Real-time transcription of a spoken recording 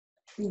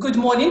Good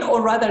morning,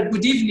 or rather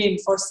good evening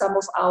for some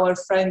of our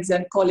friends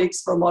and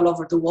colleagues from all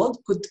over the world.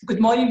 Good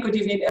morning, good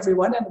evening,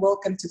 everyone, and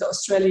welcome to the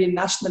Australian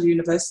National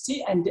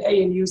University and the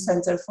ANU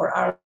Center for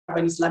Arab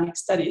and Islamic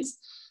Studies.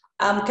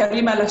 I'm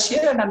Karima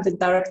Laachir, and I'm the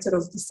director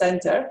of the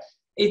center.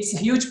 It's a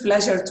huge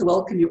pleasure to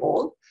welcome you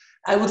all.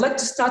 I would like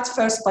to start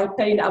first by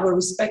paying our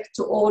respect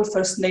to all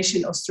First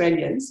Nation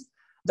Australians.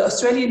 The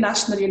Australian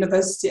National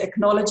University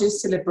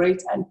acknowledges,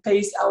 celebrates, and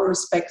pays our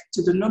respect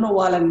to the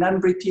Ngunnawal and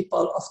Ngambri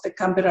people of the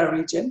Canberra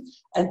region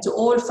and to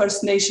all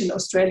First Nation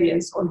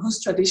Australians on whose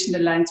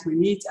traditional lands we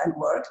meet and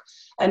work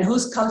and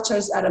whose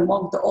cultures are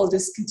among the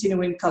oldest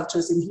continuing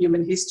cultures in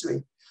human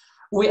history.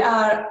 We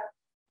are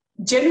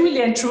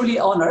genuinely and truly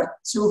honored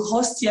to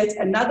host yet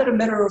another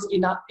Mirror of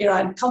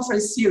Iran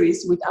conference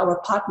series with our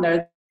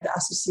partner, the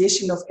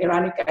Association of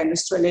Iranica in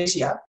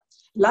Australasia.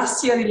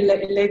 Last year in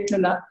late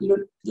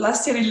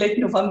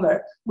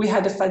November, we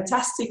had a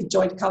fantastic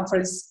joint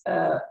conference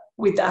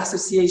with the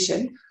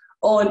association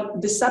on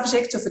the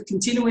subject of a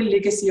continuing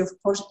legacy of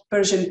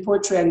Persian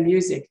poetry and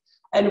music.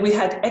 And we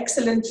had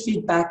excellent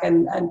feedback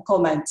and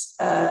comments.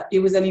 It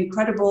was an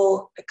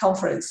incredible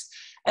conference.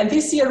 And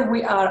this year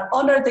we are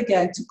honored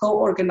again to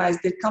co-organize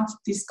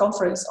this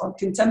conference on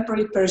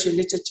contemporary Persian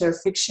literature,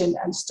 fiction,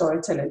 and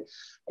storytelling.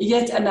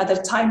 Yet another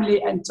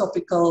timely and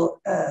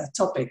topical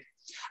topic.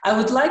 I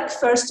would like,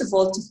 first of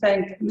all, to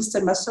thank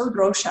Mr. Masoud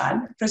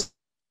Rowshan,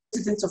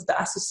 President of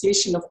the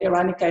Association of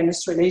Iranica in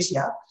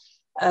Australasia,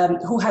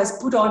 who has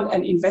put on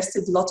and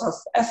invested a lot of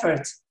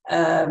effort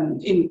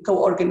in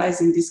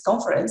co-organizing this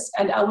conference.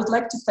 And I would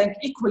like to thank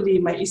equally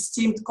my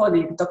esteemed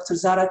colleague, Dr.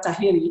 Zara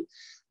Tahiri,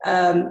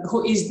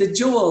 who is the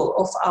jewel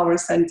of our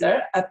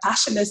center, a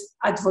passionate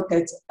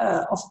advocate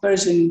of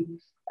Persian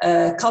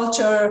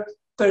culture,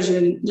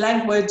 Persian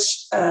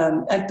language,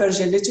 and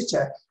Persian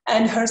literature,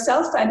 and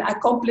herself an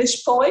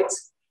accomplished poet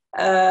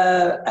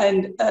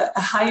and a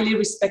highly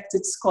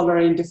respected scholar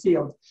in the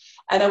field.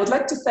 And I would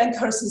like to thank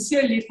her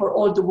sincerely for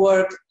all the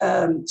work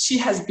she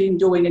has been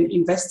doing and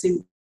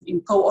investing in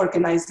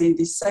co-organizing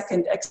this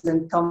second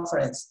excellent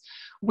conference,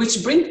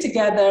 which bring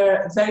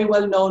together very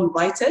well-known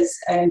writers,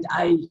 and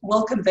I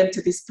welcome them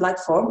to this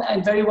platform,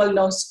 and very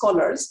well-known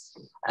scholars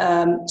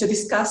to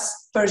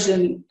discuss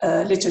Persian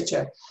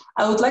literature.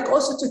 I would like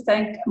also to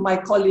thank my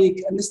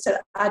colleague, Mr.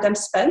 Adam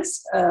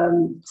Spence,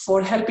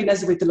 for helping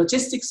us with the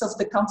logistics of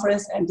the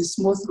conference and the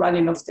smooth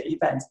running of the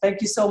event.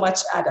 Thank you so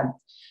much, Adam.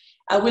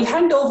 I will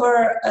hand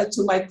over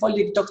to my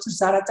colleague, Dr.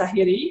 Zara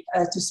Tahiri,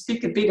 to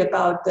speak a bit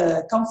about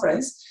the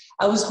conference.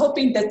 I was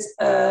hoping that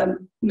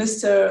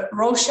Mr.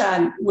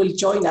 Rowshan will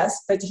join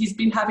us, but he's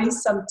been having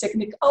some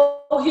technical,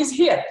 oh, he's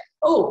here.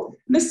 Oh,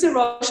 Mr.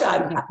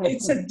 Rowshan,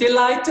 it's a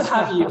delight to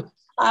have you.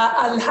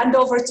 I'll hand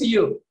over to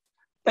you.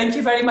 Thank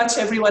you very much,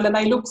 everyone, and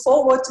I look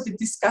forward to the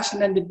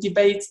discussion and the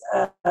debate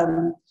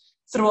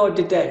throughout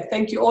the day.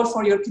 Thank you all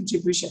for your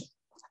contribution.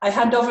 I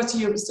hand over to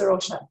you, Mr.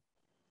 Rowshan.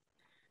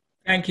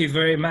 Thank you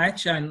very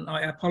much, and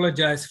I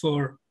apologize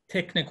for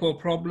technical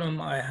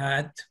problem I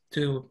had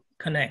to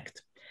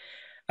connect.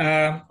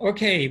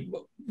 Okay,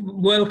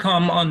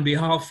 welcome on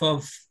behalf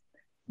of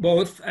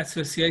both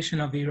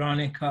Association of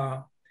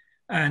Iranica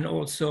and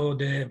also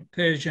the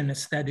Persian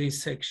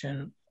Studies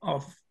section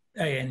of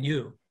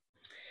ANU.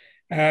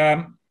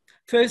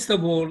 First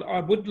of all,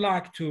 I would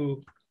like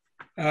to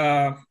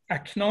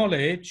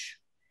acknowledge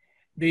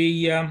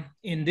the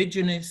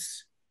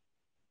indigenous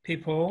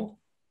people,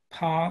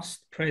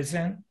 past,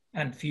 present,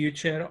 and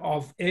future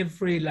of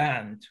every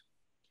land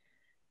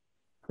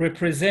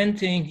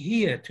representing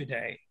here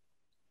today,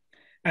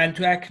 and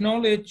to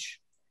acknowledge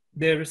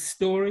their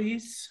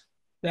stories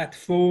that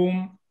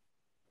form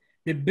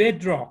the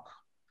bedrock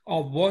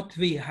of what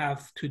we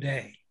have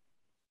today.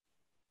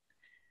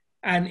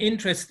 And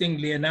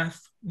interestingly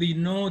enough, we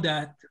know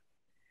that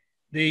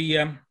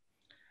the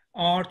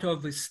art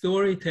of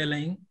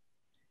storytelling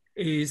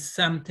is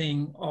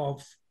something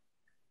of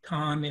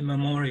time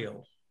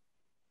immemorial.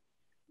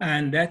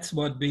 And that's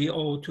what we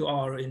owe to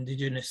our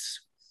indigenous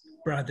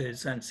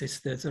brothers and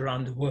sisters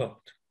around the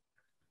world.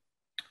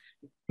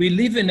 We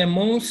live in a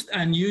most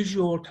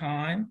unusual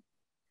time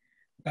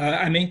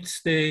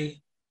amidst the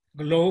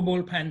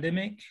global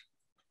pandemic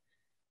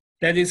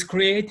that is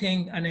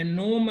creating an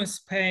enormous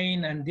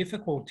pain and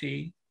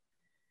difficulty,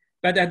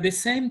 but at the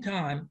same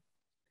time,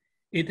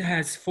 it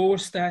has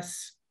forced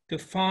us to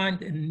find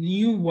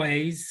new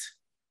ways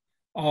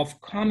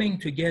of coming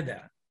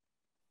together.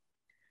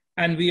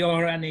 And we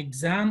are an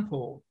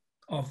example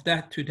of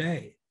that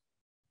today.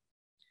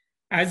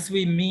 As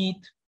we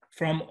meet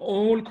from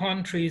all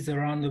countries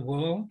around the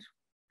world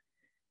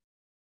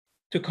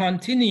to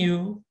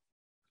continue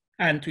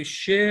and to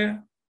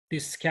share,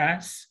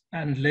 discuss,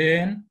 and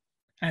learn,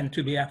 and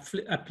to be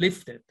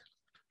uplifted.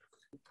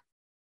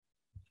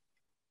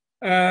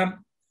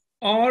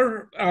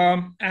 Our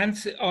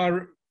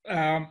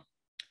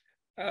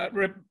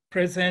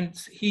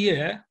represents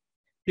here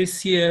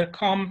this year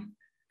come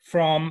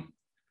from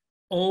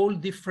all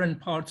different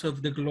parts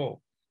of the globe.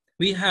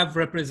 We have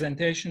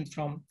representation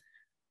from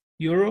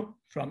Europe,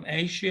 from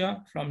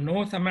Asia, from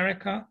North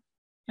America,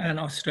 and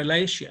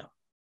Australasia.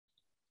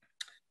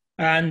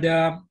 And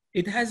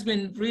it has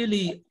been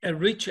really a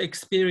rich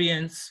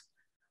experience,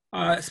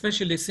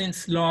 especially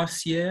since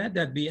last year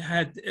that we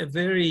had a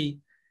very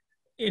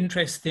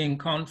interesting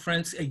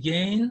conference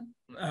again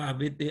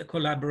with the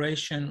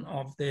collaboration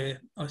of the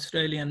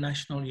Australian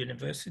National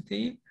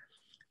University,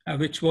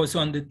 which was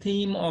on the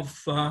theme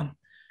of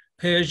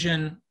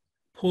Persian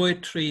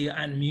poetry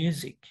and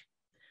music.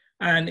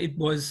 And it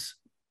was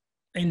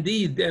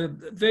indeed a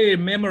very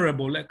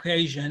memorable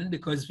occasion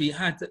because we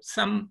had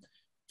some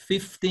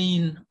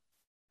 15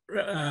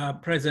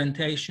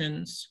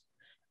 presentations,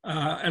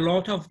 a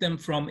lot of them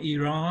from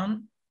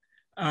Iran,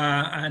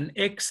 an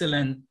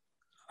excellent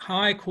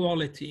high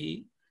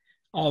quality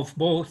of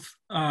both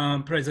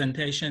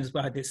presentations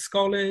by the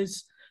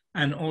scholars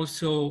and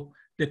also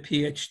the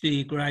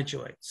PhD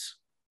graduates.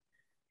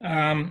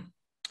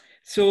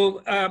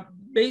 So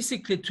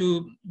basically,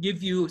 to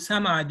give you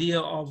some idea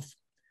of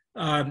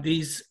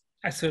these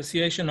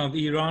association of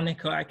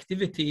Iranica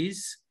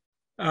activities,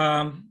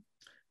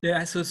 the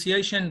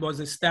association was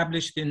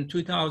established in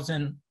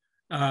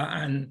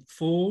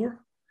 2004.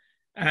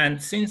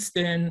 And since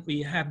then,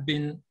 we have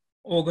been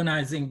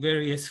organizing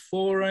various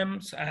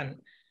forums and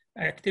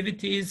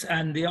activities.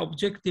 And the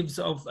objectives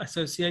of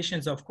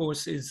associations, of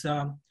course, is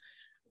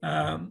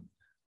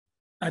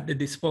at the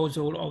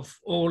disposal of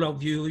all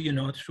of you,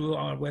 through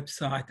our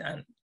website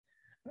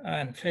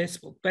and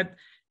Facebook. But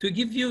to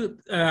give you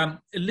a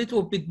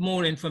little bit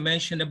more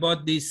information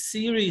about this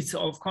series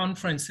of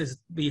conferences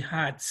we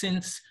had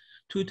since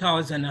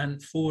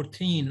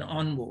 2014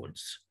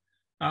 onwards,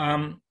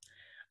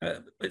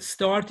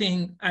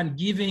 starting and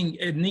giving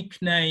a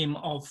nickname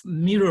of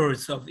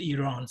Mirrors of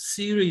Iran,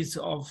 series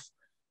of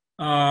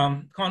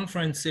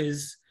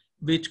conferences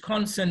which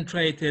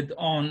concentrated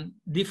on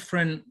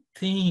different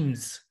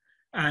themes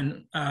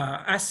and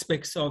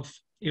aspects of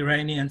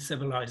Iranian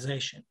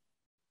civilization.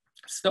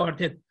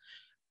 Started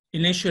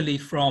initially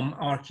from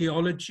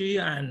archaeology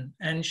and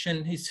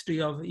ancient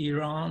history of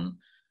Iran,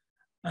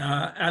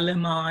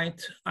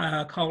 Elamite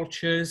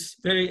cultures,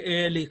 very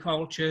early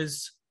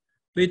cultures,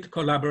 with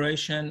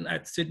collaboration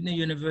at Sydney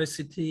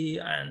University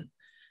and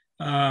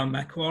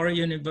Macquarie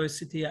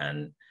University,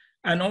 and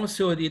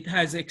also it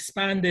has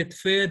expanded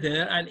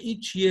further, and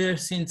each year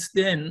since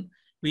then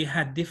we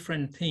had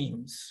different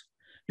themes.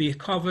 We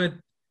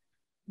covered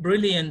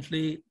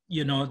brilliantly,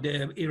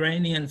 the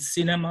Iranian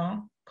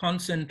cinema,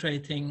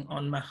 concentrating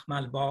on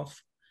Mahmal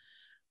Baf.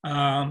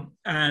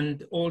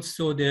 And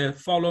also the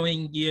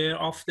following year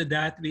after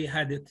that, we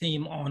had a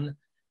theme on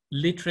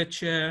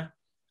literature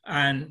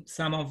and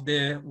some of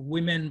the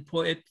women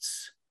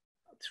poets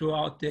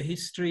throughout the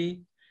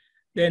history.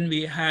 Then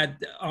we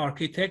had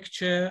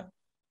architecture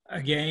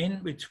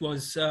again, which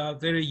was a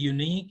very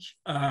unique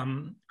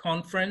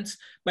conference,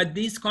 but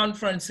these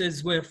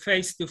conferences were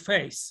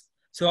face-to-face.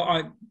 So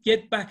I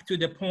get back to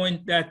the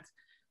point that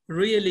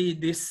really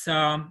this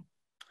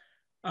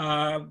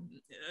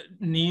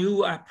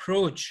new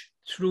approach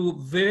through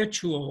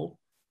virtual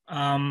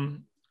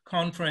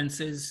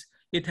conferences,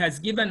 it has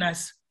given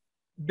us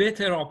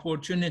better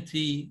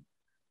opportunity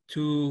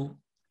to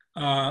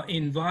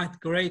invite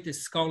great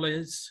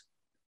scholars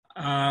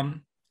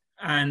and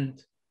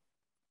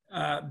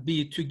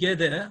be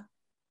together,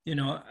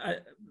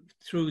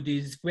 through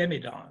these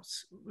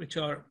webinars, which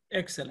are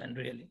excellent,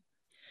 really.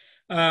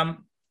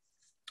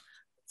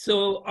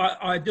 So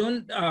I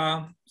don't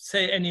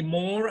say any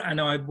more, and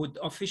I would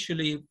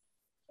officially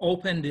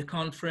open the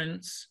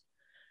conference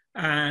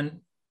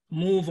and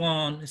move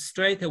on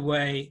straight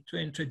away to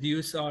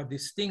introduce our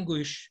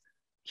distinguished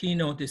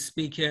keynote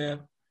speaker,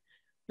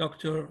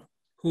 Dr.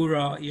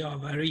 Houra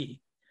Yavari,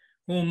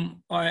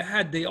 whom I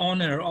had the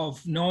honor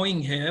of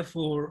knowing her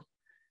for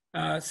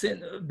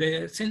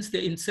since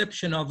the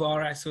inception of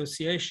our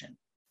association,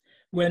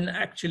 when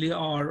actually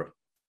our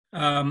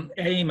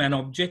aim and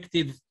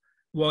objective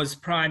was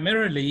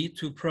primarily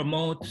to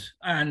promote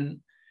and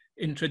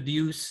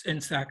introduce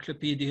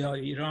Encyclopedia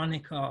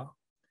Iranica.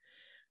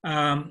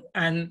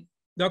 And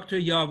Dr.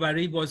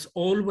 Yavari was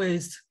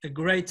always a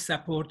great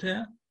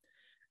supporter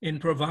in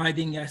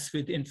providing us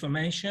with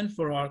information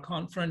for our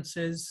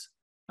conferences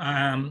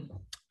and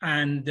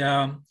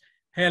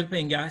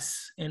helping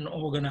us in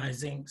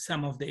organizing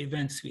some of the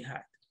events we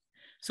had.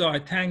 So I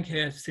thank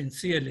her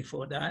sincerely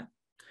for that.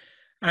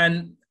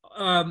 And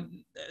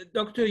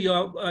Dr.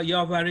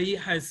 Yavari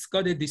has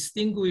got a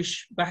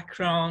distinguished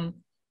background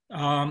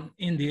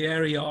in the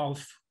area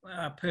of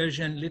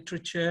Persian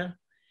literature.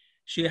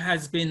 She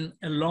has been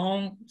a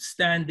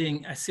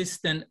long-standing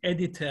assistant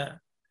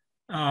editor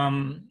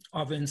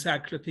of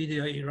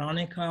Encyclopedia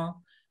Iranica,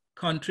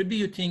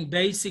 contributing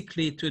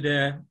basically to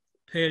the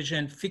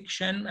Persian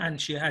fiction, and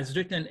she has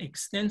written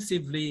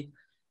extensively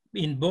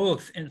in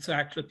both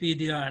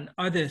Encyclopedia and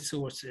other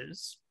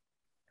sources,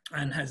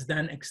 and has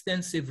done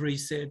extensive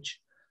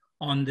research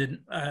on the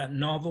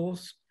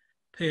novels,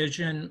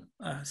 Persian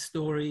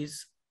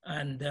stories,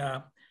 and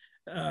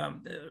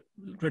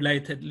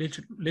related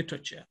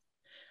literature.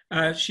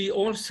 She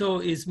also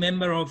is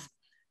member of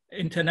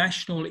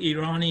International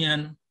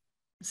Iranian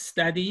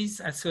Studies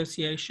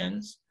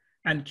Associations,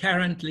 and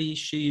currently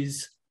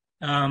she's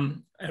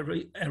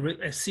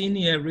a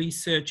senior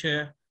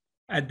researcher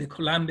at the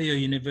Columbia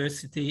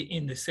University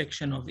in the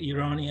section of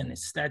Iranian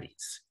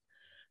studies.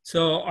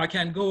 So I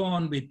can go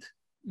on with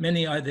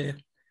many other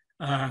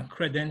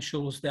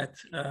credentials that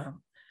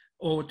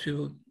owe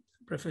to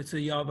Professor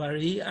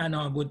Yavari, and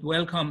I would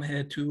welcome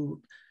her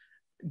to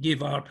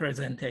give our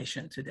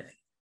presentation today.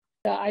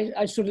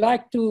 I should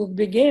like to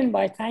begin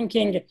by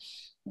thanking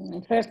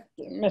first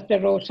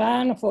Mr.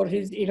 Rowshan for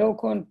his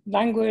eloquent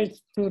language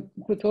to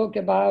talk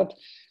about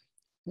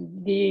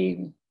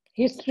the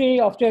history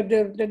of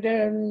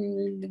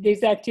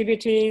these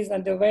activities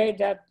and the way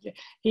that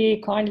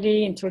he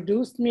kindly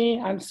introduced me.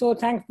 I'm so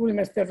thankful,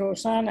 Mr.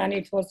 Rowshan, and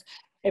it was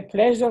a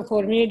pleasure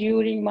for me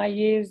during my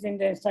years in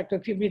the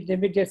encyclopedia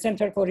with the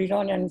Center for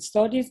Iranian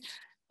Studies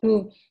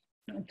to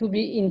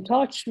be in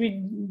touch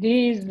with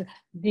these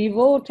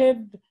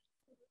devoted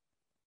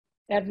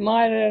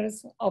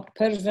admirers of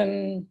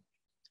Persian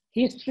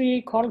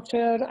history,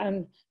 culture,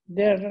 and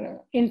their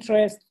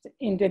interest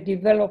in the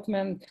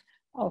development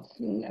of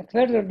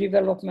further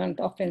development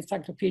of the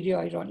Encyclopedia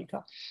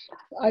Iranica.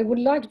 I would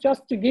like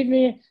just to give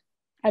me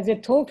as a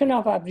token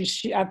of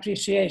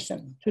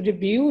appreciation to the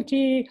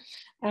beauty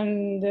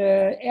and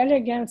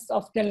elegance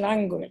of the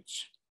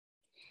language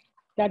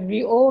that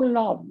we all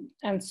love,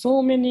 and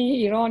so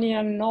many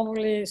Iranian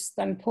novelists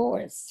and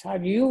poets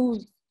have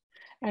used,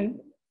 and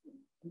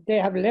they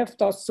have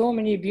left us so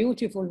many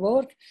beautiful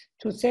work.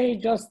 To say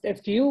just a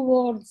few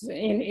words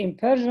in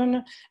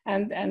Persian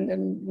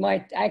and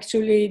might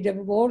actually the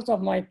words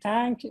of my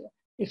thank,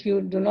 if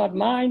you do not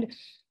mind,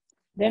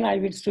 then I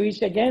will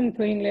switch again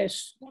to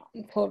English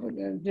for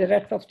the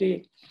rest of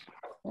the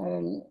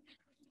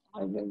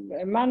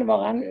من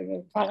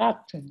واقعا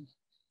فقط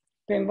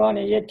به عنوان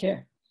یک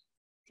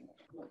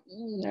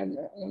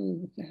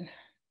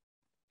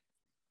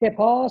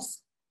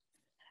سپاس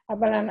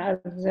اولا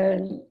از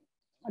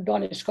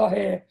دانشگاه،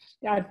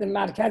 از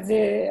مرکز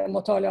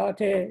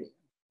مطالعات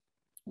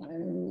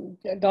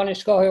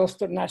دانشگاه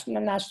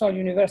نشنال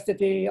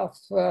یونیورسیتی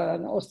آف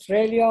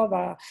استرالیا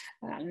و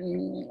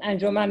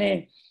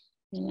انجمن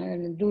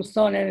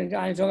دوستان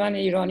انجمن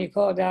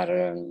ایرانیکا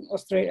در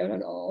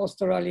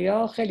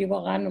استرالیا خیلی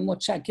واقعا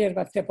متشکر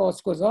و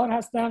سپاسگزار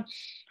هستم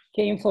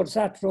که این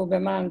فرصت رو به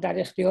من در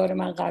اختیار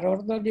من قرار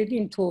دادید.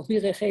 این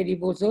توفیق خیلی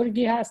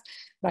بزرگی هست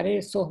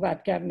برای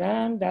صحبت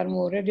کردن در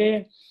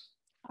مورد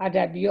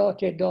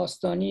ادبیات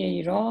داستانی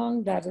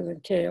ایران،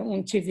 که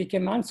اون چیزی که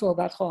من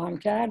صحبت خواهم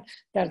کرد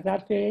در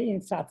ظرف این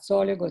 100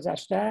 سال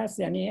گذشته است،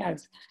 یعنی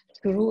از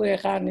شروع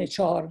قرن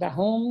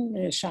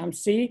 14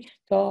 شمسی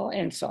تا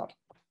امسال.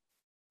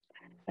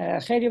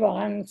 خیلی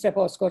واقعا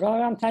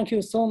سپاسگزارم. Thank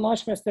you so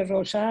much, Mr.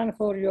 Rowshan,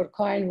 for your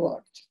kind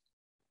words.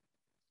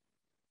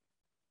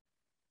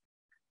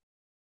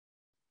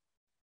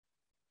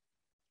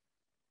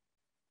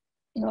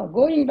 Now,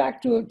 going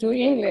back to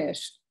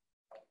English,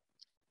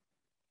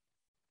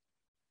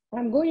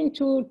 I'm going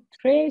to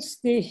trace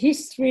the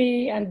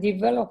history and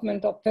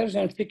development of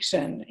Persian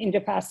fiction in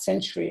the past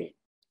century.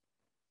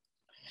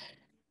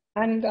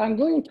 And I'm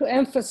going to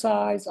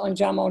emphasize on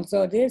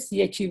Jamalzade's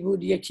Yeki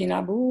Bud, Yeki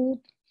Nabud,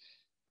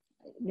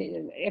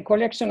 a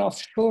collection of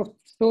short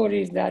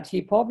stories that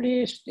he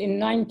published in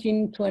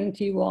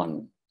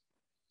 1921,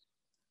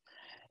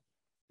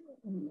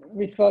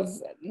 which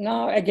was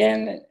now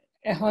again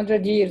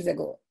 100 years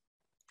ago.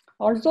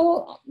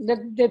 Although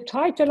the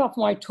title of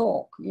my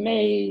talk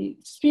may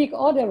speak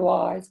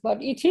otherwise,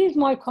 but it is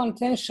my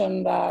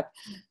contention that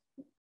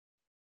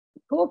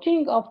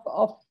talking of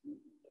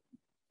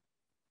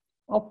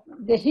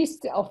the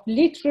history of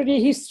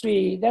literary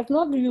history does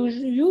not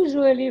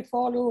usually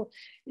follow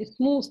a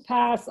smooth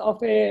path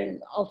of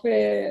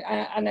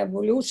an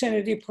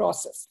evolutionary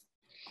process.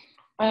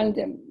 And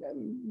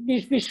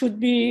we should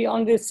be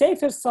on the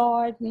safer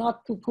side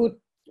not to put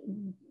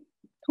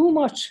too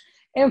much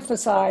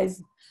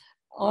emphasis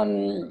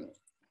on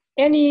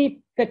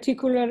any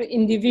particular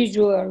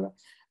individual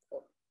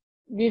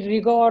with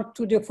regard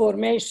to the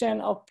formation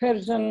of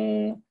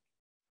Persian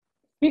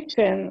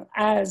fiction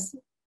as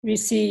we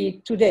see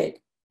it today.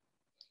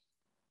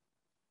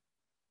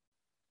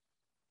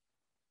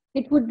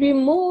 It would be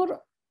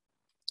more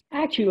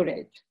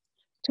accurate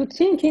to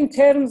think in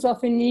terms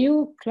of a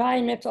new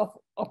climate of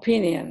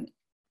opinion,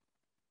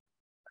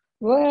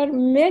 where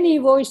many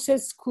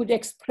voices could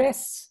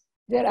express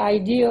their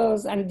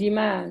ideas and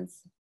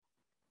demands,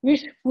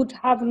 which would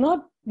have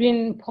not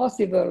been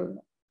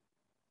possible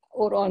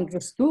or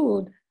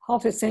understood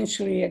half a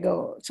century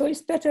ago. So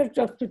it's better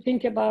just to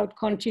think about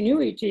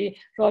continuity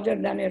rather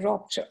than a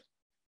rupture.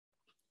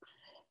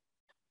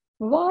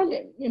 While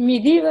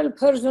medieval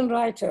Persian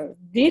writers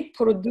did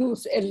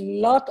produce a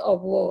lot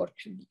of work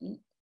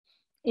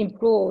in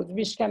prose,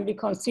 which can be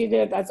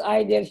considered as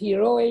either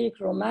heroic,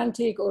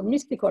 romantic, or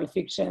mystical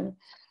fiction,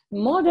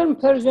 modern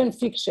Persian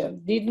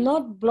fiction did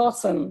not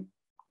blossom,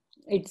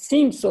 it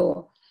seems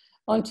so,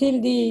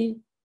 until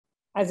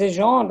as a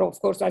genre, of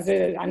course, as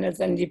an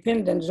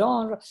independent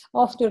genre,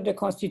 after the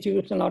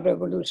Constitutional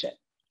Revolution.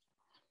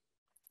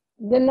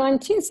 The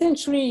 19th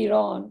century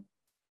Iran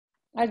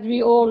as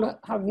we all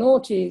have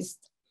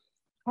noticed,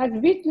 has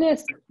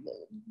witnessed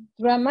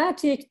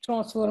dramatic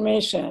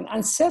transformation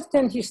and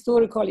certain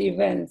historical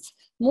events,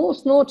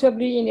 most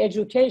notably in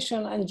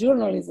education and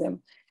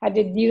journalism, had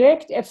a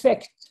direct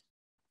effect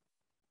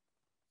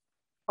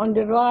on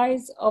the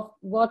rise of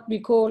what we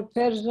call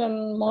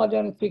Persian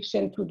modern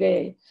fiction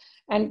today.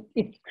 And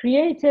it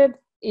created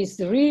its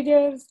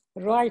readers,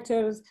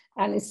 writers,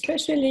 and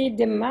especially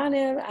the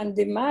manner and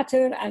the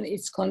matter and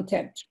its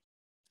content.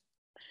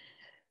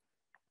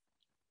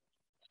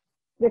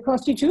 The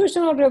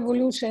Constitutional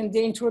Revolution,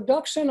 the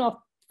introduction of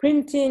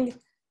printing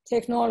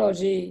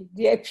technology,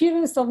 the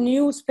appearance of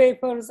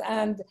newspapers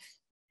and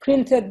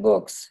printed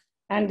books,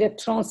 and the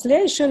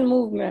translation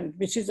movement,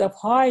 which is of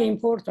high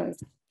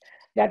importance,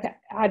 that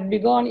had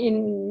begun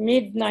in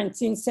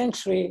mid-19th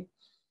century,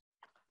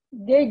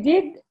 they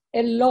did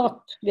a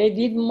lot. They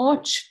did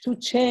much to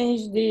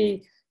change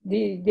the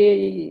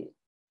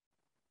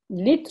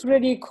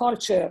literary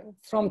culture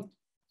from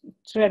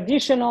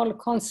traditional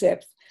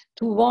concepts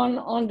to one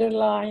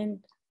underlined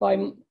by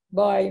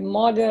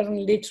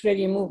modern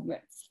literary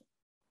movements.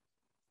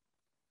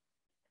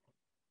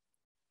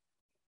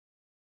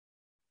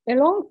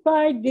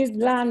 Alongside these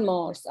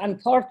landmarks, and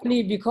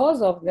partly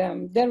because of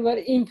them, there were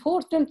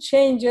important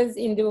changes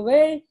in the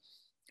way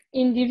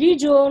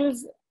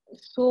individuals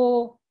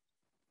saw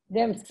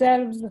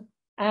themselves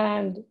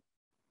and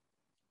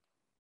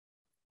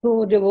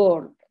saw the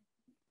world.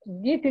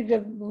 This is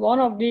one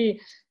of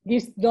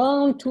this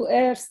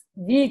down-to-earth,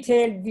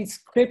 detailed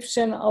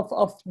description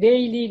of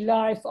daily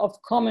life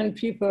of common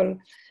people,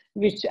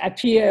 which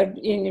appeared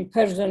in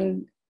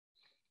Persian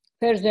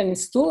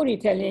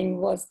storytelling,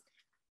 was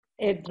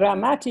a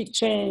dramatic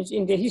change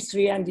in the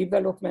history and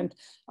development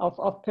of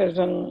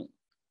Persian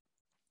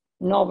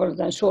novels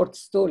and short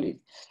stories.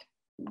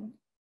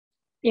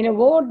 In a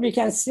word, we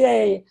can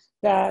say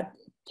that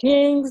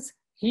kings,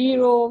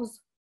 heroes,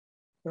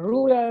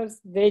 rulers,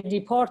 they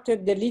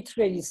departed the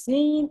literary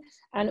scene,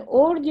 and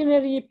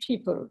ordinary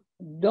people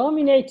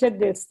dominated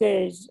the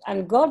stage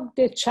and got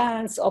the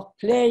chance of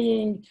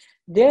playing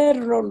their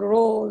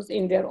roles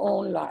in their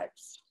own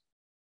lives.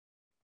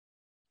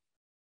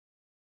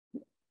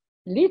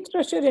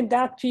 Literature in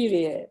that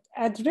period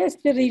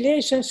addressed the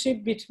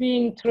relationship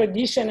between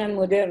tradition and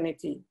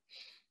modernity,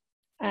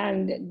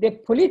 and the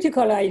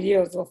political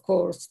ideas, of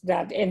course,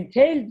 that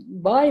entailed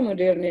by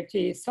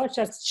modernity, such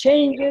as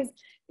changes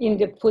in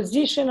the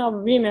position of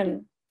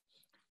women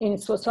in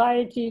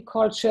society,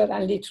 culture,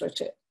 and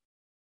literature.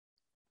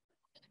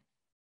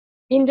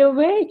 In the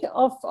wake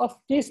of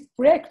this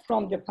break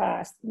from the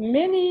past,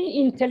 many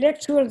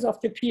intellectuals of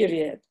the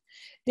period,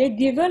 they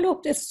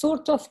developed a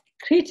sort of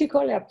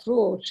critical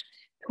approach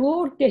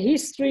toward the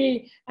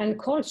history and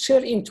culture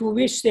into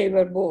which they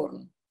were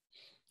born.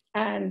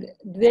 And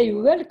they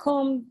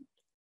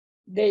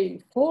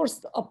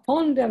forced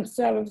upon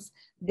themselves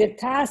the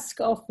task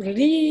of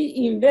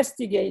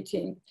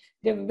reinvestigating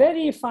the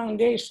very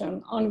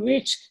foundation on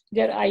which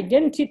their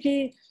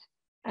identity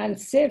and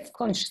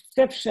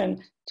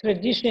self-conception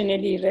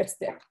traditionally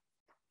rested.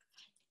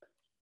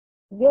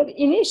 Their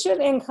initial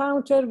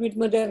encounter with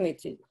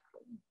modernity,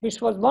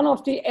 which was one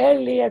of the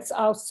earliest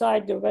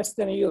outside the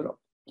Western Europe,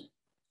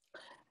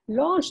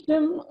 launched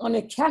them on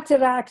a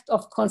cataract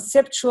of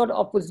conceptual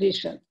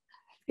opposition.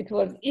 It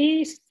was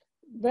East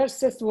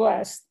versus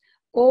West,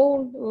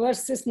 old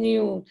versus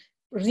new,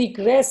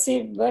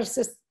 regressive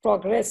versus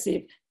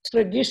progressive,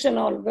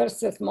 traditional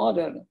versus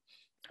modern,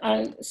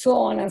 and so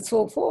on and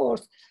so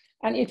forth.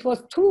 And it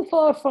was too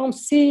far from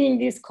seeing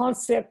these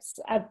concepts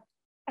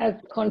as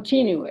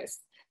continuous.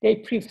 They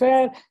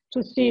prefer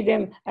to see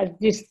them as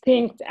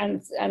distinct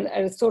and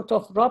a sort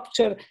of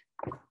rupture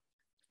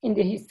in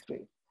the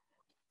history.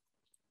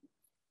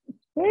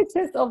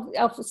 Traces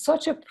of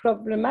such a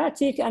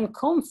problematic and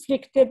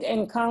conflicted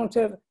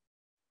encounter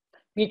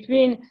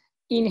between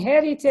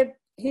inherited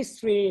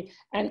history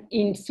and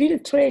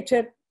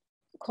infiltrated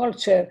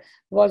culture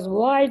was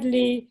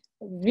widely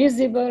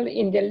visible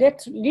in the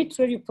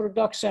literary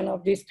production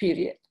of this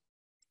period.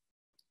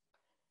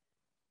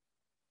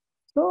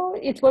 So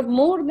it was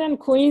more than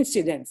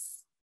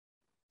coincidence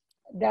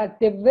that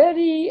the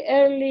very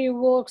early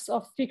works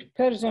of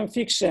Persian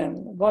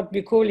fiction, what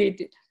we call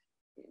it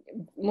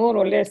more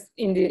or less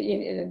in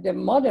the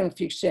modern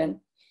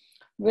fiction,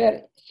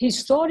 were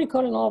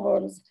historical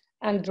novels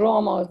and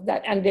dramas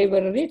and they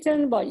were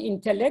written by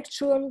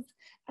intellectuals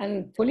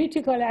and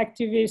political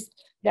activists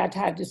that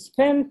had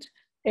spent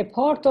a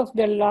part of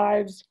their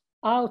lives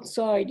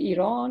outside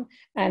Iran,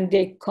 and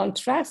they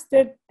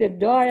contrasted the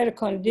dire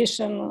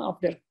condition of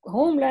their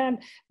homeland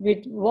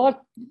with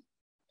what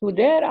to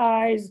their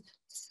eyes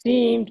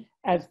seemed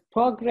as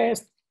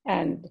progress,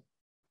 and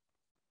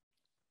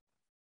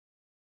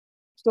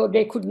so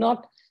they could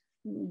not,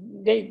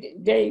 they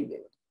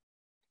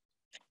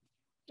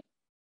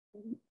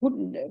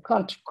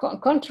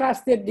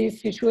contrasted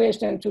this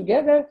situation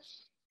together,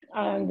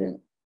 and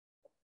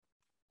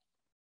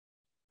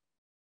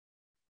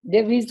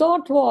the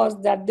result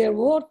was that their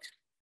work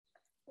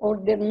or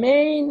their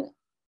main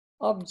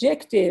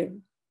objective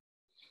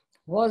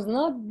was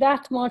not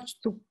that much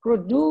to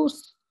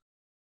produce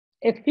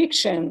a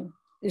fiction,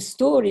 a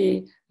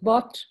story,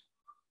 but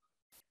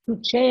to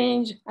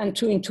change and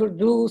to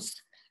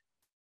introduce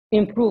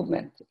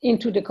improvement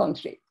into the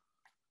country.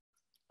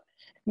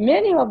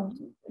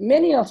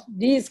 Many of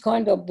these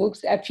kind of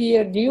books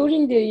appear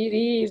during the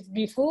years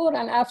before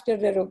and after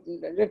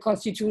the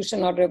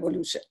Constitutional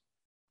Revolution.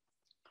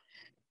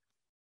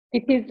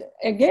 It is,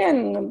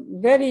 again,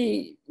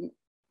 very,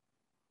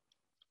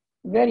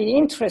 very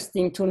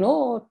interesting to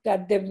note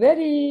that the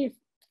very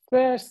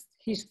first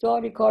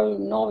historical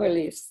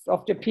novelists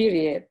of the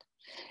period,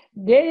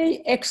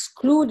 they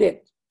excluded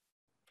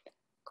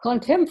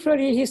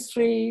contemporary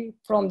history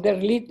from their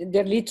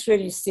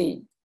literary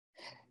scene.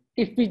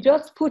 If we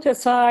just put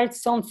aside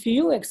some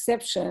few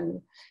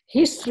exceptions,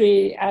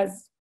 history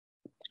as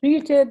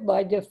treated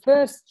by the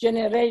first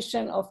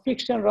generation of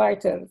fiction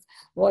writers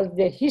was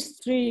the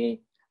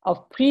history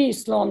of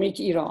pre-Islamic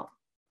Iran.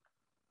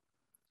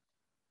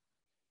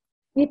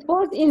 It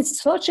was in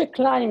such a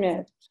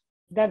climate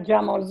that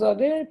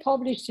Jamalzadeh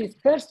published his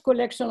first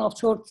collection of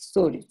short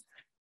stories.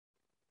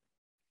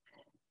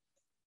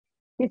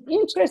 It's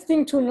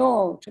interesting to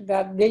note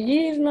that the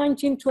year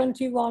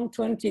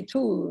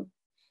 1921-22,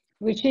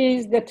 which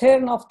is the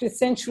turn of the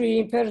century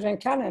in Persian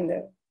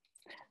calendar,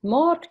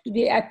 marked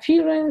the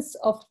appearance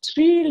of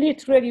 3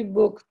 literary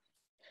books,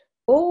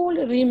 all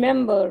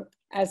remembered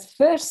as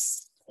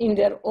first in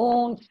their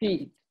own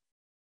field.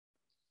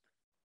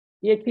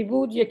 Yeki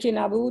Boud, Yeki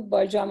Naboud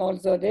by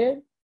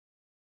Jamalzadeh,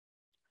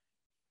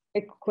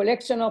 a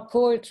collection of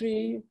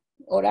poetry,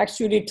 or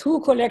actually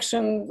 2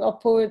 collections of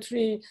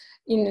poetry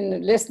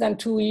in less than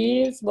 2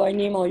 years by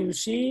Nima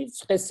Yushi,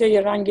 قصه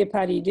رنگ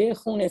پریده،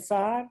 خون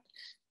سرد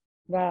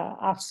و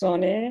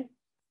افسانه,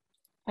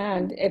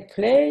 and a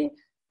play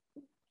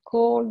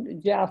called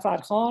جعفر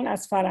خان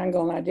از فرنگ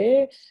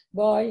آمده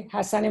by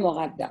حسن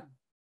مقدم.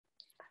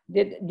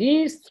 The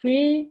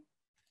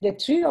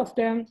 3 of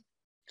them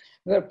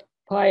were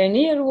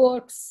pioneer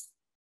works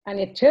and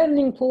a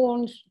turning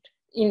point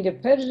in the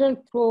Persian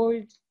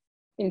prose,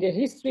 in the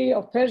history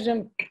of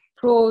Persian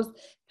prose,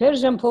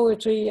 Persian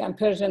poetry, and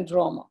Persian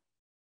drama.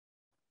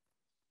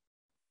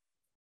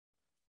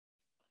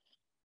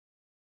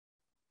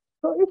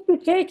 So if we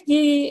take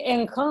the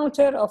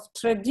encounter of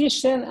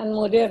tradition and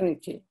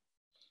modernity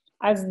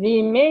as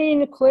the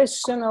main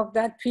question of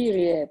that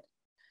period,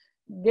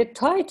 the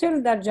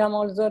title that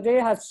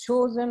Jamalzadeh has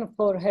chosen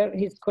for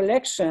his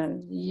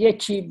collection,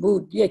 Yeki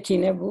Boud, Yeki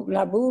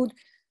Naboud,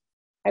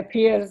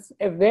 appears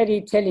a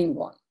very telling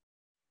one.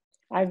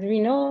 As we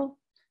know,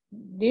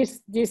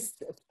 this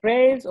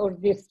phrase or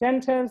this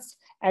sentence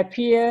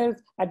appears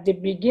at the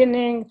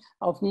beginning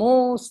of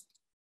most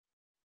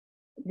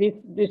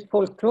these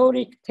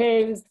folkloric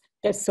tales,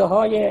 قصه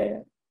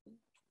های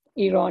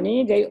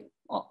ایرانی, they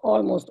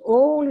almost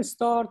all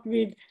start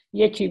with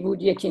یکی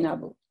بود, یکی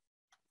نبود.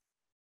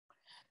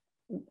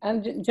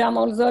 And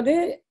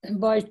Jamalzadeh,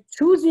 by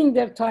choosing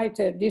this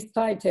title,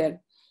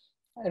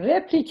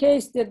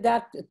 replicates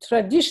that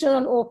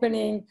traditional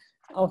opening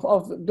of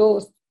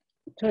those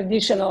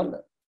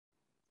traditional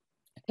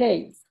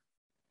tales.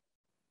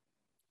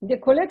 The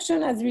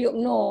collection, as we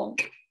know,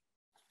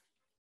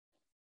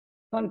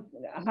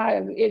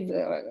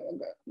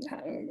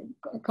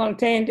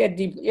 contained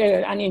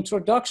an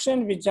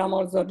introduction with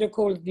Jamalzadeh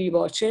called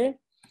Dibache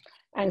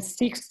and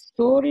 6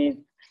 stories.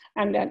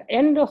 And at the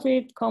end of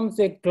it comes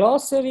a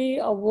glossary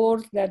of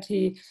words that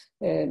he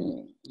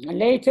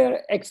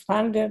later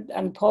expanded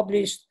and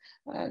published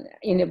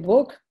in a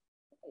book.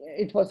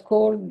 It was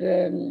called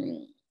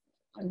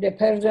the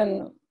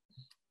Persian,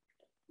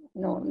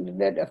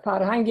 the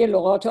Farhang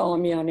Lughat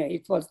Amiyane.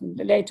 It was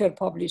later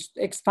published,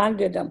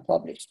 expanded and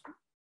published.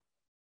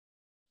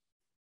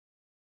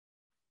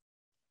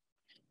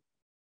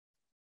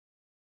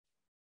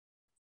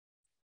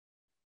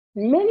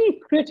 Many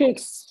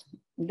critics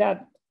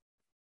that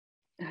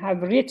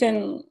have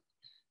written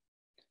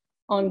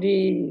on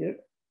the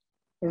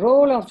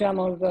role of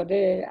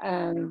Jamalzadeh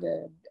and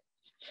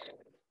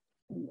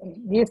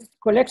this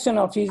collection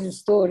of his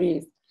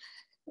stories,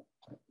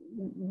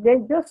 they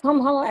just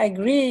somehow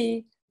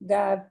agree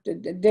that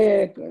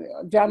the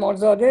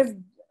Jamalzadeh's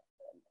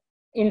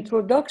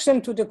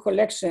introduction to the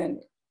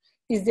collection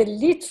is the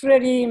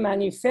literary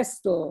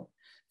manifesto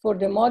for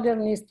the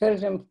modernist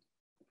Persian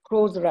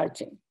prose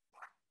writing.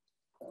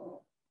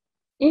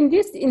 In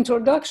this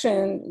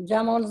introduction,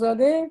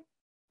 Jamalzadeh,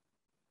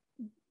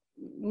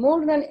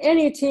 more than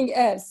anything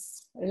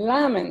else,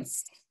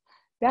 laments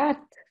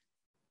that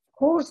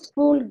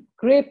forceful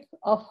grip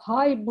of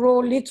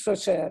highbrow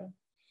literature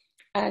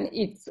and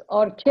its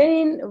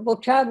arcane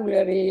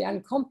vocabulary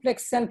and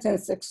complex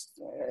sentence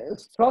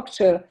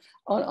structure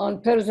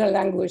on Persian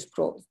language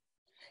prose.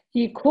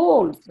 He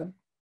calls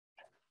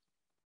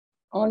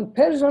on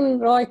Persian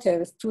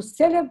writers to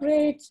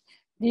celebrate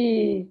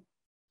the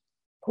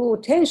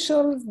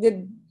potentials,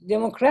 the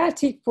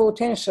democratic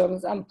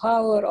potentials and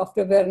power of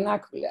the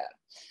vernacular.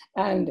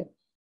 And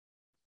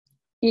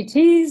it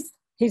is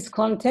his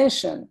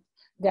contention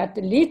that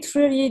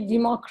literary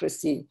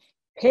democracy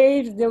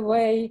paved the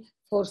way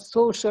for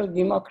social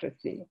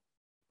democracy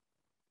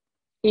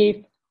if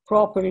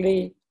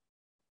properly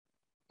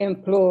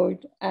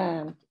employed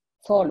and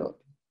followed.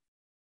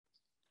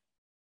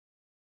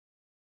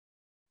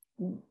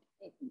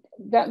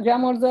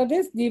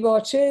 Jamalzade's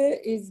dibache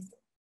is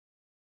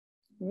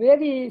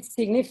very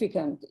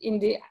significant in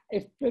the,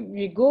 if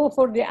we go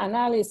for the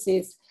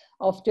analysis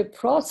of the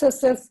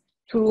processes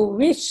through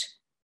which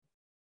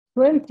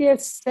 20th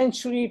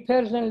century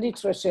Persian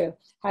literature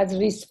has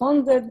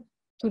responded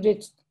to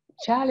the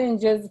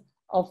challenges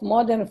of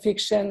modern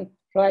fiction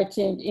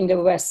writing in the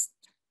West.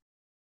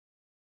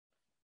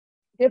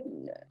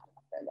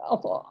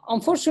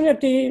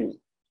 Unfortunately,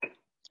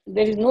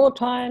 there is no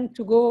time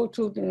to go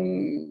to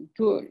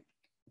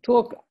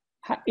talk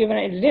even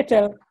a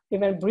little,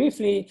 even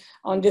briefly,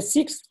 on the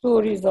 6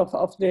 stories of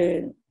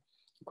the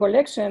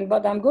collection,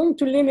 but I'm going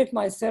to limit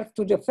myself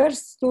to the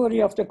first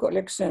story of the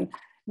collection,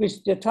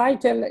 which the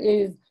title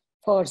is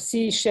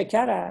Farsi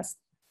Shekar ast,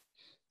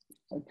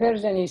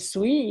 Persian is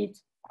sweet,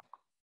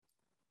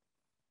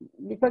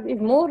 because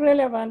it's more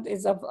relevant,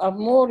 is of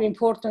more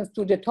importance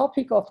to the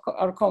topic of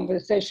our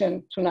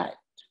conversation tonight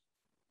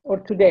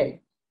or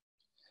today.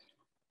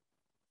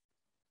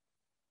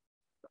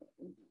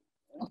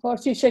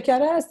 Farsi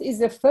Shekar ast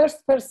is a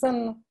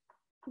first-person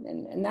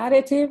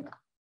narrative,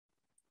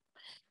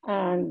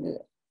 and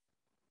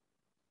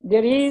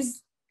there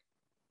is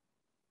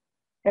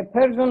a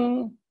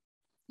Persian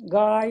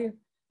guy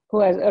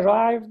who has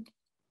arrived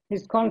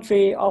his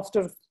country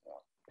after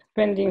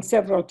spending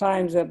several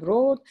times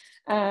abroad,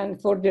 and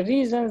for the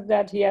reasons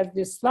that he has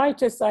the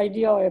slightest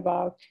idea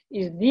about,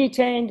 is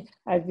detained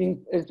as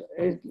in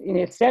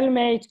a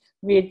cellmate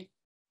with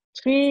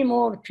 3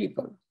 more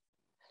people.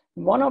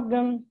 One of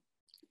them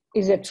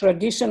is a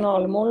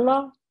traditional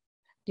mullah,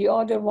 the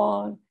other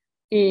one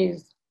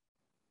is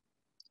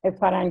a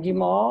Farangi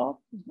Maab,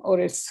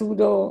 or a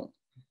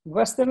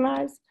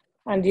pseudo-westernized,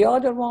 and the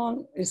other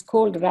one is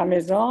called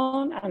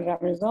Ramazan, and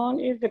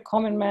Ramazan is the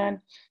common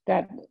man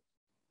that,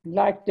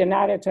 like the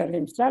narrator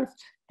himself,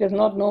 does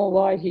not know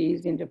why he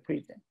is in the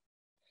prison.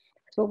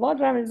 So what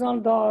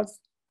Ramazan does,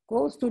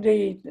 goes to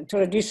the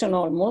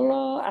traditional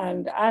mullah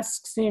and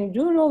asks him,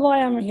 do you know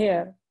why I'm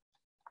here?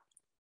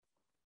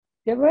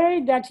 The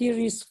way that he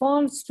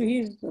responds to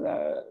his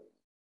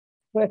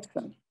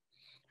question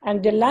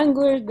and the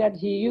language that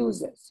he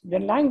uses, the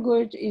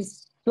language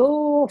is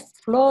so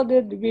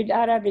flooded with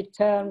Arabic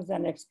terms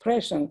and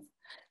expressions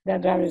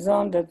that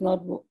Ramazan does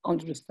not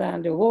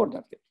understand a word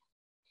of it.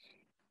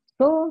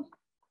 So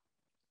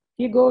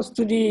he goes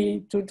to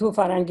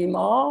Farangi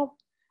Maab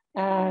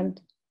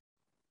and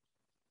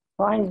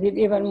finds it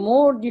even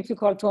more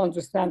difficult to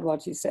understand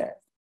what he says.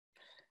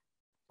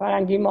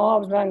 Farangi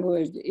Maab's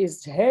language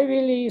is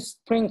heavily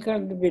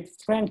sprinkled with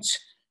French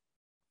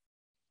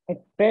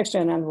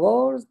expression and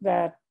words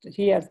that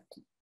he has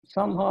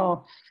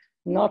somehow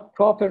not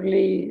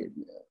properly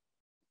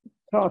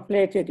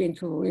translated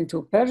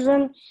into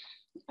Persian,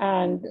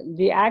 and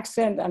the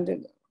accent,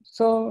 and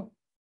so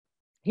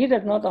he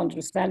does not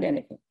understand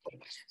anything.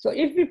 So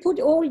if we put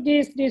all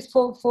these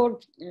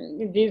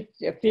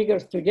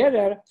figures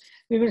together,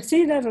 we will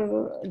see that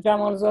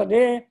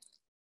Jamalzadeh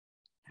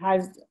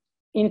has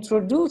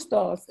introduced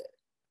us,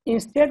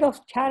 instead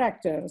of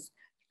characters,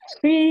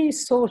 3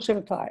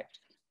 social types.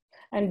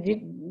 And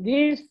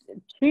these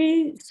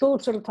 3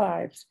 social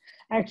types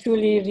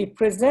actually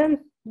represent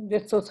the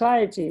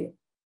society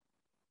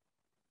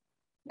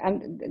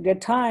and the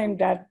time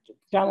that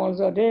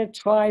Jamalzadeh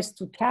tries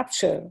to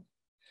capture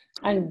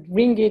and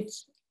bring it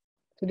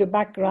to the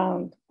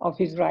background of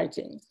his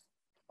writings,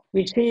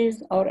 which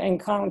is our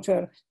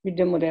encounter with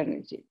the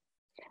modernity.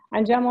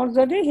 And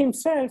Jamalzadeh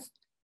himself,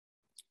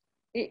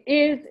 it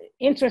is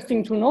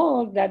interesting to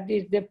know that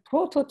is the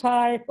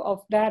prototype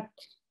of that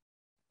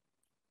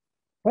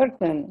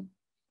person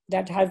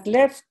that has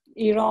left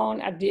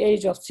Iran at the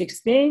age of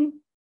 16,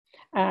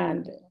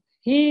 and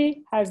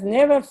he has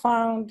never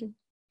found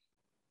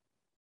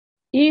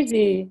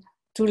easy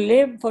to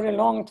live for a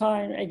long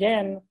time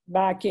again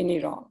back in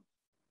Iran.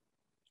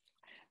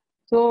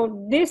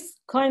 So this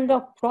kind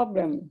of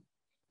problem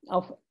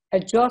of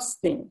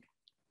adjusting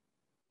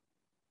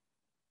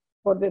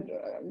for to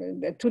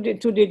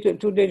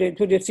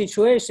the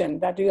situation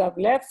that you have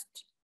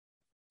left,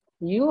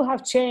 you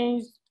have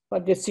changed,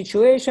 but the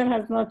situation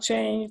has not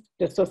changed,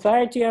 the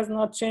society has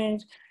not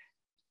changed,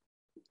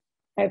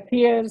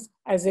 appears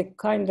as a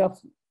kind of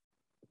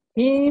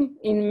theme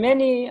in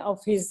many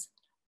of his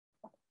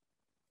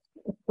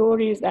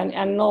stories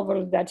and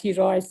novels that he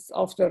writes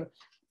after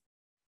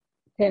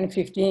 10,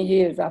 15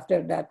 years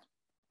after that.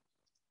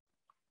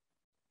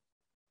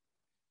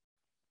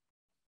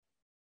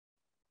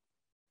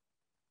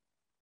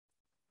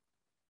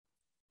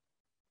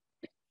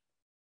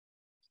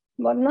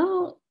 But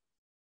now,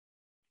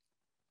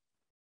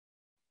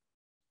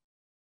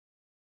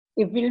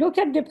 if we look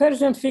at the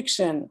Persian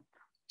fiction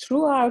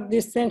throughout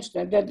this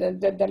century,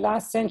 the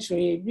last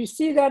century, we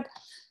see that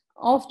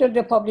after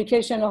the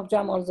publication of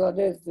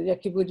Jamalzadeh's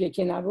Yeki Bud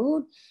Yeki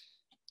Nabud,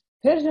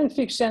 Persian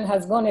fiction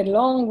has gone a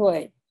long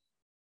way.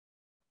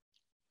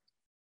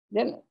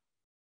 Then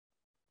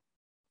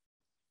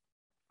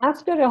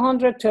after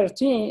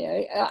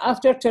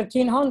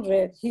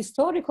 1300,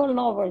 historical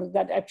novels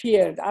that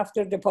appeared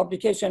after the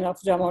publication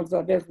of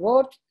Jamalzadeh's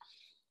work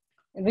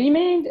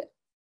remained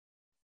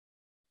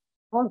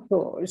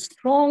also a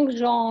strong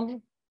genre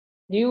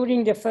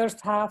during the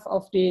first half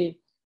of the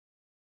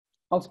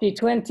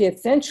 20th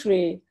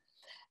century,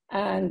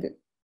 and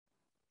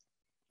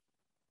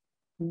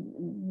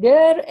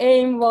their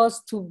aim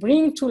was to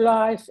bring to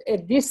life a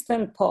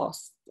distant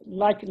past,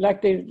 like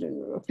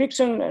the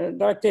fiction,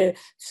 like the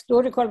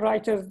historical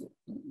writers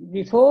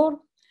before.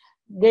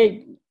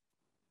 They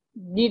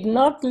did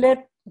not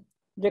let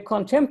the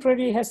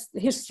contemporary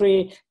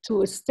history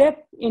to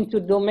step into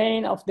the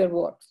domain of their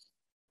works.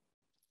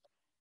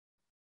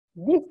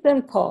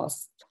 Distant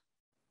past,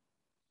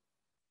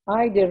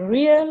 either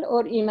real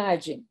or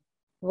imagined,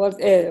 was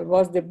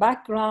the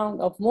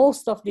background of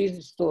most of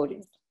these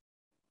stories.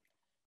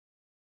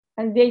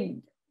 And they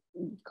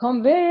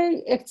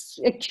convey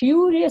a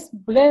curious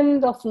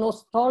blend of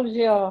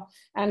nostalgia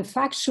and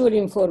factual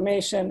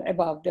information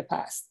about the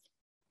past.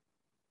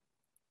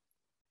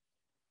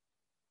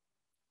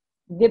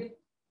 The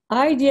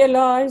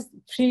idealized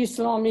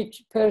pre-Islamic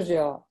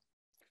Persia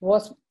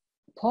was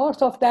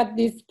part of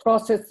this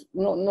process,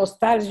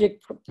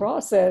 nostalgic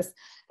process,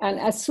 and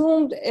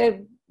assumed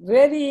a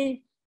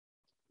very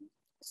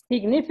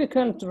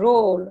significant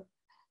role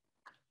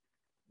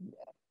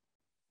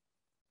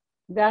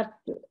that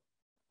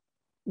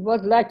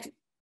was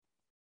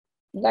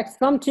like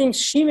something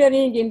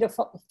shimmering in the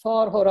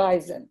far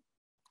horizon.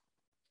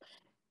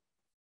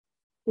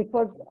 It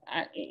was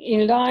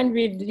in line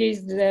with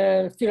these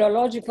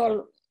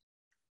philological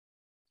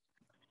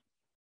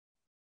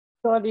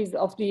studies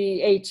of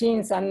the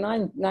 18th and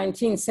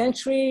 19th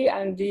century,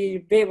 and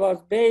they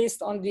was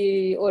based on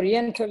the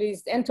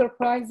Orientalist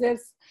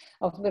enterprises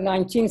of the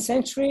 19th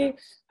century.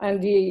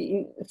 And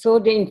so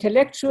the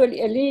intellectual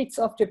elites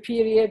of the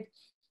period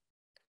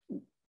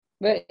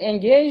were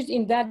engaged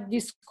in that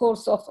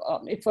discourse of,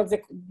 it was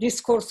the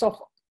discourse of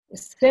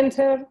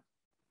center,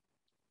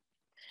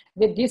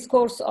 the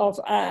discourse of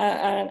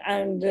I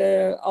and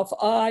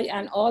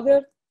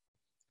other.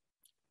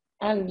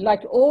 And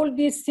like all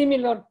these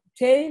similar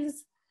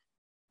tales,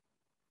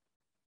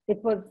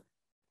 it was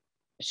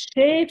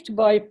shaped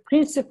by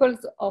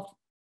principles of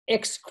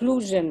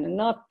exclusion,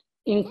 not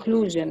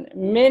inclusion.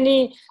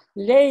 Many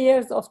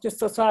layers of the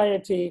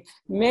society,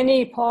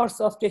 many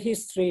parts of the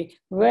history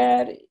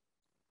were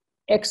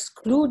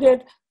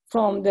excluded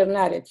from their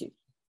narrative.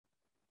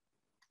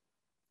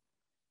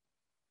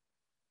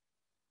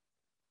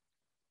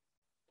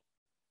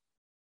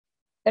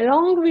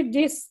 Along with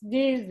these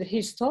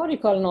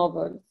historical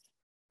novels,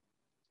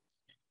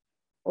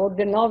 or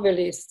the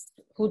novelists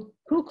who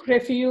took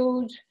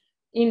refuge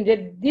in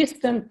the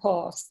distant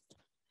past,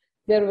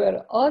 there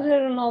were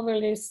other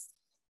novelists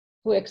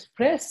who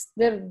expressed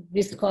their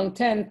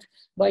discontent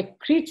by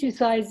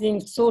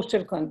criticizing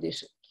social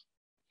conditions.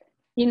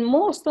 In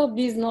most of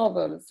these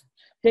novels,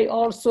 they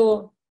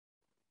also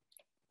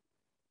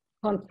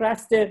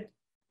contrasted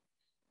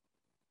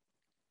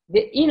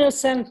the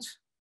innocent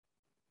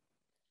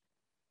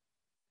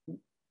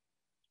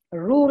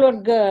rural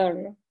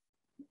girl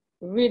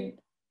with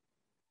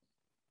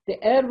the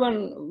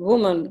urban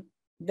woman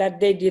that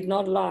they did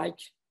not like.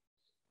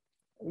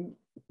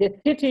 The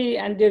city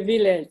and the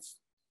village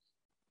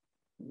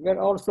were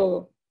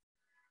also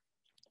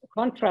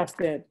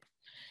contrasted.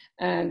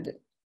 And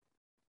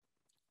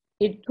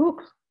it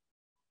took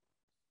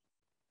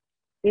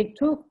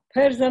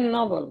Persian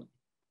novel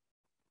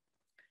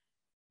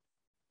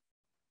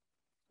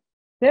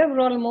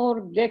several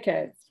more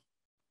decades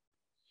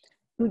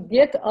to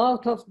get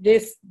out of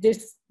this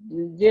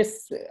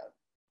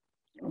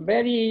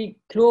very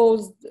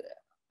closed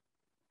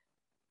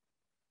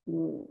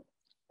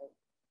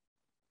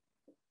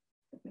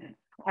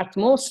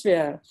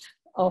atmosphere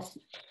of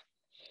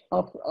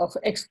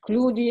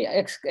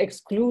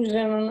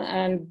exclusion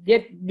and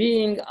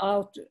being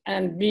out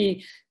and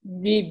be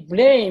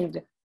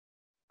blamed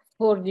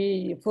for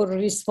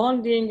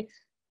responding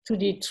to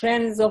the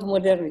trends of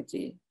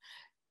modernity.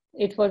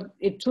 It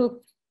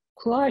took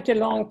quite a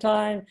long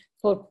time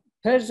for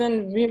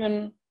Persian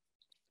women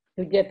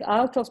to get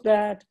out of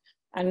that,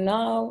 and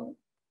now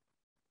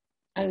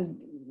and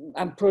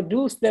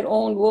produce their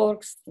own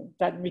works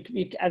that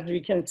as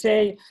we can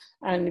say,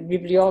 and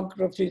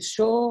bibliographies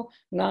show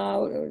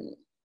now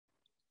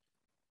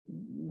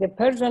the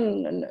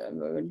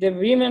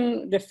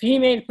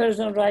female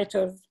Persian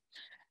writers,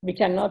 we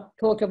cannot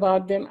talk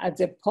about them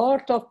as a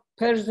part of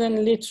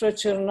Persian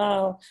literature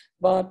now,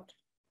 but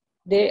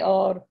they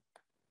are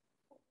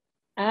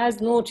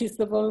as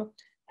noticeable,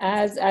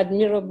 as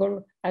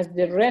admirable as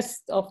the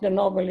rest of the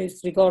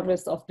novelists,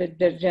 regardless of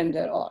their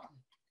gender are.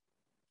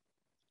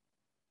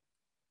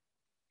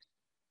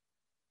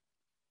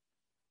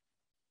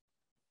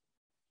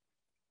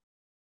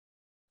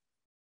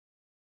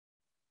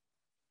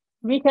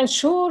 We can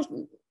sure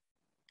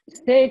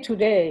say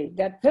today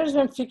that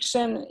Persian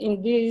fiction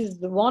in these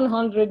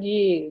 100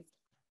 years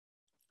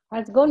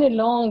has gone a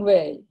long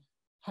way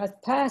has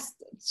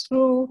passed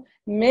through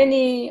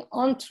many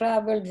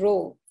untraveled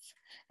roads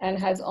and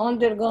has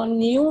undergone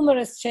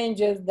numerous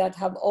changes that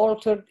have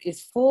altered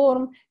its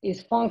form,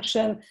 its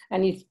function,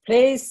 and its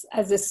place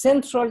as a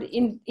central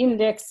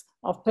index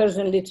of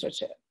Persian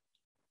literature.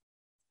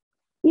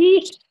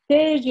 Each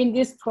stage in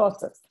this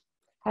process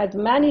has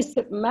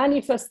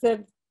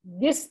manifested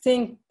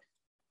distinct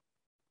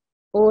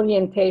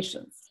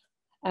orientations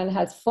and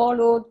has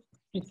followed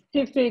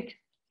specific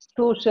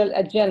social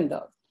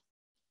agendas,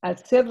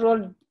 as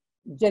several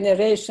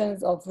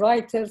generations of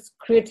writers,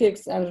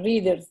 critics, and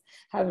readers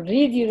have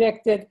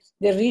redirected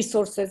the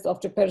resources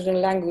of the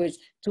Persian language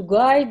to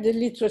guide the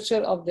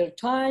literature of their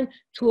time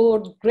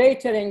toward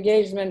greater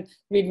engagement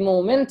with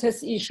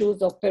momentous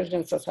issues of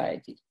Persian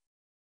society.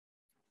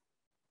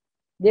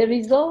 The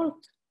result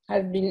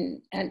has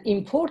been an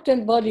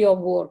important body of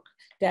work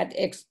that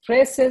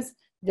expresses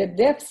the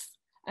depth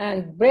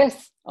and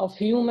breadth of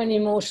human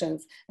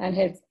emotions and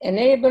has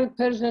enabled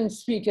Persian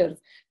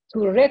speakers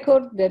to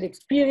record their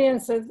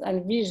experiences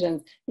and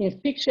visions in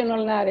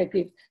fictional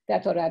narratives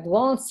that are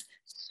advanced,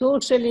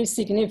 socially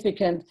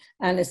significant,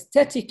 and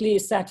aesthetically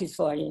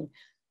satisfying,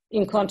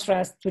 in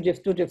contrast to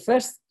the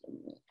first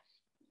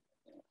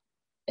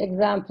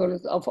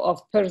examples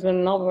of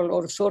Persian novel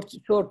or short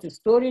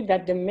story,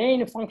 that the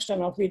main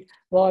function of it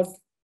was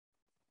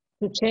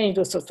to change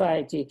the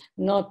society,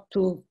 not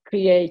to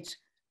create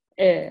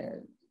a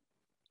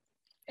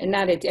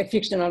narrative, a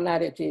fictional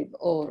narrative,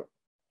 or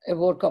a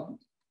work of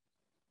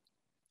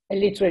a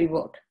literary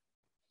work.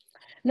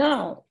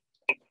 Now,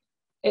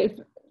 if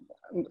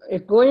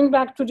going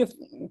back to the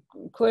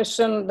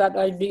question that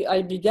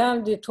I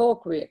began the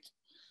talk with,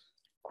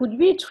 could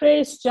we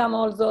trace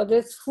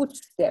Jamalzadeh's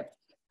footsteps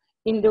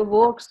in the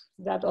works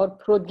that are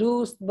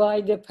produced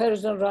by the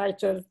Persian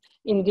writers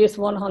in this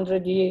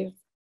 100 years?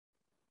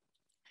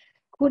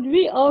 Could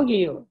we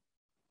argue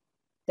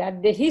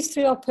that the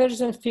history of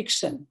Persian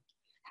fiction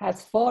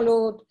has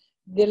followed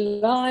the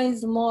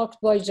lines marked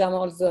by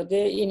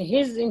Jamalzadeh in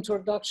his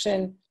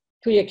introduction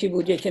to Yeki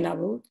Bud Yeki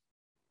Nabud?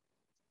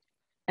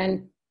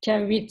 And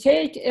can we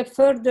take a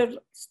further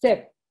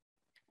step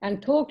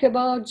and talk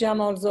about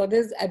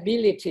Jamalzadeh's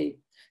ability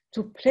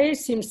to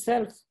place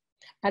himself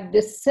at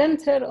the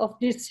center of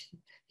this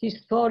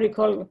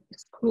historical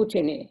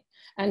scrutiny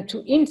and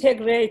to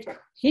integrate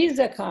his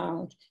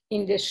account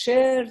in the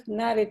shared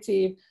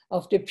narrative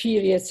of the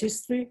period's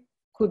history?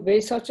 Could be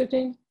such a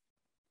thing?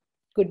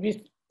 Could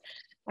be.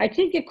 I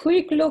think a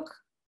quick look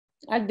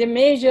at the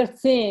major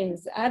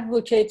themes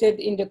advocated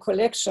in the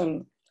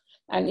collection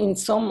and in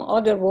some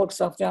other works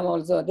of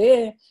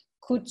Jamalzadeh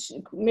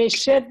may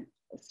shed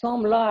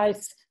some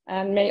light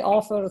and may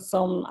offer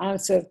some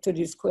answer to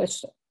this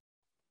question.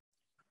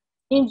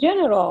 In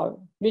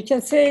general, we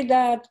can say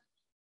that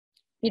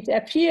it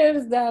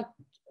appears that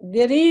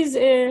there is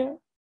a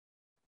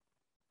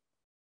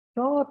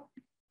sharp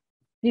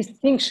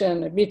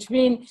distinction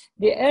between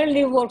the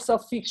early works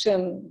of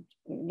fiction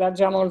that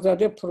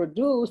Jamalzadeh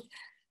produced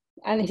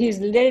and his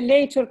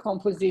later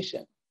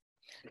composition.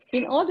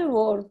 In other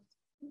words,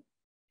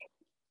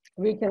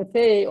 we can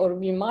say, or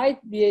we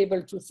might be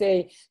able to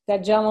say,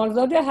 that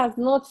Jamalzadeh has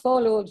not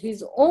followed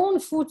his own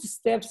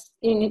footsteps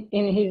in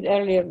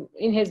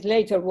his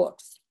later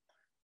works.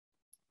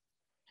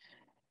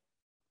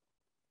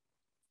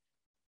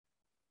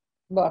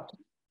 But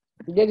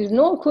there is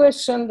no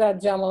question that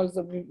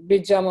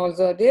with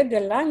Jamalzadeh, the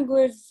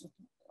language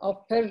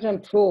of Persian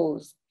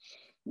prose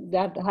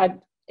that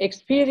had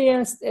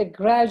experienced a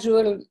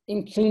gradual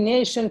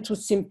inclination to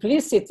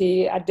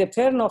simplicity at the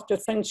turn of the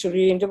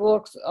century in the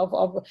works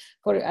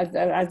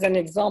as an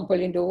example,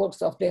 in the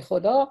works of the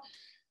Khuda,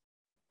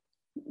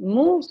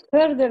 moves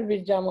further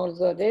with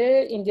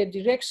Jamalzadeh in the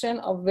direction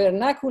of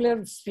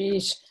vernacular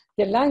speech,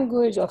 the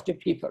language of the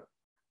people.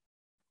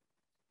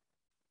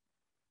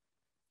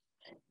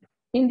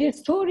 In the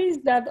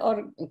stories that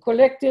are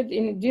collected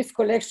in this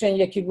collection,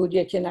 Yeki Bud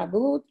Yeki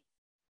Nabud,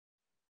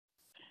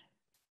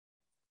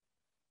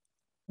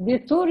 the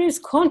stories,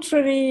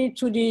 contrary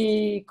to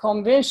the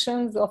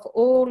conventions of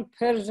all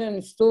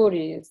Persian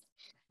stories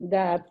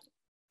that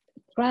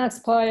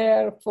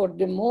transpire for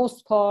the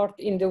most part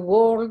in the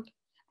world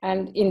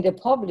and in the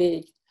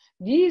public,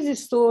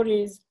 these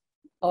stories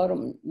are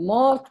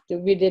marked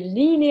with a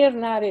linear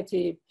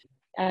narrative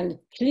and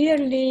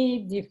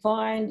clearly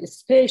defined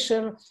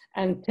spatial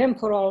and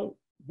temporal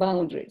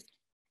boundaries.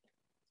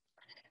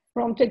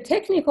 From the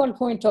technical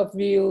point of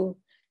view,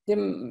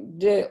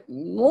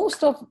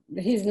 most of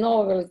his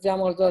novels,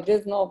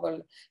 Jamalzadeh's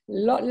novel,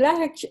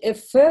 lack a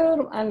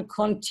firm and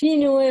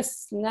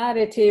continuous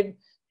narrative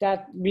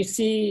that we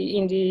see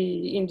in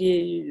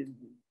the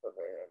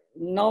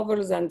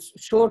novels and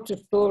short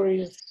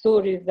stories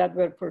that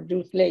were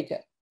produced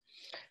later.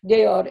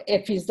 They are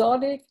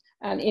episodic,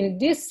 and in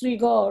this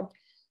regard,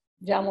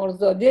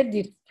 Jamalzadeh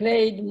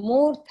displayed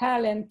more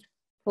talent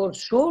for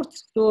short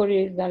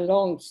stories than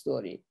long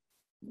stories.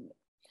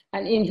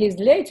 And in his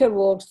later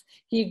works,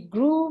 he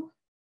grew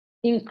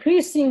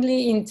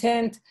increasingly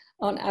intent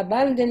on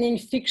abandoning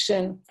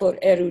fiction for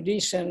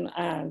erudition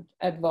and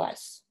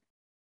advice.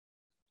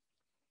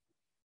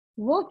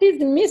 What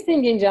is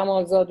missing in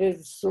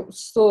Jamalzade's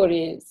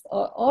stories,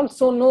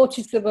 also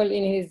noticeable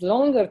in his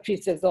longer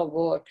pieces of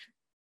work,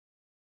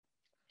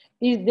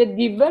 is the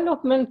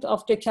development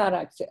of the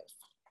characters.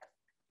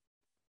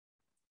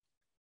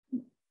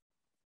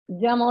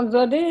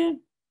 Jamalzadeh,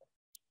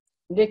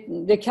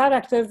 the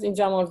characters in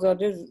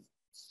Jamalzade's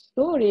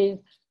stories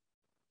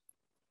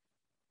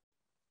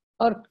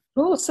are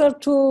closer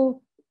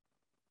to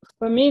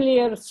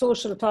familiar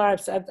social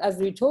types, as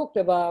we talked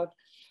about.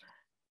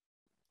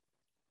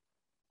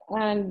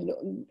 And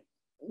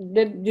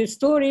the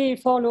story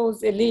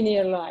follows a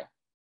linear line.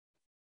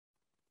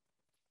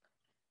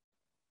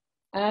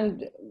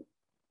 And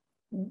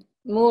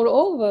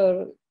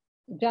moreover,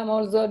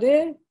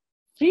 Jamalzadeh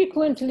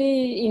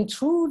frequently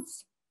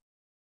intrudes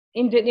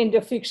in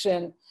the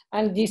fiction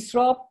and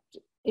disrupts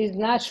its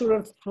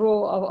natural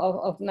flow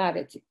of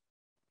narrative.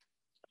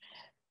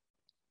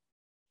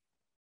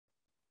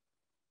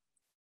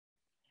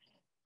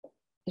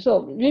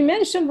 So we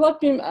mentioned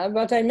what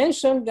I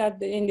mentioned,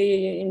 that in the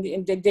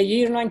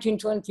year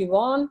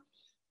 1921,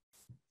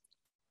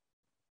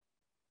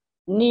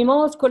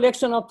 Nima's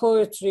collection of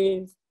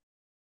poetry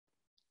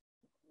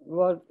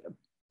was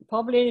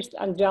published,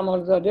 and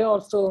Jamalzadeh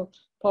also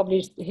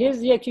published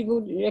his Yeki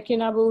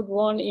Nabud,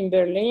 one in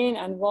Berlin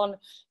and one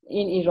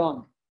in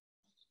Iran.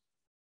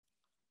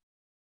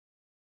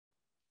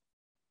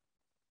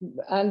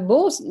 And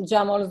both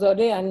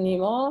Jamalzadeh and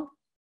Nima,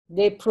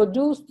 they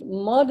produced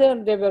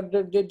modern, they were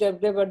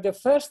the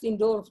first in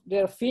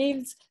their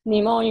fields,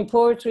 Nima in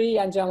poetry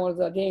and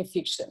Jamalzadeh in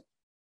fiction.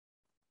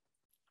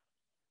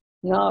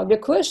 Now, the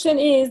question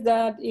is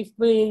that if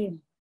we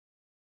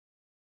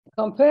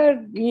compare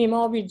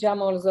Nima with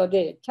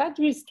Jamalzadeh,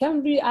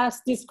 can we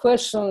ask these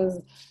questions,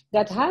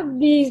 that have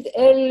these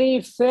early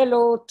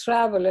fellow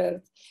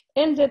travelers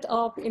ended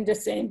up in the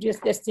same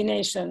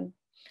destination?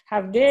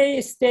 Have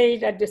they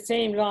stayed at the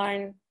same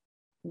line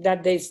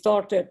that they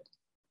started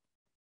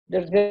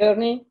their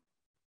journey?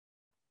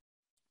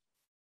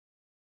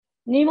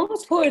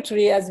 Nima's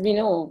poetry, as we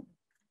know,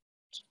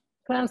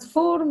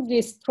 transformed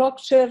the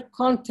structure,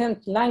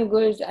 content,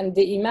 language, and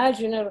the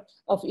imaginary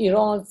of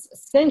Iran's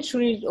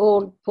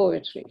centuries-old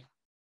poetry.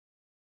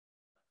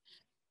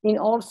 It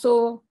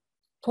also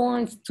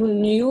points to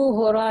new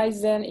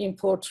horizon in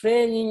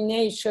portraying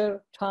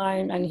nature,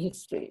 time, and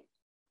history.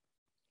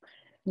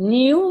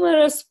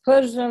 Numerous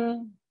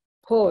Persian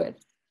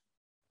poets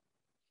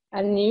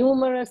and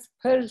numerous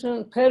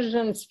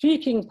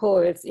Persian-speaking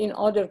poets in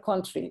other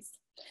countries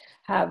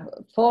have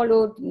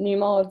followed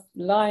Nima's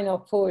line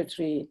of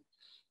poetry,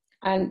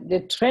 and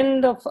the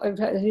trend of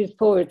his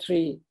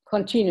poetry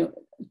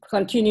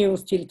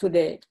continues till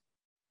today.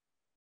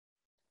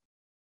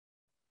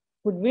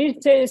 Would we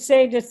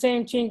say the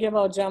same thing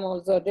about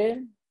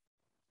Jamalzadeh?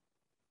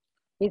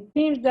 It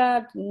seems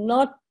that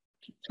not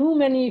too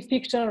many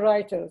fiction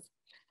writers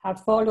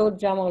have followed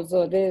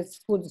Jamalzadeh's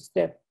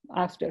footsteps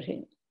after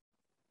him.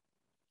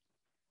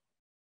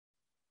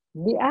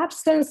 The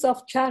absence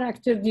of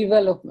character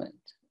development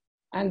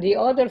and the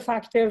other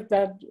factors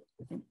that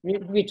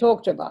we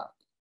talked about,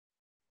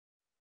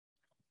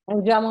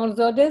 and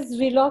Jamalzadeh's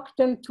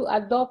reluctance to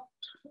adopt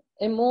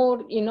a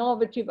more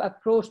innovative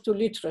approach to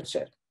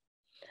literature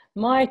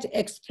might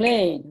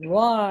explain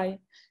why,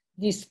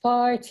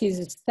 despite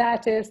his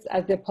status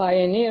as the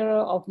pioneer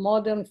of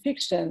modern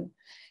fiction,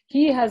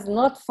 he has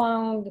not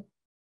found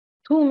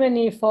too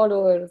many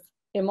followers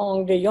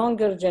among the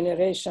younger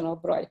generation of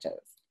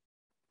writers,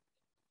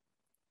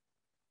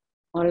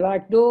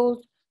 unlike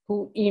those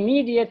who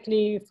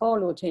immediately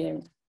followed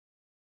him,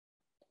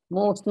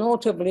 most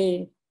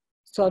notably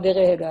Sadegh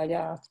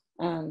Hedayat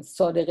and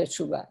Sadegh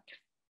Chubak.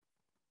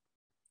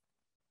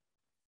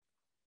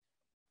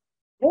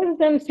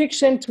 Persian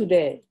fiction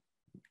today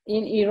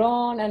in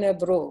Iran and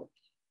abroad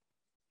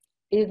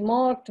is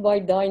marked by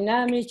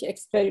dynamic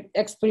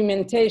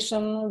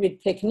experimentation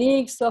with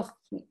techniques of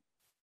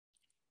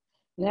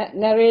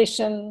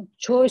narration,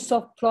 choice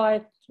of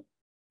plot,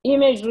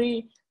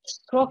 imagery,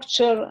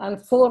 structure,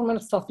 and formal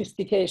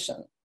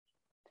sophistication.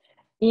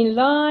 In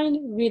line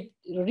with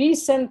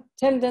recent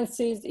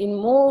tendencies in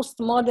most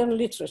modern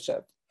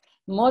literature,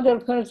 modern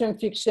Persian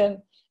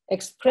fiction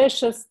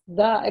expresses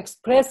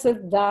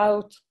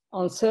doubt,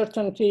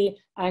 uncertainty,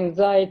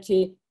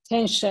 anxiety,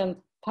 tension,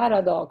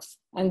 paradox,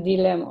 and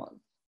dilemmas.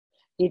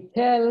 It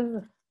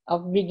tells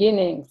of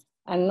beginnings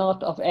and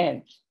not of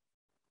ends.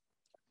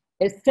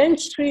 A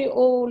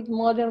century-old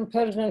modern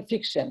Persian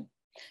fiction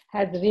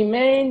has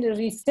remained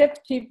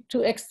receptive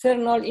to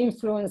external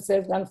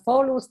influences and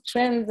follows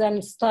trends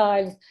and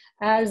styles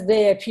as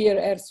they appear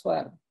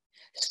elsewhere.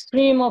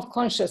 Stream of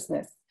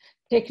consciousness,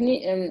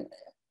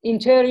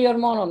 interior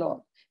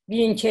monologue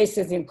being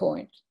cases in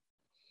point.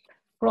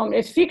 From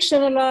a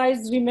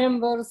fictionalized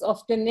remembrance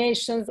of the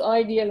nation's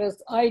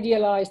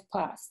idealized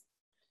past,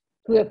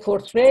 to a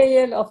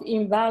portrayal of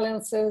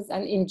imbalances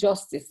and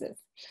injustices,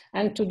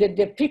 and to the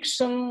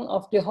depiction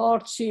of the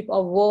hardship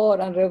of war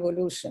and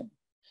revolution,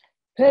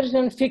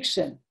 Persian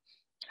fiction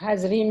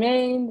has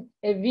remained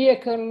a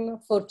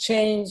vehicle for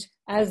change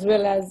as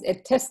well as a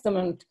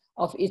testament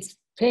of its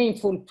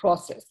painful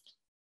process.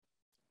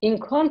 In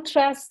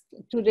contrast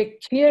to the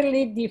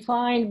clearly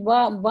defined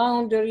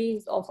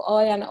boundaries of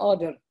I and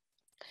other,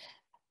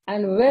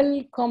 and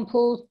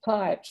well-composed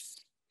types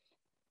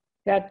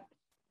that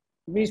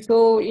we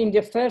saw in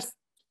the first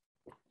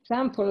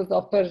samples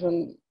of Persian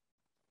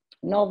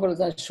novels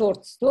and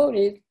short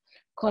stories,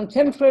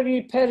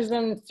 contemporary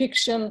Persian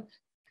fiction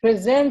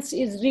presents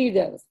its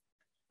readers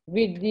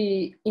with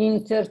the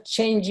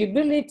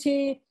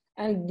interchangeability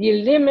and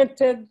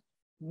delimited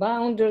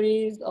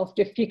boundaries of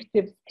the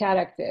fictive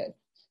characters,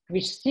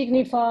 which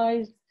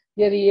signifies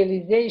the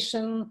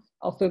realization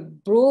of a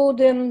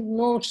broadened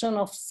notion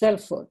of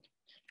selfhood,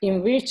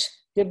 in which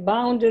the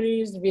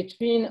boundaries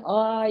between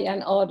I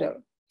and other,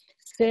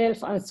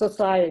 self and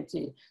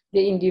society,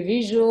 the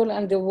individual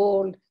and the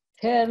world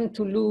turn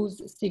to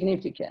lose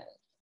significance.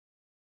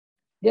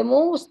 The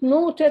most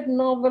noted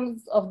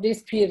novels of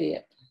this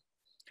period,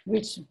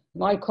 which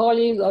my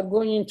colleagues are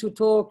going to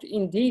talk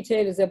in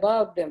details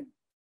about them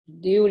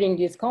during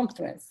this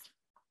conference,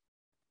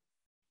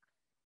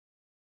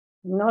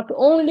 not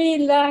only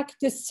lack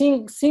the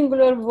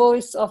singular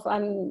voice of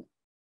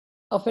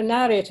a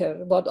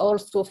narrator, but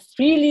also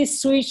freely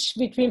switch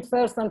between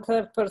first and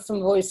third person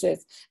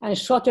voices and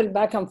shuttle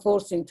back and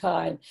forth in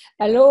time,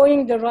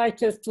 allowing the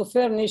writers to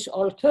furnish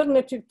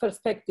alternative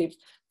perspectives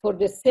for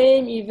the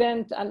same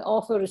event and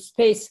offer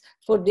space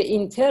for the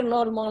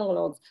internal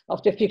monologues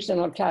of the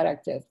fictional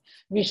characters,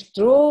 which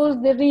draws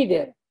the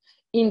reader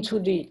into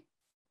the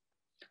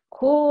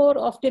core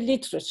of the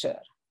literature,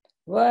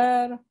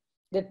 where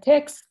the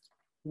text,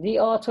 the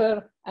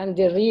author, and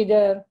the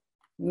reader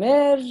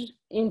merge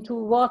into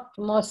what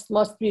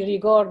must be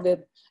regarded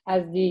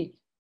as the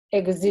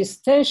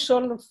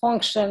existential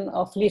function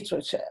of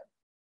literature,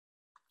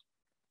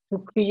 to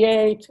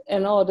create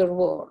another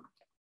world,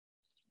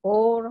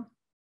 or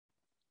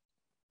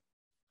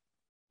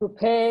to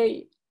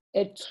pay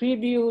a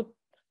tribute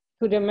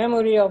to the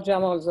memory of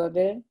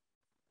Jamalzadeh.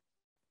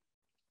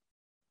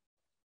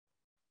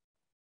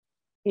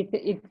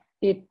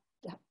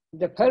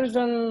 The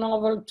Persian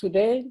novel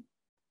today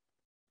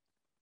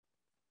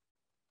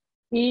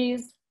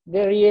is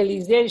the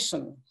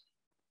realization,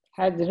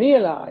 had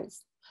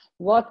realized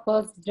what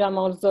was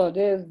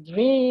Jamalzadeh's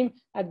dream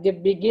at the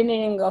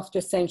beginning of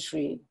the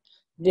century,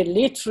 the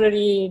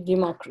literary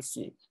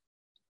democracy.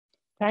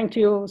 Thank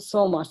you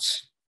so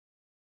much.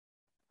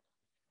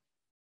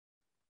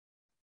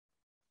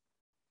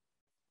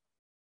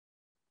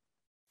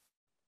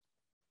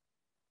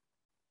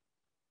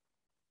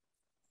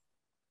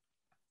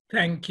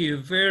 Thank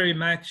you very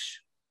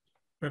much,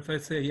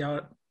 Professor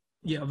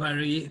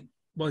Yavari.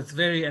 Was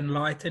very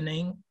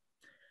enlightening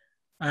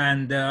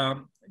and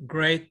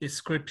great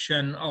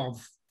description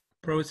of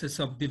process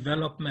of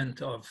development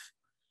of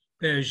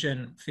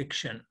Persian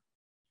fiction.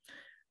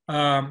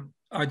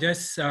 I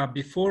just,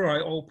 before I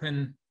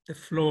open the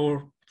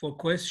floor for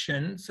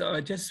questions,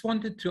 I just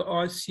wanted to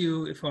ask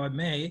you, if I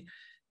may,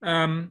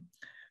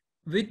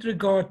 with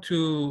regard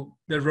to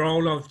the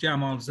role of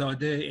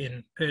Jamalzadeh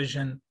in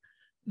Persian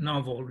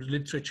novel,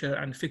 literature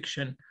and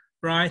fiction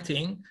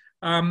writing,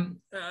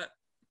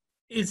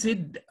 is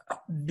it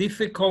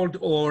difficult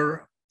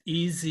or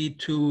easy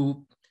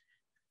to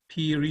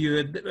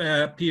periodize,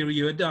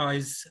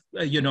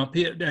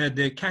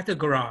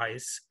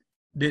 categorize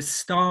the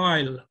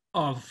style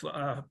of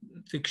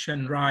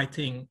fiction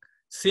writing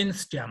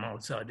since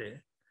Jamalzadeh?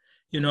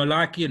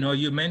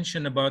 You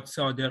mentioned about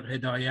Sadr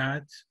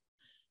Hidayat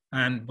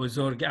and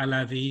Buzurg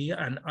Alavi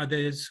and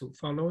others who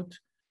followed.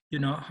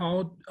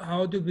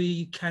 How do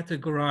we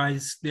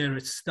categorize their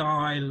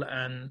style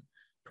and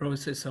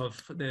process of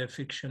the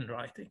fiction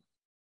writing?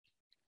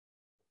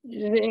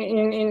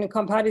 In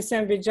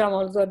comparison with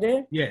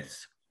Jamalzadeh?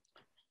 Yes.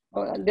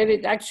 There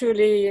is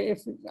actually, if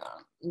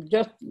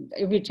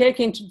we take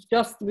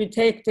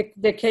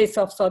the case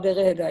of Sadr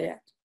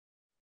Hidayat.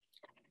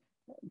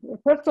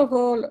 First of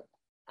all,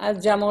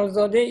 as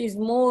Jamalzadeh is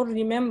more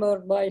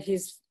remembered by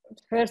his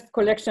first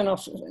collection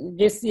of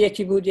this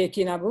Yeki Bud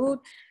Yeki Nabud,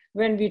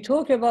 when we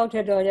talk about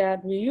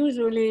Hidayat, we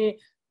usually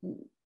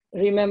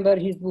remember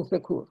his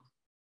Bufekur.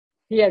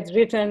 He has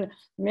written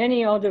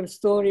many other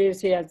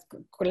stories. He has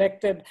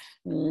collected,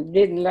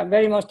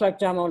 very much like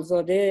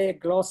Jamalzadeh,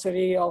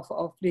 glossary of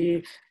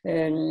the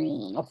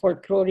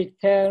folkloric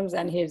terms,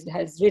 and he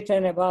has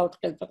written about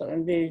the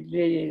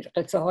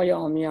Qissahai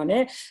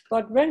Amiyane.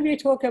 But when we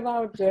talk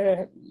about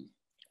the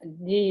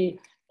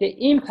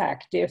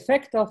impact, the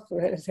effect of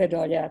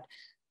Hidayat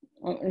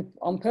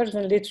on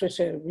Persian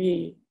literature,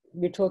 we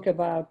talk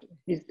about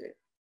his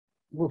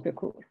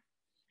Bufekur.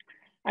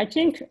 I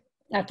think,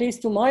 at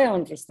least to my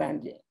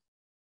understanding,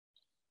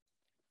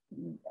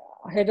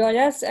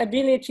 Hidayat's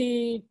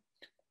ability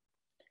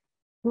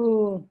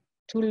to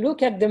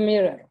look at the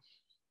mirror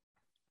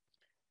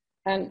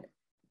and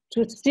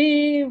to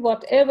see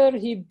whatever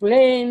he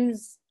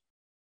blames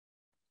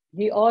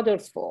the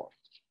others for,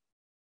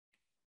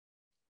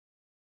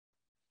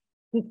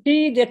 to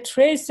see the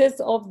traces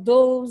of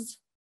those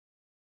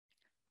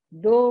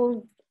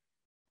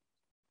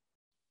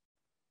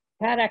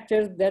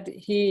characters that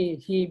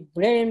he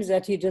blames,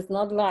 that he does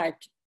not like,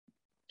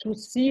 to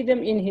see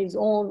them in his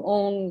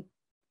own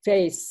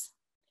face,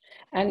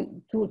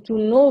 and to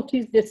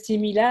notice the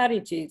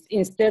similarities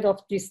instead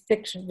of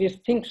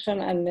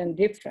distinction and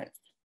difference,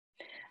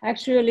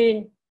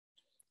 actually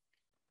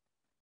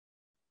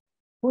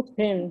put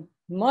him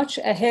much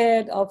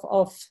ahead of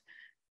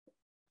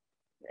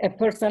a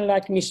person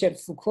like Michel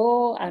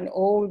Foucault and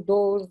all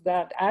those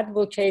that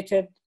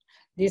advocated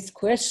this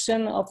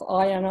question of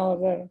I and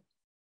other,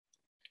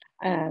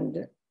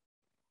 and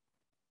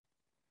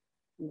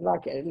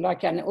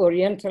like an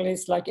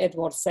Orientalist like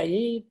Edward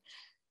Said,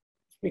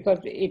 because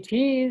it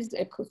is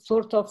a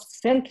sort of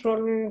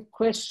central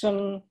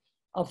question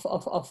of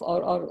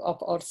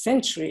our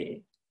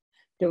century,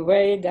 the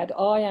way that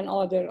I and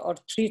other are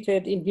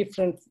treated in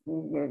different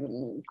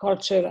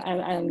culture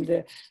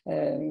and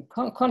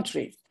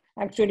countries.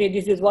 Actually,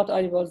 this is what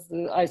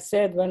I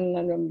said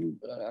when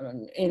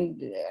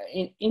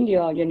in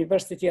India,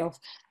 University of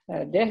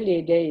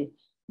Delhi,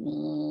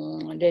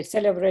 they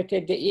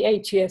celebrated the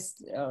 80th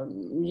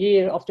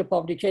year of the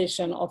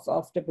publication of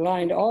The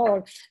Blind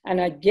Owl, and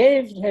I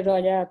gave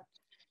Hidayat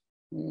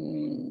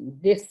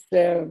this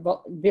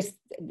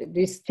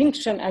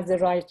distinction as a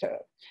writer,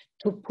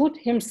 to put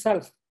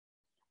himself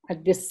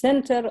at the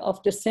center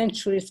of the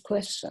century's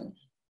question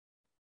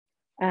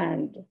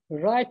and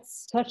write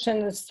such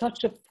a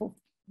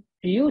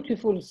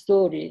beautiful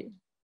story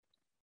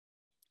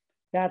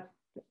that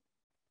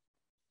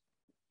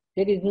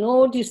there is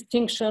no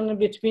distinction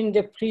between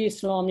the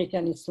pre-Islamic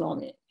and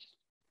Islamic.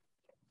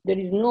 There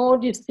is no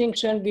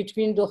distinction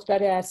between Dr.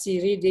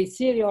 Asiri, the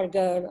serial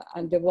girl,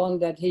 and the one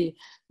that the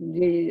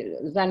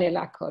Zan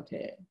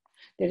Lakote.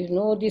 There is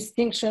no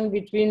distinction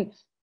between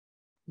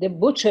the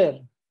butcher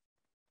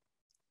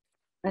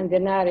and the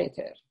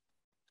narrator.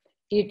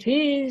 It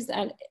is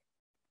an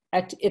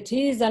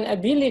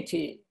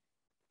ability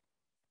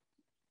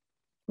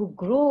to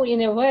grow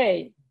in a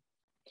way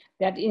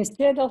that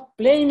instead of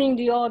blaming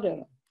the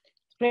other,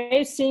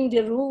 tracing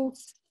the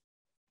roots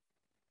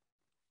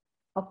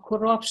of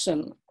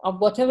corruption, of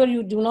whatever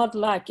you do not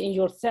like in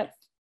yourself,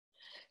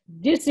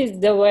 this is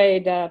the way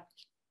that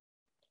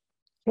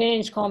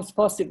change comes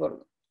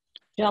possible.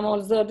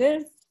 Jamal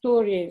Zade's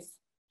stories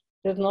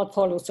does not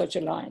follow such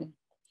a line.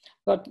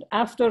 But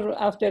after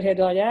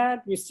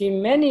Hidayat, we see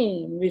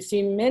many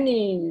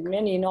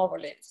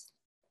novelists.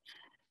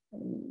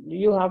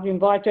 You have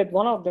invited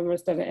one of them,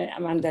 Mr.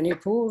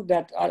 Mandanipur,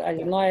 that I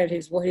admire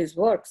his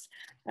works,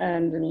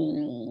 and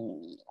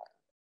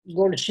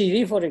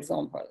Golshiri, for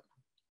example.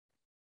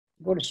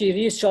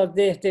 Golshiri's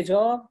Shadeh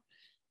Ihtijab,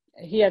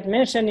 he had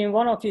mentioned in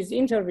one of his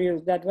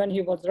interviews that when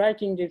he was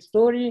writing this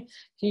story,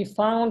 he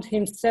found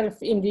himself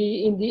in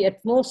the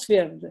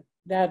atmosphere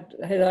that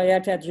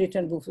Hidayat had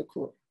written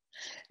Bufikur.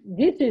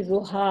 This is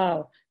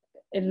how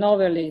a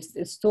novelist,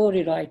 a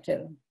story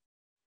writer,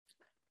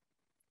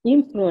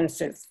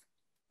 influences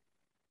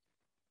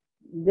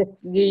the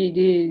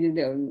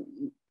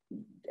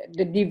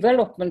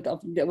development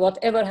of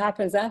whatever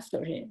happens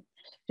after him.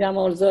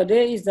 Jamal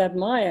Zadeh is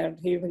admired.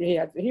 He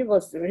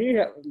was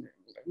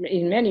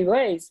in many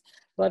ways,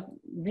 but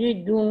we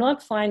do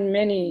not find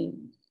many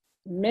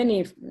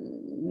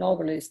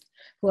novelists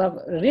who have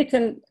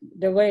written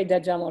the way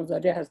that Jamal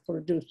Zadeh has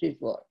produced his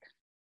work.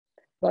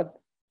 But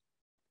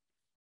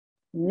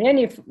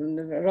many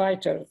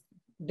writers,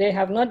 they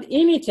have not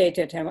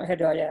imitated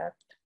Hidayat.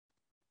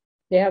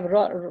 They have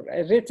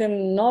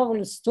written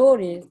novel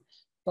stories,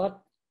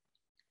 but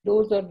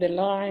those are the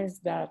lines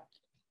that,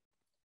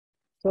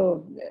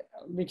 so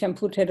we can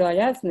put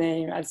Hidayat's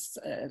name as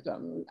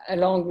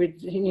along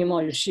with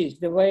Nima Yushi's,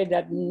 the way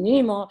that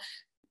Nima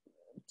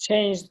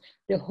changed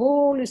the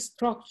whole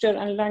structure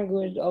and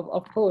language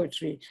of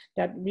poetry,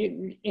 that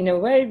in a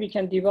way we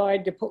can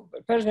divide the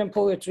Persian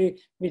poetry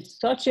with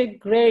such a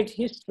great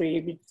history,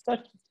 with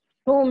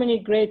so many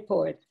great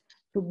poets,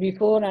 to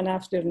before and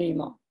after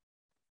Nima.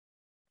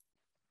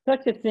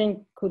 Such a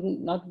thing could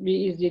not be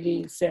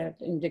easily said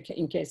in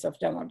case of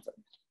Jamal Zadeh.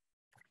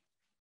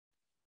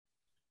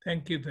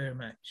 Thank you very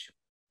much.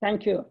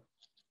 Thank you.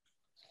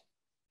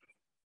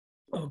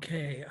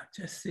 Okay, I'll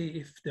just see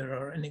if there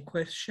are any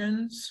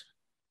questions.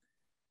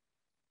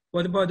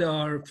 What about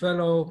our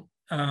fellow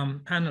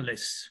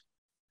panelists?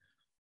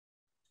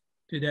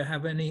 Do they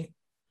have any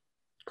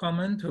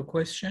comment or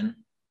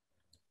question?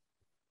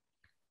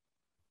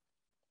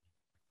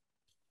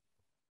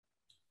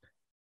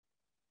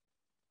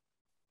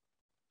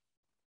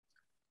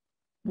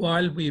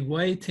 While we're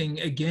waiting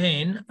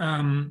again,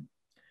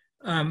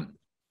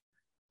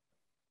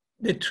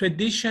 the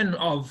tradition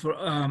of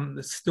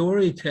the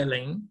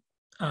storytelling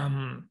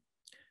from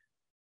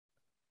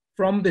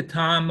the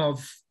time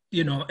of,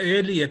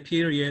 earlier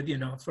period,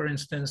 for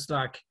instance,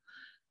 like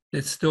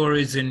the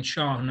stories in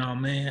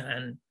Shahnameh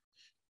and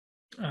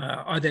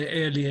other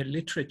earlier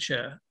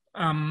literature,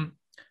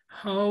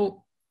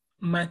 how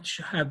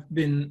much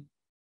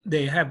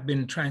they have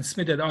been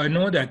transmitted? I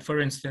know that,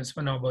 for instance,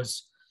 when I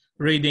was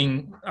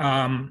reading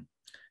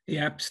the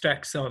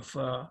abstracts of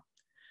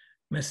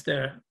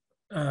Mr.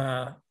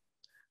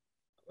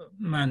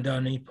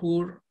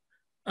 Mandanipur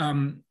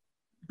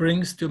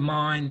brings to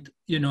mind,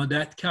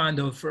 that kind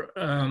of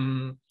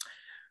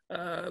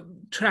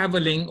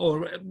traveling,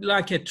 or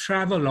like a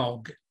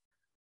travelogue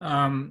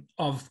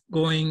of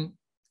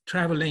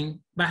traveling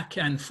back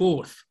and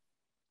forth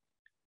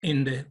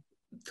in the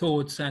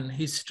thoughts and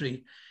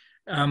history.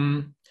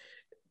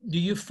 Do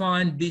you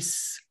find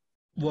this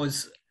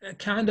was a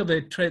kind of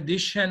a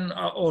tradition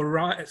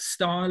or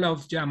style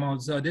of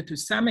Jamalzadeh to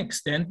some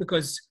extent?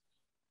 Because,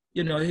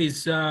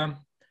 his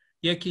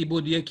Yeki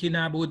Bud, Yeki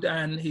Nabud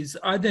and his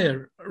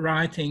other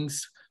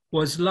writings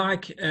was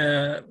like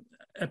a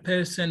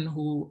person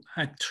who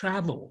had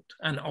traveled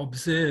and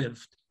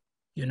observed,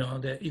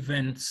 the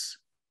events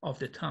of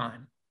the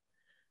time.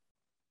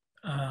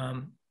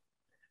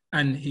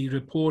 And he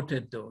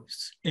reported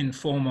those in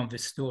form of the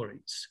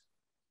stories.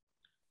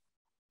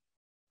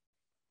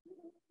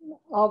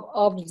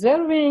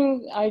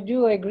 Observing, I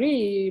do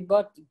agree,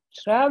 but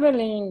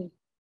traveling,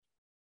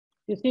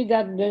 you see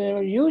that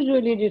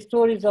usually the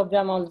stories of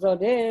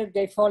Jamalzadeh,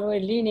 they follow a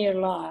linear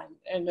line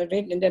in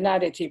the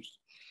narratives.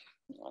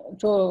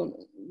 So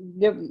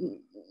if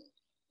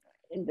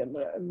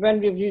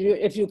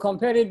you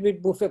compare it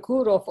with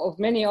Bufekur of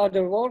many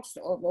other works,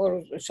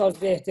 or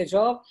Shazdeh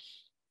Ehtejab,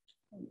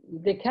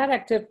 the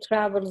character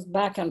travels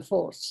back and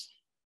forth.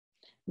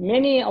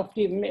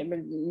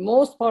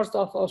 Most parts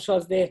of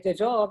Shazdeh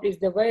Ehtejab is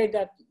the way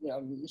that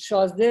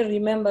Shazdeh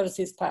remembers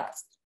his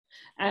past.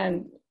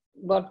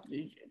 But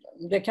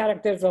the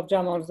characters of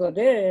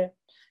Jamalzadeh,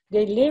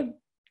 they live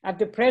at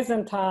the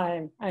present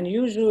time, and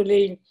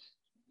usually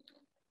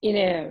in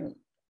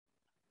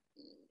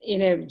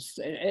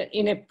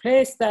a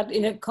place that,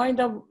 in a kind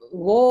of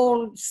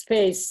world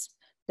space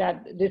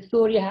that the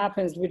story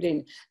happens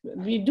within.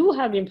 We do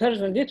have in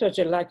Persian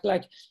literature, like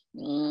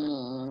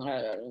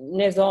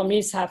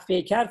Nizami's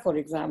Hafekar, for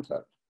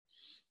example,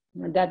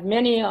 that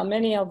many of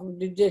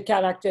the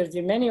characters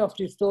in many of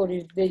the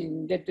stories,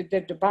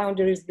 the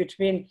boundaries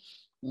between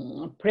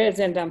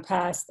present and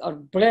past are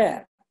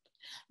blurred.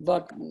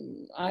 But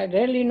I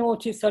rarely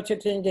notice such a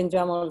thing in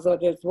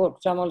Jamalzadeh's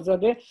work.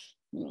 Jamalzadeh,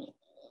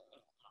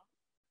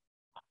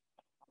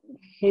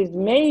 his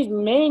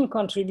main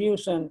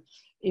contribution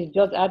is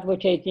just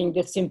advocating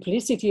the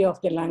simplicity of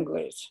the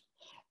language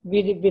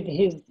with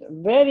his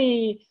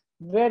very,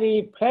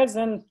 very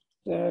present,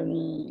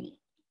 the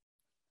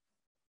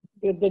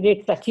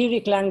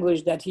satiric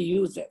language that he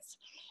uses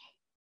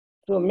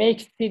to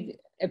make it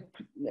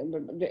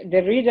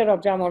the reader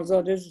of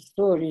Jamalzadeh's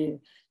story,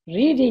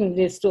 reading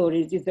these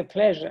stories is a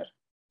pleasure.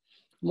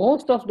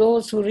 Most of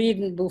those who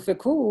read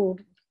Bufekur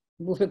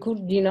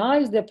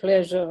denies the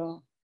pleasure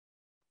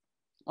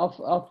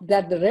of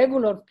that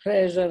regular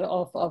pleasure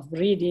of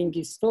reading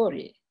his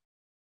story.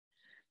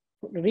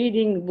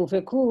 Reading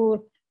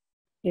Bufekur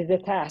is a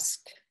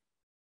task,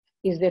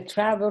 is the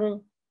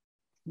travel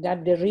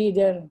that the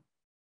reader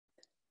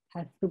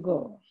has to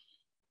go.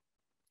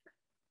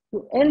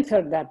 To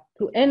enter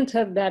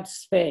that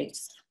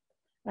space.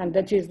 And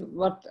that is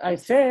what I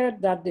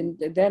said, that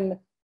then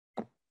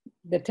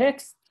the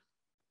text,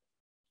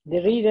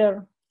 the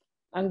reader,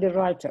 and the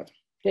writer,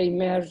 they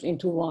merge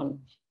into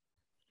one.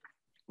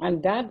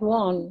 And that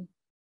one,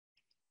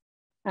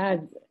 as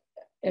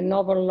a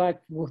novel like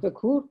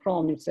Bufekur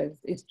promises,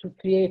 is to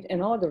create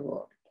another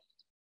world.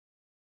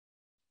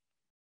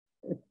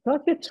 It's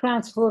such a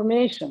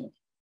transformation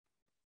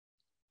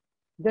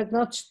does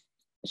not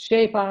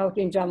shape out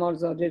in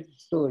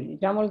Jamalzadeh's story.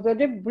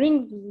 Jamalzadeh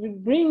brings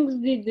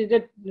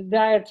the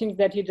dire things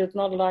that he does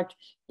not like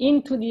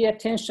into the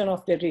attention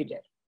of the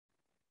reader.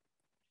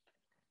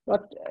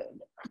 But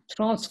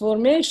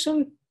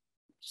transformation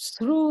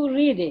through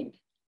reading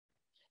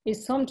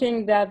is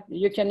something that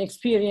you can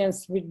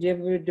experience with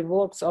the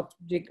works of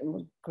the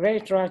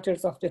great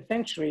writers of the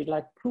century,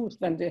 like Proust.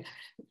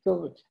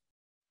 So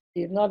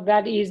it's not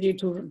that easy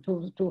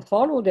to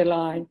follow the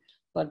line,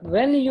 but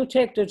when you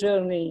take the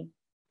journey,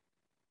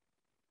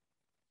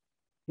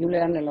 you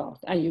learn a lot,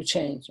 and you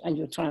change, and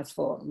you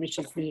transform, which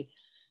is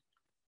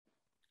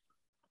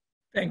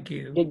Thank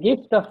you. The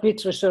gift of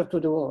literature to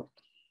the world.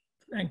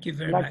 Thank you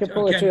very much. Like the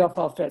poetry of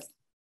Hafiz.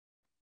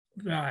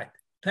 Right.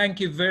 Thank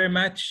you very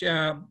much.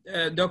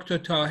 Dr.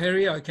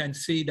 Taheri, I can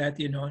see that,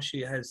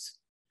 she has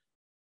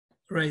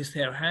raised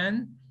her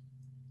hand.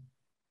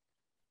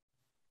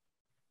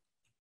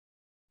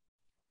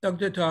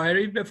 Dr.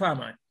 Taheri,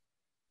 befirmayid.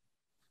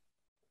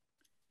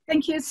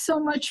 Thank you so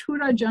much,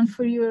 Houra Jan,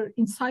 for your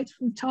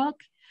insightful talk.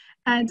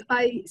 And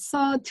I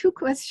saw two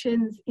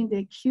questions in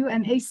the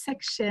Q&A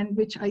section,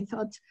 which I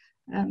thought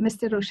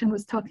Mr. Rowshan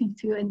was talking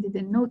to and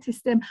didn't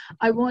notice them.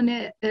 I want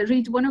to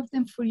read one of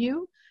them for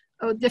you.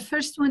 The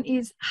first one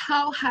is,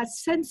 how has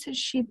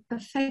censorship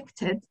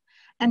affected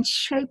and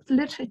shaped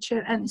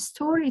literature and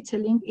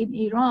storytelling in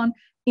Iran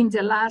in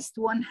the last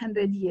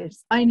 100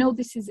 years? I know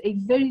this is a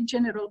very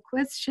general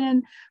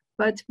question,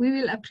 but we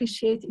will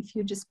appreciate if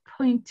you just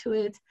point to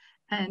it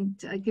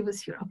and give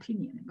us your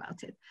opinion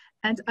about it.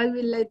 And I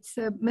will let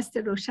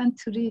Mr. Rowshan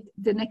to read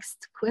the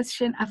next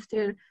question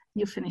after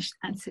you finished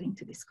answering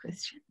to this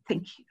question.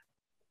 Thank you.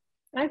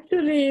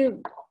 Actually,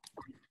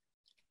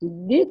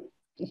 this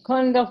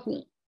kind of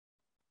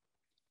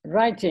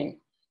writing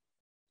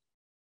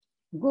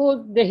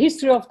the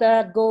history of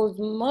that goes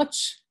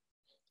much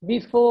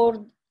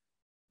before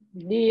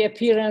the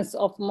appearance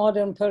of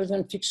modern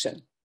Persian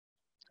fiction.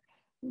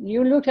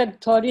 You look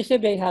at Tarikh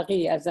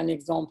Bayhaqi as an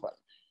example.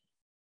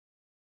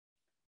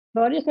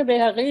 Tarikh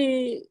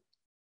Bayhaqi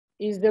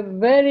is the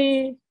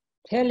very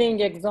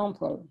telling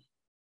example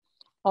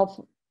of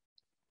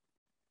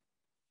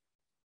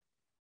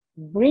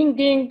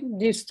bringing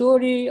the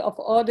story of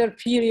other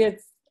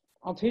periods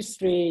of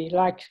history,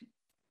 like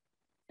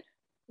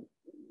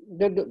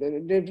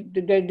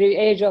the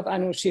age of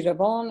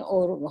Anushirvan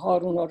or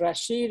Harun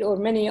al-Rashid or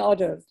many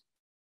others.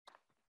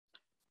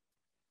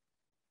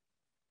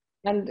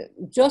 And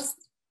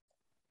just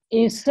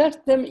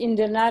insert them in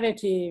the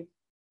narrative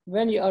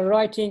when you are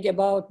writing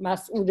about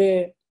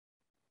Masoud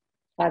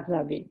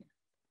Ghaznavi.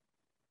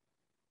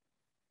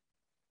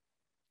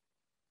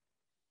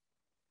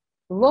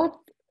 What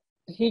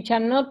he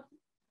cannot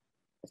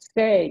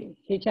say,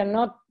 he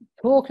cannot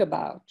talk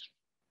about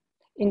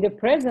in the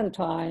present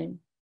time,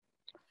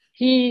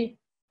 he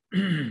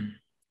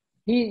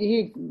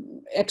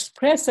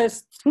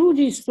expresses through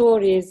these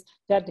stories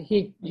that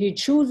he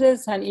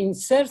chooses and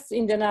inserts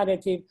in the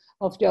narrative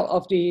of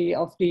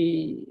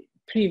the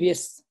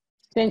previous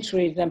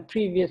centuries and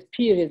previous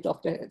periods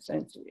of the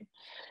century.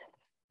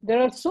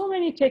 There are so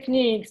many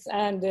techniques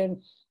and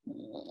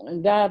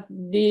that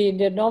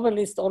the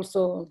novelists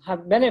also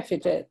have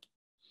benefited.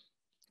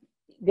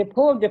 The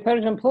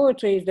Persian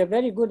poetry is a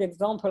very good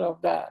example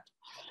of that.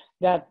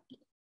 That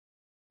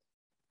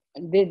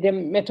the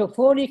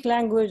metaphoric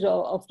language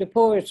of the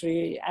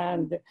poetry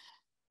and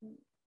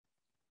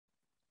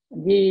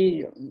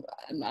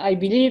I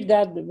believe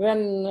that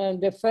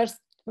when the first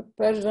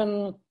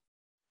Persian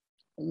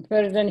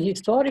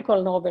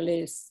historical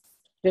novelists,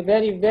 the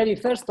very, very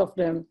first of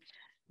them,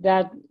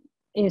 that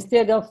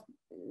instead of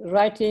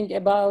writing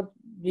about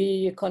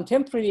the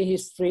contemporary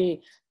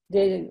history,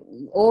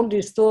 all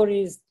the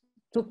stories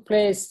took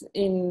place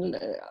in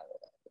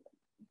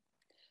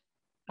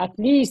at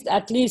least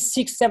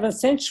 6-7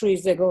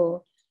 centuries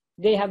ago.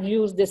 They have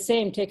used the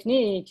same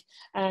technique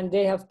and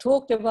they have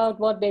talked about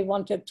what they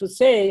wanted to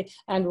say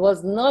and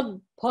was not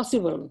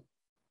possible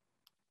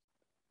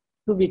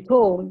to be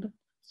told.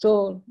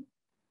 So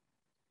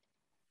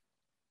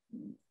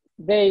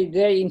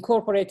they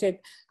incorporated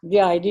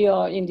the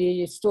idea in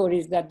the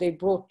stories that they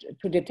brought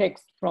to the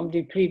text from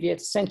the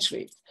previous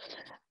centuries.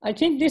 I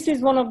think this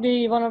is one of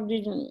the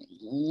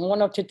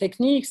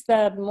techniques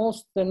that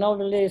most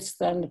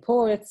novelists and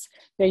poets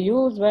they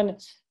use when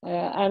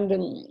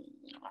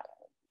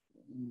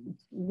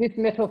this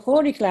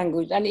metaphoric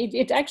language, and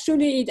it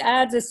actually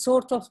adds a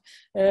sort of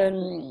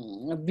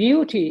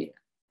beauty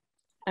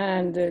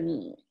and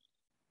to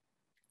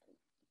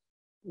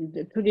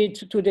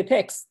the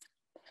text,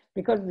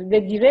 because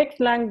the direct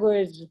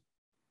language,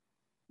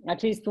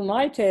 at least to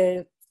my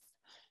taste,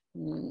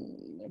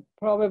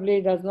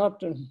 probably does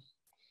not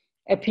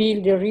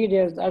appeal the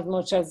readers as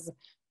much as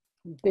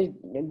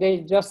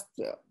they just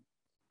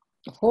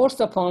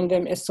force upon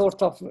them a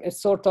sort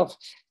of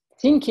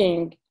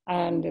thinking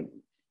and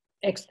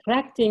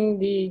extracting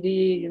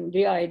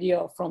the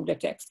idea from the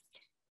text.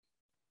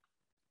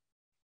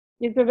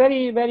 It's a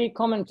very, very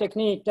common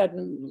technique that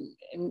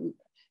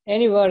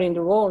anywhere in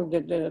the world,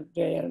 the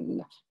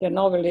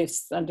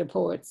novelists and the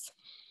poets.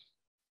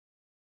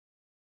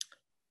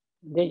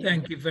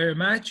 Thank you very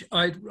much.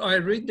 I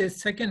read the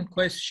second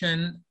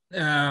question.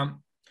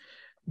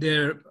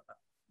 There,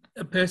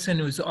 a person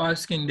who's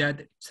asking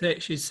that,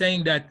 she's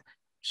saying that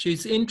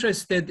she's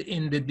interested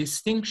in the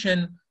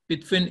distinction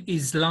between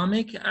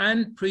Islamic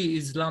and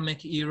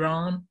pre-Islamic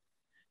Iran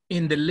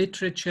in the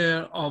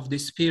literature of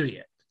this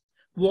period.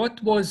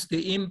 What was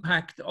the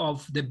impact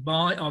of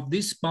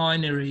this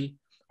binary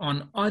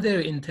on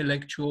other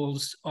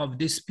intellectuals of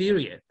this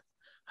period?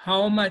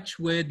 How much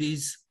were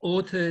these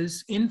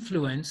authors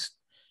influenced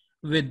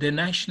with the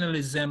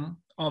nationalism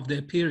of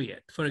their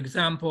period? For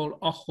example,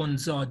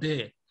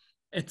 Akhundzadeh,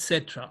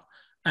 etc.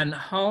 And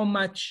how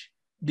much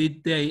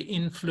did they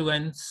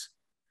influence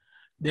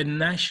the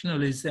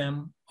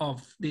nationalism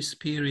of this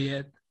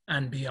period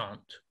and beyond?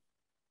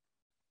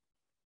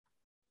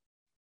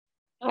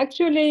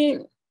 Actually,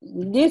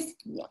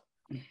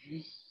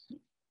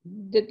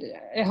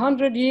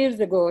 100 years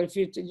ago, if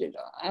you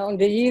on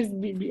the years,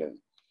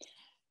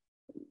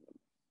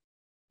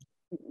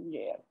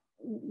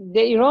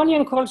 the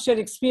Iranian culture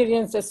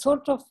experienced a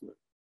sort of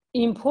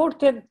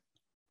imported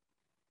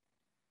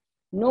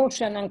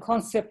notion and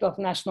concept of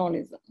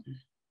nationalism.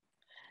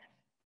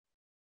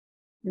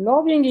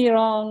 Loving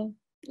Iran,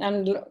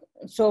 and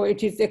so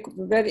it is a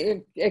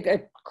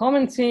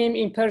common theme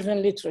in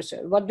Persian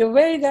literature, but the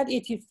way that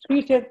it is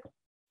treated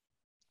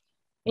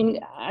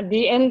at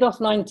the end of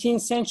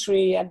 19th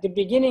century, at the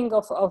beginning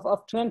of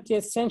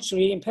 20th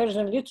century in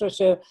Persian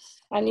literature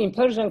and in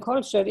Persian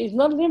culture is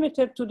not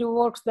limited to the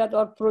works that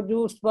are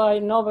produced by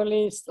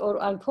novelists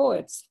and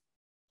poets.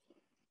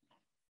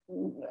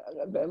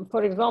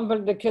 for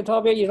example, the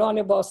Kitab Iran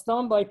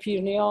Bastan by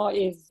Pirnia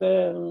is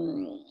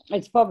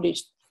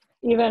published.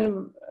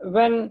 Even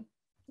when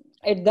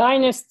a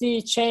dynasty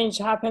change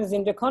happens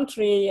in the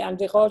country and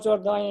the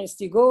Qajar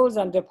dynasty goes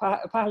and the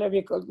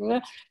Pahlavi,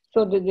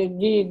 so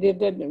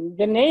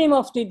the name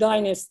of the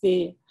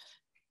dynasty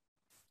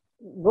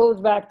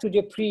goes back to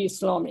the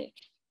pre-Islamic.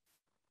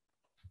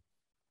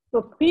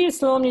 So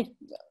pre-Islamic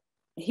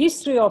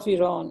history of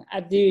Iran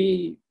at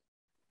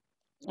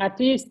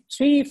least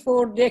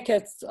 3-4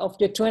 decades of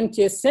the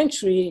 20th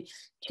century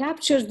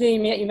captures the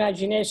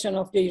imagination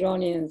of the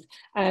Iranians.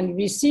 And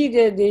we see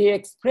the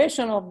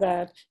expression of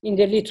that in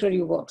the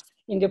literary works,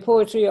 in the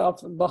poetry of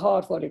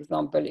Bahar, for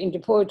example, in the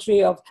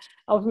poetry of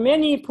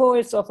many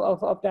poets of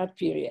that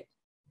period.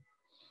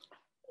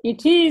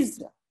 It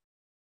is,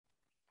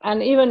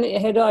 and even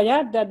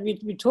Hidayat that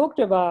we talked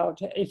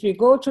about, if we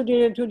go to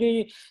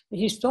the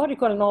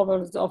historical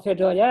novels of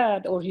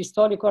Hidayat or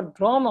historical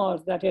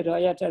dramas that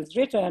Hidayat has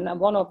written, and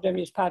one of them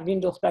is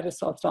Parvin Dukhtar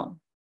Sasan.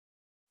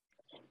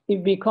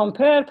 If we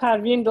compare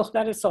Parvin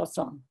Dukhtar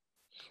Sasan,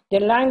 the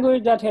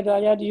language that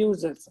Hidayat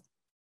uses,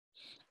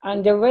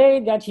 and the way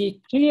that he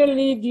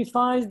clearly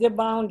defines the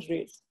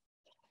boundaries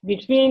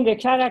between the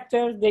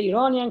characters, the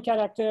Iranian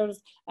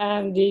characters,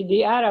 and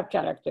the Arab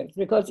characters,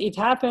 because it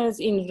happens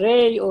in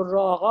Ray or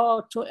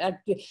Raqa at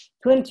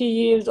 20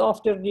 years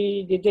after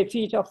the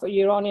defeat of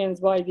Iranians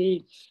by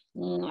the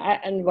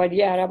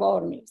Arab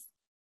armies.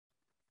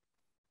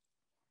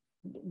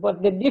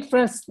 But the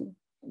difference,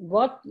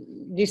 what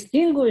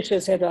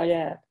distinguishes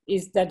Hidayat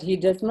is that he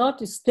does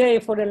not stay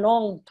for a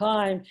long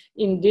time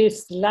in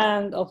this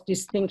land of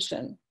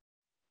distinction.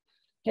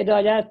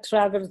 Hidayat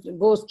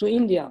goes to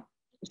India,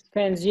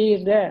 spends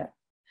years there,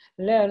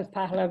 learns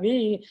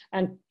Pahlavi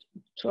and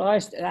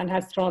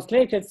has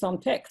translated some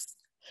texts.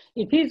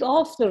 It is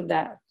after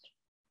that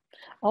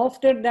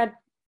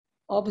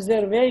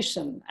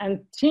observation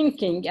and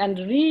thinking and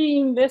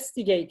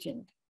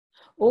re-investigating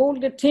all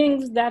the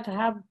things that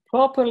have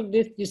propelled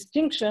this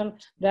distinction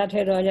that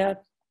Hidayat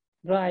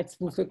writes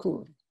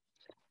Bufekur.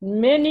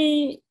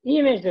 Many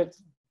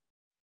images,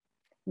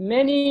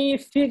 many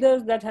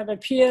figures that have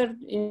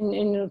appeared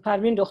in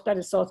Parvin Dukhtar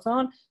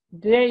Sasan,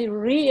 they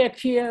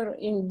reappear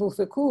in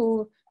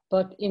Bufekur,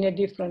 but in a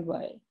different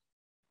way.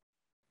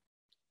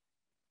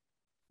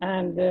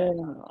 And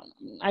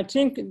I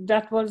think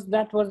that was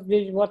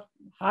what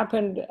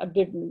happened at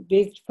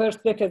these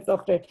first decades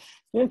of the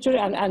century,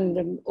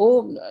 and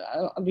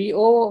we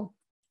owe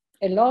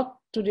a lot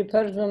to the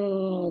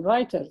Persian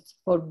writers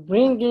for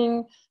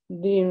bringing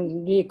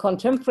the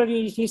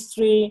contemporary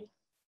history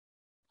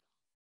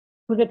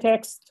to the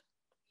text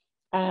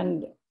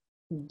and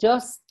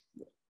just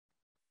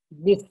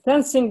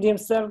distancing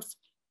themselves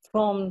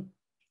from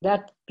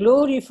that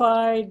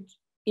glorified,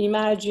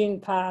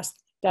 imagined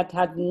past that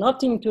had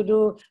nothing to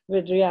do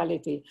with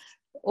reality.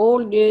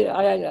 All the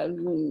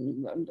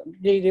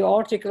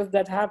articles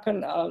that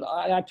happened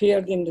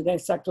appeared in the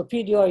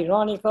Encyclopedia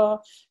Iranica.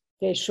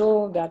 They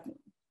show that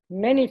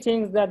many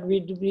things that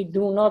we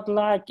do not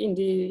like in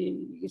the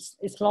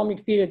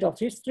Islamic period of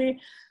history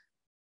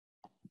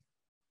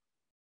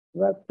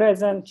were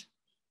present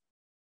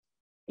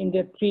in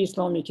the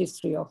pre-Islamic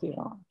history of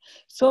Iran.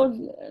 So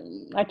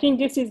I think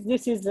this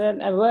is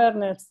an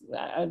awareness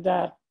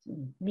that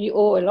we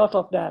owe a lot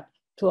of that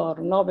to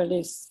our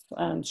novelists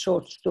and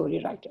short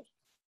story writers.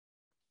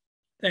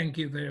 Thank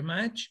you very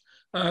much.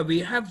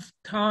 We have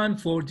time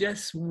for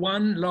just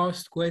one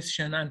last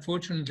question.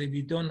 Unfortunately,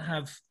 we don't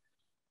have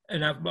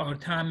enough. Our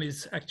time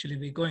is actually,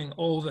 we're going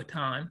over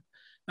time.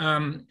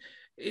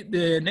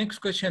 The next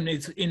question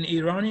is, in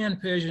Iranian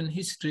Persian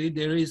history,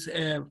 there is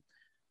a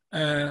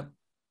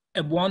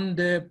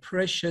wonderful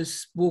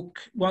precious book,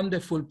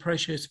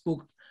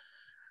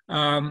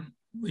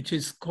 which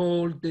is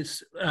called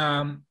this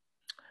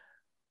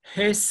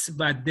Hes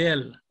va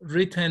Del,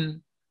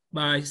 written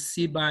by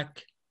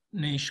Sibak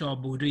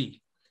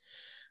Neshaburi,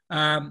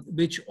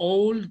 which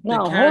all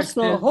the characters...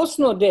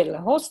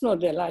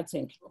 Hosnodel, I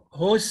think.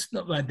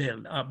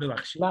 Hosnodel,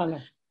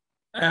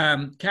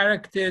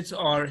 characters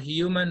are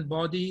human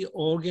body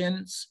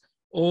organs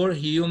or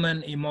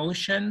human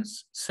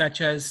emotions, such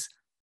as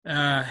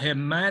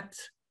Hemmat,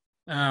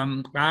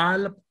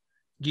 Qalb,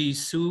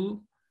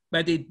 Gisu,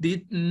 but it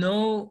did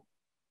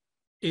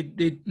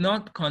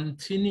not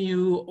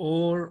continue,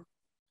 or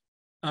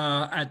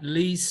at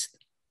least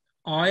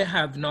I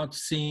have not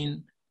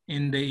seen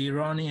in the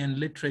Iranian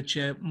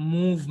literature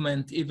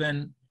movement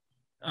even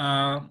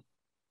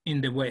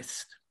in the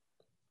West.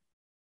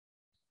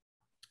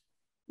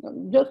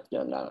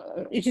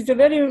 It is a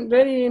very,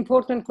 very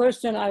important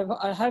question.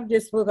 I have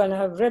this book and I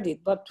have read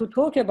it, but to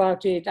talk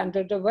about it and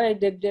the way,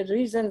 the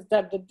reasons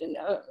that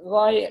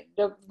why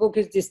the book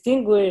is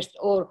distinguished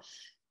or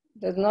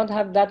does not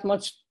have that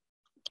much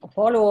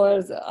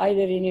followers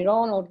either in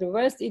Iran or the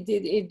West,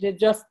 it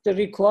just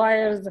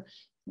requires,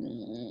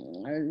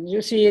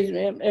 you see,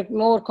 a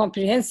more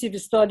comprehensive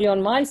study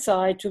on my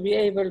side to be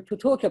able to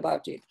talk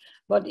about it.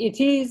 But it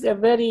is a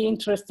very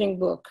interesting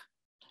book.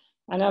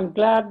 And I'm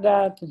glad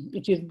that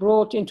it is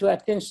brought into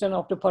attention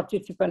of the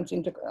participants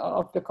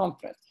of the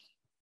conference.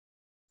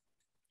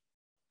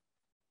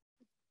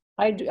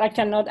 I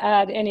cannot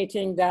add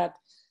anything. That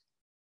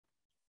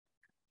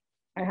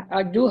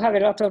I do have a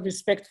lot of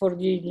respect for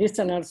the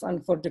listeners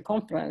and for the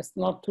conference,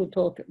 not to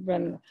talk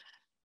when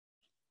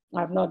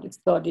I've not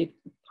studied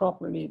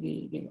properly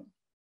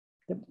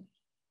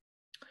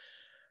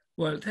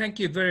Well, thank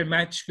you very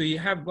much. We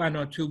have one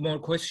or two more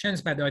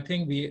questions, but I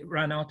think we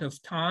ran out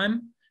of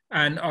time.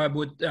 And I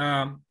would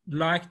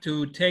like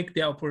to take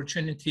the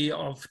opportunity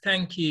of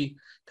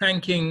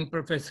thanking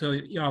Professor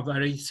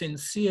Yavari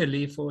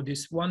sincerely for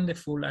this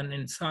wonderful and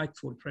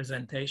insightful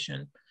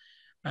presentation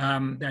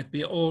that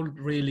we all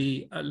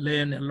really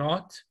learn a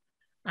lot.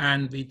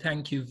 And we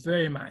thank you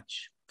very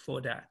much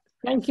for that.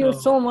 Thank you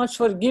so much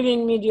for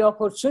giving me the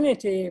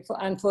opportunity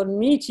and for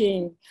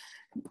meeting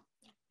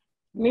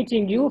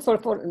you for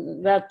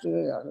that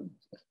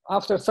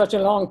after such a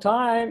long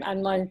time,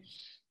 and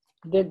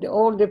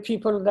all the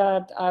people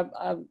that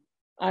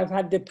I've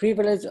had the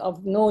privilege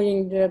of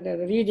knowing,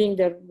 reading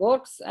their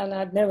works, and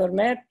I've never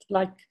met,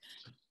 like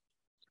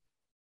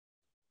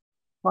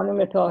Khanim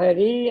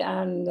Tahiri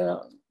and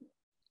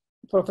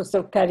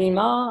Professor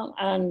Karima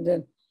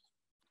and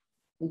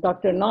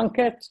Dr.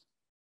 Nanquette.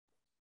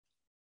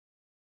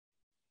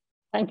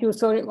 Thank you.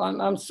 Sorry,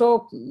 I'm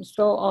so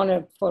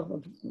honored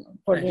for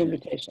the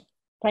invitation.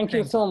 Thank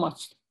you so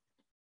much.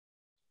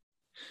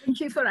 Thank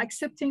you for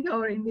accepting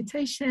our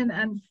invitation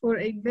and for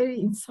a very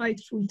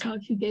insightful talk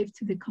you gave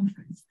to the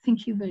conference.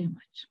 Thank you very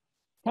much.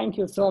 Thank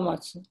you so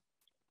much.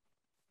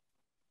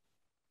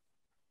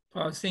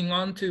 Passing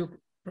on to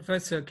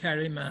Professor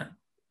Karima.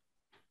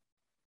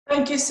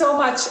 Thank you so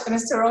much,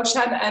 Mr.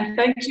 Rowshan, and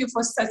thank you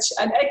for such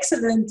an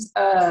excellent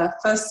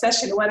first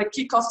session. What a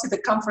kickoff to the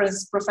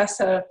conference,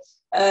 Professor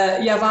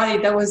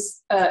Yavari. That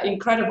was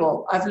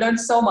incredible. I've learned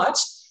so much.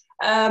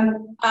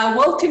 I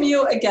welcome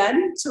you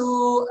again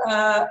to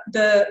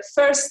the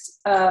first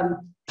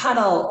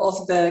panel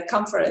of the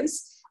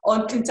conference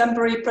on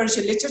contemporary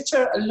Persian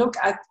literature, a look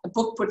at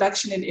book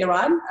production in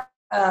Iran.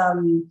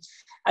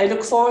 I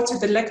look forward to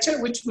the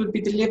lecture, which will be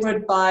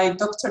delivered by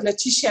Dr.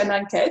 Laetitia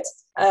Nanquette,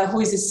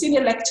 who is a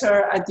senior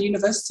lecturer at the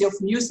University of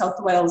New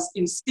South Wales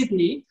in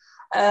Sydney.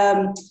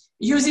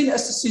 Using a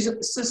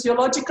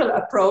sociological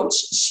approach,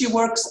 she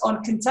works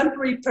on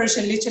contemporary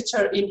Persian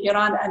literature in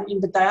Iran and in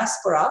the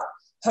diaspora.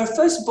 Her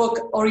first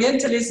book,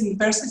 Orientalism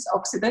versus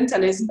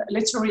Occidentalism,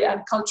 Literary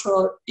and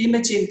Cultural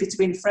Imaging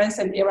Between France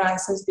and Iran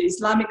Since the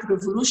Islamic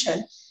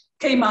Revolution,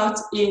 came out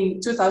in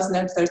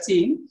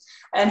 2013.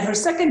 And her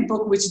second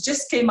book, which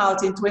just came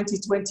out in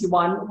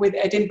 2021 with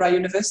Edinburgh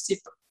University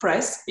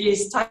Press,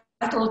 is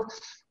titled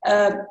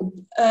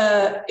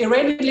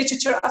Iranian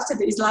Literature After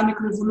the Islamic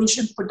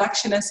Revolution,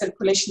 Production and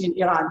Circulation in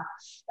Iran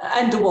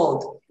and the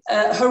World.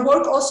 Her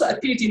work also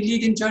appeared in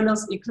leading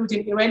journals,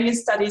 including Iranian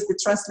Studies, The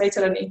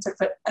Translator, and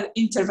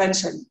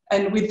Intervention.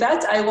 And with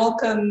that, I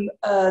welcome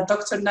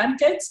Dr.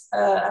 Nanquette,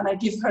 and I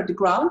give her the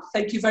ground.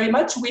 Thank you very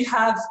much. We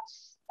have,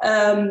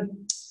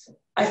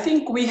 I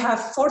think we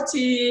have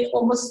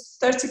almost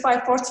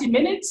 35, 40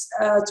 minutes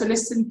to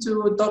listen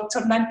to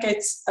Dr.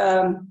 Nanquette's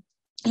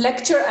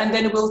lecture, and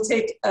then we'll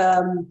take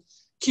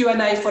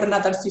Q&A for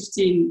another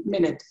 15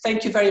 minutes.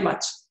 Thank you very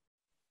much.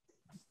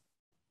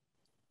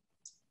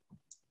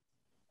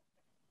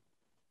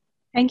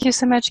 Thank you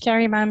so much,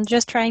 Karima. I'm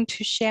just trying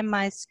to share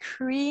my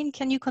screen.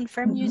 Can you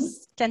confirm you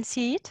can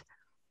see it?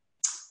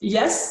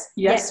 Yes,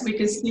 yes, we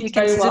can see it you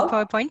can very see well. The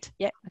PowerPoint?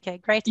 Yeah, okay,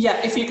 great.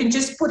 Yeah, if you can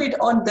just put it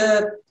on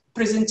the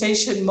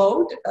presentation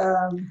mode,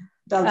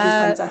 that'll be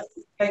fantastic.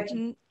 Thank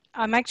you.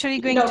 I'm actually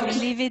going to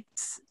leave it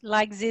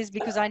like this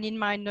because I need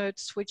my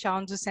notes, which are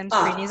on the same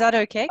screen. Is that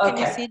okay? Can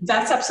you see it?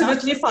 That's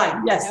absolutely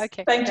fine. Yes.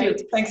 Okay, Thank you.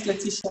 Thanks,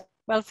 Laetitia.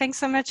 Well, thanks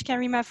so much,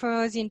 Karima,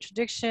 for the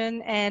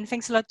introduction, and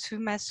thanks a lot to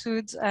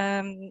Masoud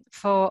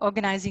for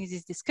organizing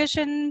this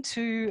discussion,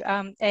 to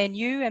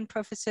ANU and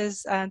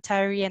Professors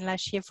Tahiri and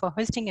Laachir for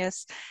hosting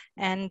us,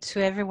 and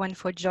to everyone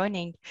for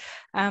joining.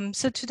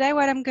 So today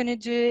what I'm going to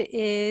do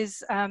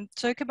is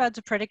talk about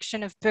the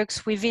production of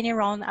books within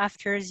Iran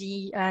after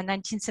the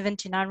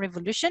 1979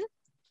 revolution,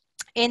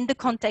 in the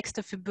context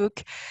of a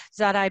book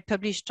that I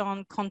published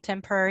on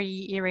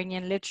contemporary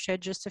Iranian literature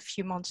just a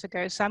few months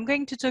ago. So I'm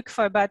going to talk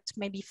for about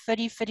maybe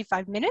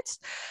 30-35 minutes,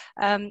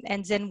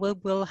 and then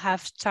we'll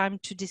have time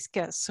to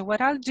discuss. So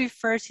what I'll do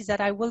first is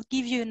that I will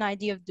give you an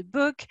idea of the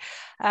book,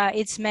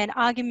 its main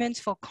arguments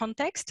for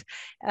context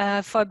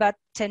for about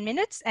 10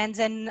 minutes, and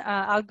then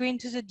I'll go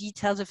into the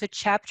details of a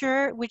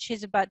chapter which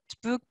is about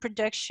book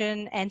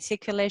production and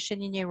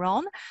circulation in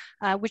Iran,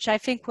 which I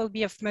think will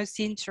be of most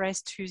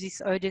interest to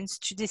this audience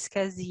to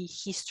discuss the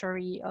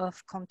history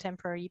of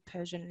contemporary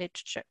Persian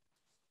literature.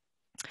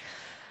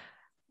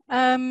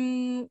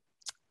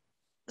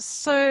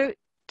 So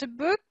the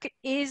book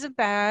is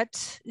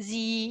about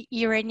the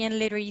Iranian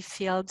literary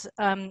field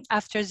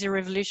after the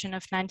revolution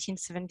of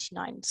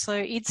 1979. So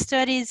it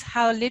studies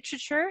how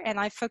literature, and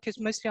I focus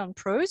mostly on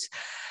prose,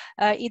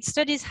 it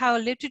studies how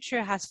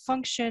literature has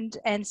functioned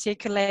and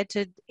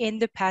circulated in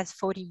the past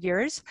 40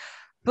 years,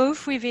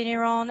 both within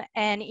Iran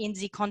and in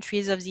the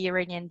countries of the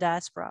Iranian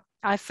diaspora.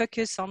 I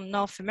focus on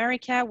North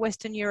America,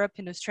 Western Europe,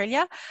 and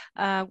Australia,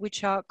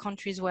 which are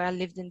countries where I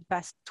lived in the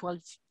past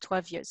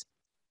 12 years.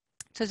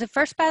 So the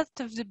first part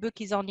of the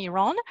book is on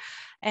Iran,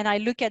 and I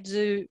look at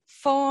the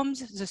forms,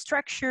 the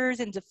structures,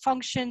 and the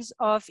functions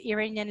of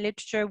Iranian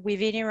literature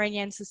within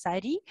Iranian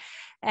society.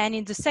 And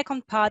in the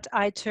second part,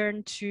 I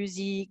turn to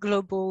the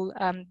global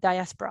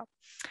diaspora.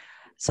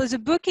 So the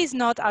book is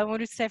not, I want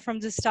to say from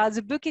the start,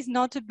 the book is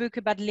not a book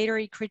about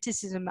literary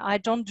criticism. I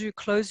don't do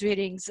close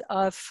readings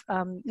of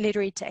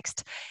literary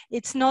text.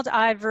 It's not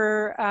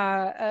either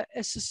a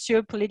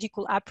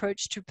socio-political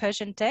approach to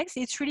Persian text.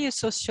 It's really a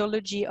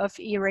sociology of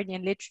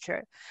Iranian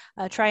literature,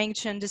 trying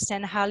to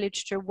understand how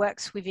literature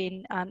works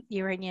within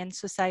Iranian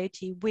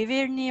society,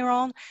 within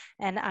Iran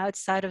and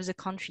outside of the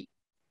country.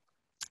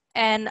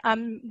 And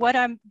what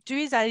I do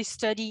is I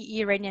study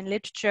Iranian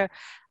literature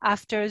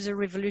after the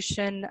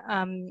revolution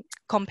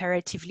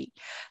comparatively.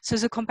 So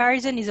the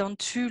comparison is on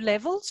two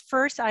levels.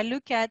 First, I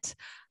look at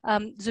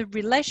the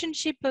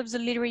relationship of the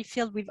literary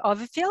field with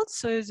other fields,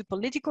 so the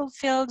political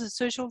field, the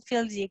social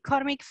field, the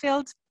economic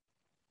field.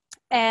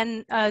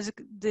 And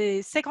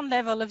the second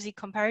level of the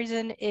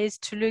comparison is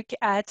to look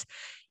at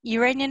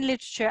Iranian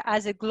literature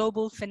as a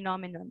global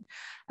phenomenon,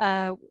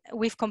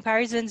 with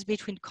comparisons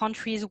between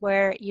countries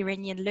where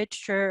Iranian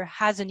literature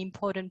has an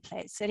important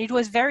place. And it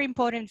was very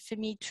important for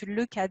me to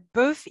look at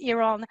both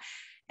Iran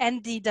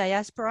and the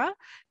diaspora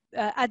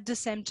at the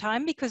same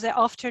time, because I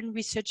often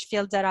research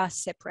fields that are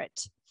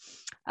separate.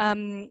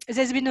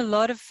 There's been a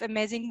lot of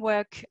amazing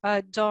work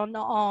done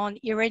on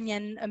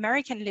Iranian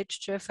American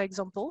literature, for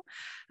example.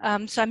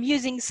 So I'm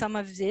using some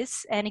of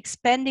this and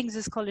expanding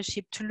the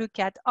scholarship to look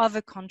at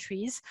other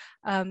countries,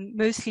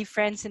 mostly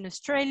France and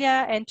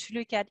Australia, and to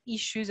look at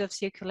issues of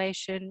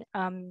circulation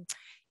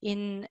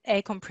in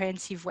a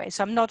comprehensive way.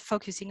 So I'm not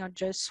focusing on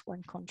just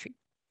one country.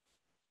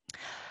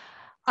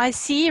 I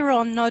see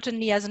Iran not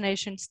only as a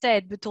nation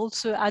state, but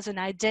also as an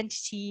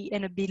identity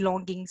and a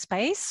belonging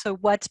space. So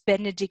what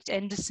Benedict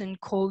Anderson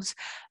calls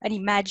an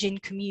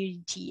imagined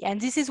community. And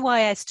this is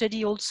why I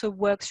study also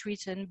works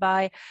written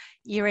by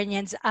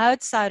Iranians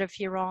outside of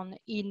Iran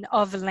in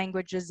other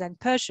languages than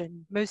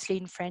Persian, mostly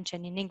in French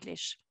and in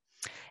English.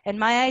 And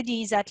my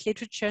idea is that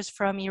literatures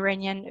from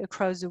Iranian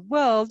across the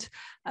world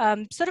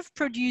sort of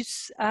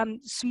produce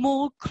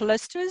small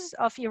clusters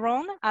of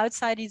Iran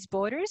outside its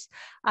borders,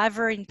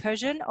 either in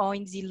Persian or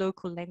in the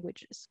local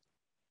languages.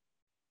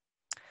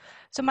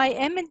 So my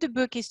aim in the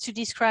book is to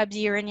describe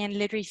the Iranian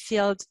literary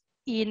field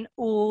in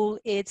all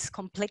its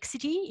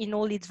complexity, in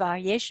all its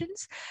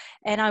variations.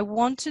 And I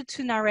wanted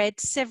to narrate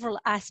several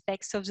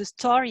aspects of the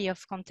story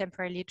of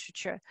contemporary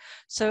literature.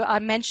 So I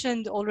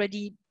mentioned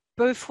already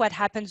both what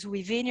happens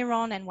within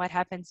Iran and what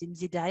happens in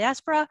the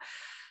diaspora.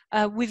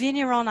 Within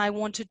Iran, I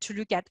wanted to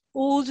look at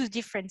all the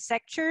different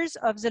sectors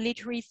of the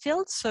literary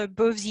field, so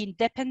both the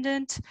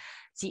independent,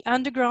 the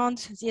underground,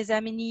 the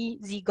Zamini,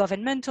 the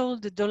governmental,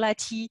 the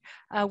Dolati,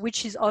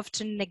 which is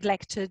often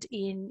neglected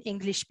in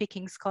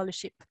English-speaking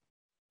scholarship.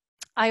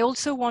 I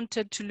also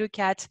wanted to look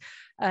at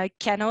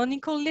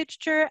canonical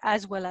literature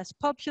as well as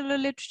popular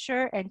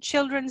literature and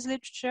children's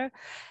literature.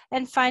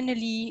 And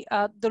finally,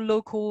 the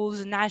local,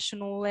 the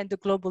national and the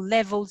global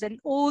levels and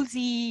all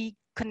the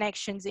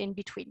connections in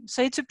between.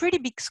 So it's a pretty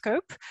big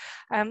scope.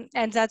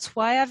 And that's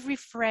why I've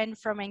refrained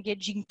from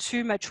engaging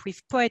too much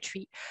with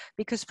poetry,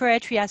 because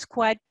poetry has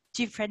quite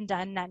different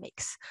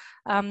dynamics.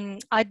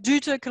 I do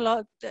talk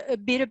a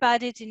bit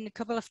about it in a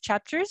couple of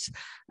chapters,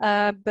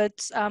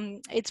 but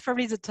it's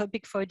probably the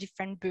topic for a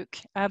different book.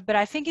 But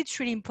I think it's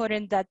really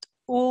important that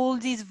all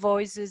these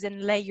voices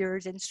and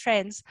layers and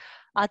strands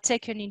are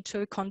taken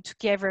into account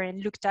together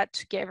and looked at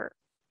together,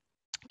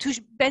 to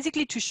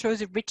basically to show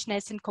the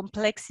richness and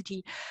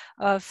complexity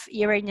of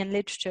Iranian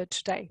literature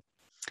today.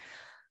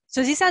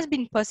 So this has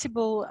been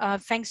possible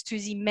thanks to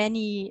the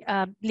many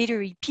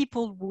literary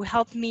people who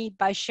helped me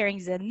by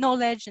sharing their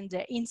knowledge and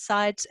their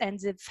insights, and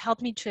they've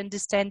helped me to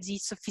understand the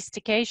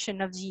sophistication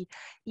of the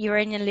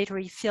Iranian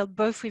literary field,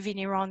 both within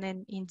Iran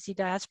and in the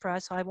diaspora.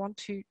 So I want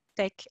to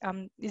take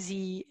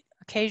the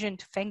occasion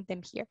to thank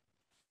them here.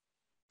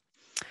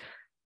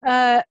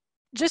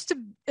 Just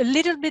a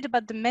little bit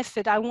about the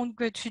method. I won't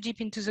go too deep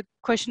into the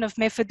question of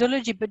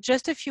methodology, but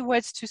just a few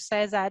words to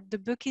say that the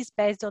book is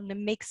based on the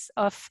mix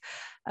of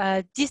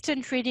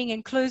distant reading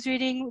and close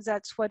reading.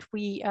 That's what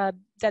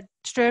that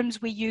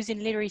terms we use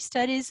in literary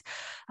studies.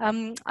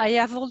 I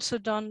have also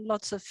done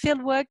lots of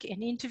fieldwork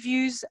and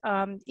interviews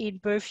in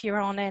both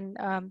Iran and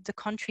the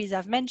countries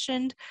I've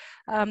mentioned.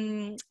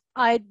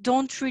 I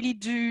don't really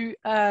do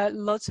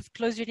lots of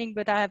close reading,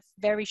 but I have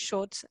very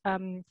short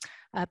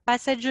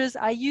passages.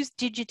 I use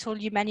digital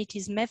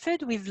humanities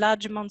method with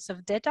large amounts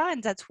of data,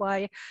 and that's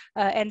why,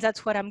 and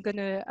that's what I'm going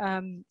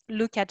to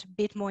look at a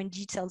bit more in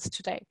details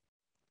today.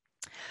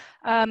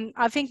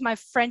 I think my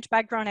French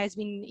background has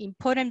been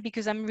important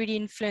because I'm really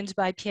influenced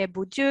by Pierre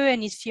Bourdieu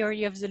and his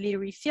theory of the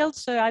literary field.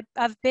 So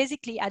I've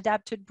basically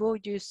adapted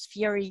Bourdieu's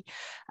theory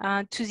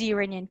to the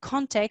Iranian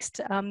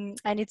context,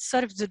 and it's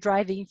sort of the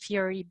driving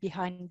theory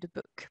behind the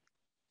book.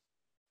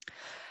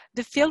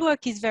 The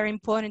fieldwork is very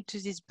important to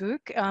this book.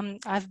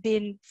 I've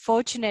been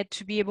fortunate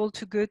to be able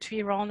to go to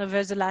Iran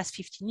over the last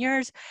 15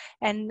 years,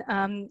 and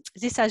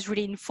this has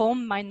really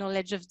informed my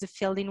knowledge of the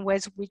field in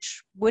ways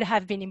which would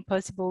have been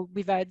impossible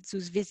without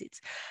those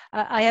visits.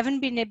 I haven't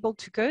been able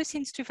to go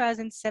since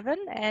 2007,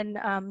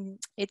 and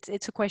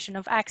it's a question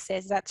of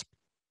access that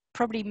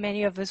probably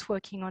many of us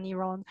working on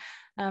Iran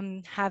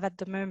have at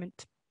the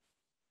moment.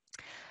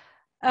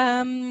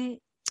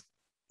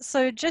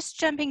 So just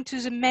jumping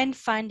to the main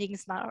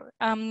findings now.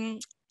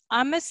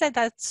 I must say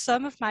that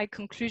some of my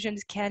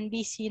conclusions can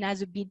be seen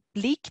as a bit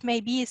bleak,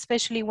 maybe,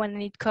 especially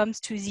when it comes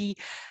to the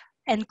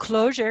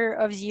enclosure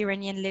of the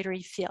Iranian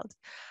literary field.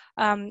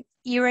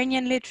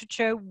 Iranian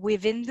literature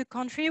within the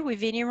country,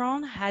 within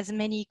Iran, has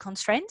many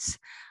constraints.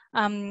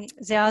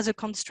 There are the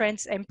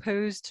constraints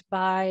imposed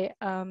by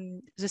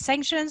the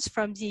sanctions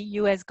from the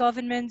US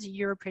government, the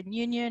European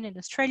Union, and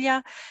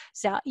Australia.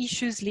 There are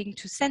issues linked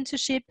to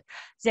censorship.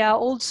 There are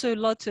also a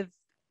lot of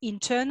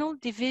internal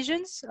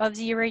divisions of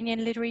the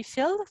Iranian literary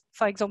field,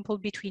 for example,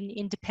 between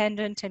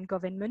independent and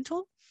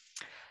governmental.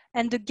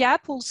 And the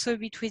gap also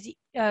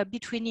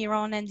between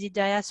Iran and the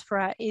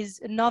diaspora is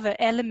another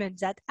element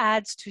that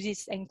adds to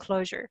this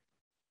enclosure.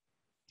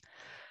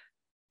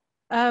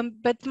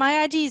 But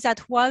my idea is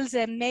that while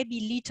there may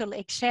be little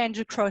exchange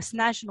across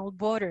national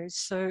borders,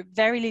 so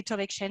very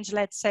little exchange,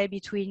 let's say,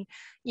 between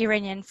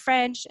Iranian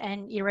French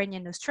and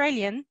Iranian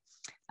Australian,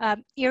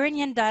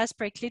 Iranian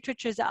diasporic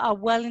literatures are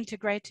well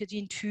integrated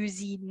into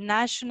the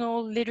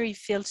national literary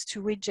fields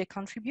to which they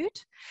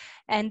contribute.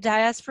 And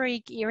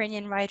diasporic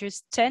Iranian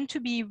writers tend to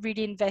be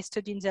really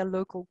invested in their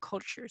local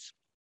cultures.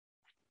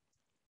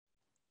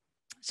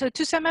 So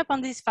to sum up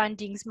on these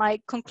findings, my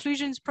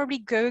conclusions probably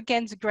go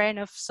against the grain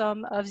of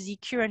some of the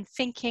current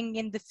thinking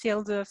in the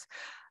field of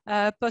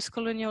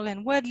post-colonial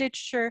and world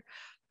literature,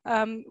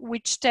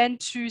 which tend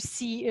to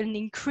see an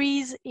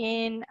increase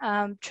in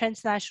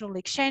transnational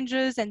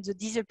exchanges and the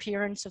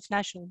disappearance of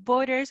national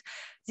borders.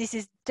 This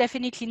is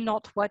definitely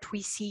not what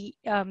we see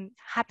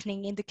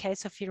happening in the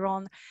case of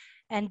Iran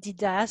and the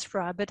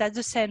diaspora. But at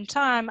the same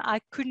time,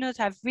 I could not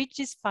have reached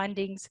these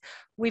findings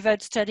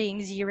without studying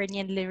the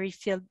Iranian literary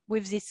field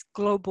with this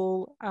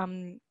global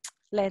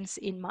lens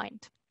in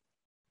mind.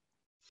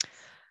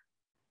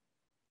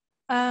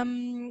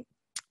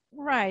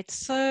 Right,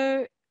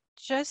 so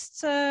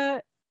just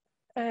an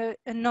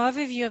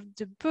overview of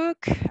the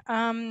book.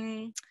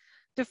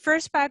 The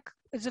first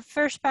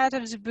part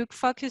of the book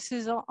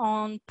focuses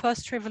on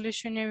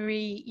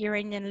post-revolutionary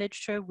Iranian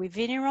literature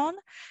within Iran,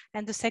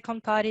 and the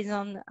second part is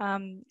on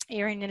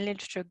Iranian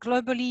literature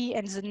globally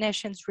and the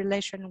nation's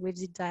relation with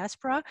the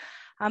diaspora.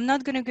 I'm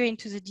not going to go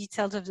into the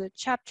details of the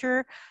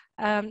chapter,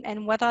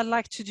 and what I'd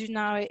like to do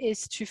now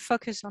is to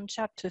focus on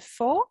chapter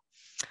 4,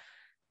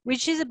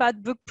 which is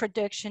about book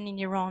production in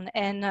Iran.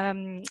 And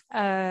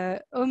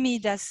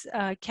Omid has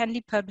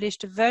kindly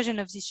published a version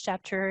of this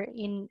chapter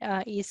in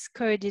his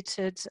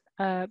co-edited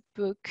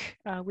book,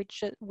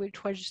 which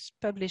was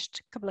published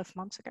a couple of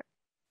months ago.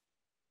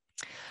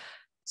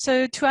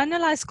 So to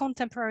analyze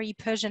contemporary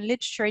Persian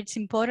literature, it's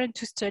important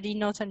to study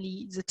not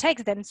only the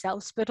texts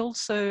themselves, but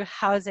also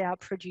how they are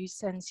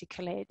produced and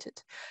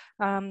circulated.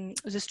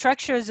 The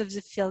structures of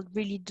the field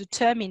really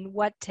determine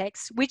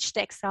which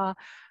texts are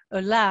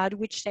allowed,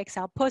 which texts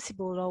are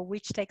possible, or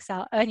which texts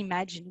are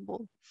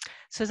unimaginable.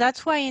 So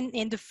that's why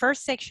in the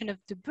first section of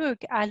the book,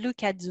 I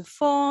look at the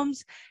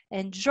forms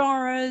and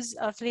genres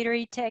of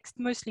literary text,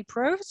 mostly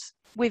prose,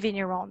 within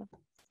Iran.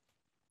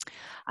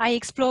 I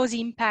explore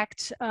the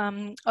impact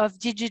of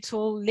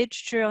digital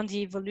literature on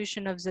the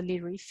evolution of the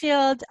literary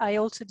field. I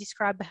also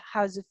describe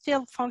how the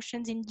field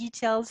functions in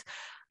details.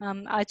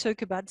 I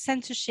talk about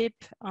censorship,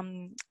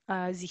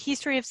 the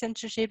history of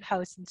censorship,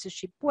 how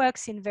censorship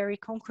works in very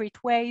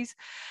concrete ways.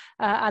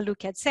 I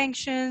look at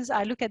sanctions.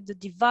 I look at the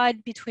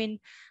divide between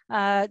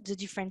the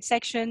different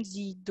sections,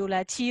 the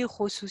Laachir,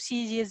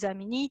 Khususi, the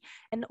Zamini,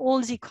 and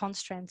all the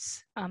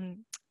constraints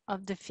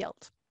of the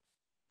field.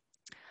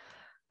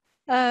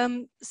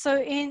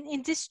 So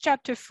in this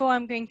chapter 4,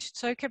 I'm going to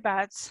talk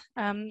about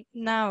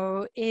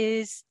now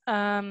is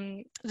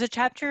the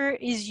chapter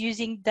is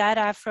using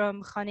data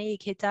from Khane-e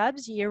Kitab,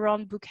 the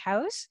Iran book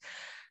house,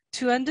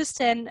 to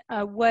understand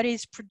what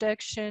is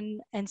production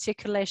and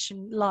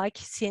circulation like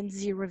since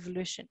the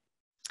revolution.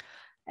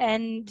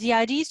 And the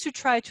idea is to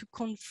try to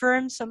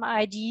confirm some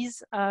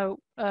ideas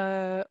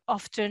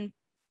often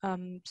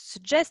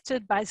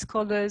suggested by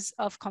scholars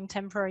of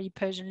contemporary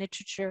Persian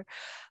literature.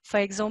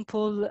 For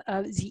example,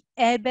 the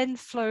ebb and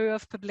flow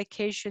of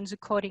publications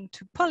according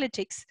to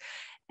politics.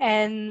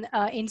 And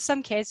in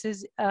some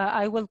cases,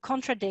 I will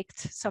contradict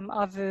some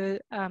other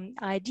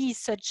ideas,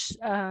 such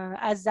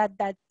as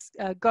that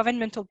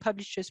governmental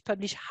publishers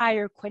publish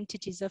higher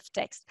quantities of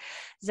text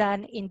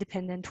than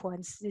independent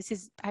ones. This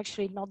is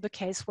actually not the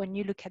case when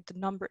you look at the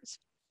numbers.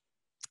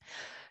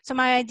 So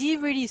my idea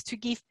really is to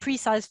give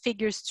precise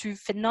figures to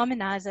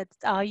phenomena that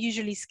are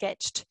usually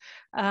sketched,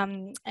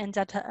 and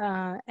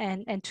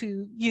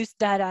to use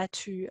data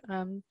to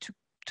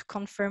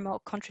confirm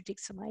or contradict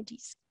some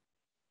ideas.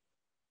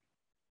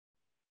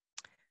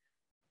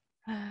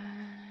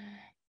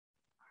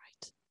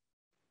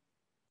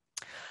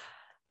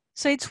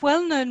 So it's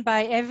well known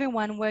by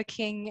everyone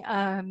working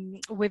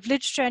with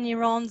literature in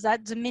Iran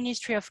that the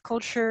Ministry of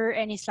Culture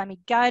and Islamic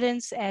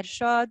Guidance,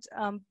 Ershad,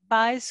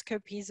 buys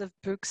copies of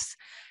books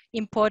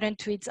important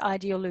to its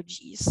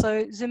ideology.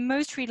 So the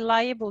most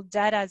reliable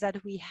data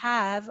that we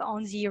have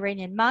on the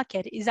Iranian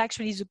market is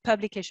actually the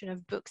publication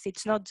of books.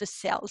 It's not the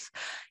sales.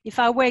 If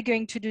I were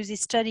going to do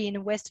this study in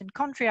a Western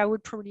country, I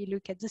would probably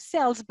look at the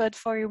sales, but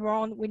for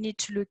Iran, we need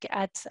to look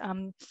at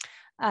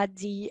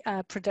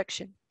the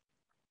production.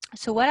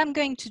 So what I'm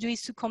going to do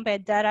is to compare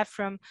data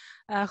from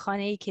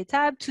Khaneh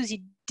Kitab to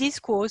the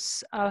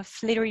discourse of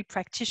literary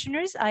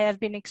practitioners I have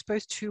been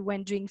exposed to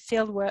when doing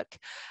fieldwork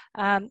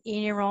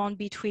in Iran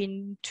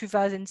between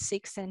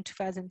 2006 and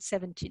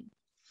 2017.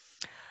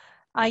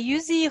 I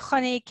use the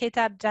Khaneh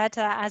Kitab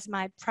data as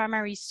my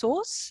primary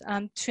source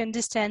to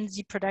understand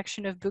the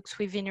production of books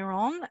within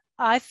Iran.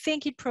 I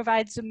think it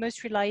provides the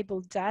most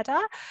reliable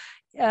data.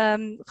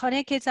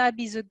 Khaneh Kitab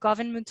is a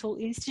governmental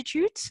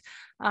institute.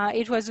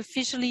 It was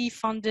officially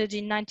founded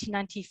in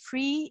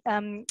 1993,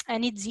 and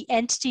it's the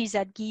entity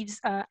that gives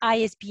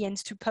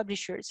ISBNs to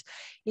publishers.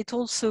 It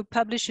also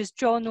publishes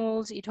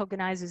journals, it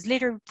organizes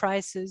literary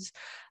prizes.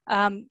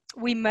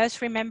 We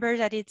must remember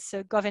that it's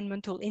a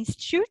governmental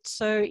institute,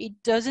 so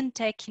it doesn't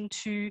take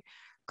into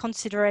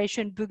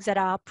consideration books that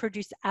are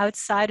produced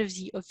outside of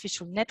the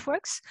official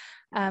networks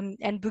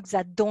and books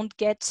that don't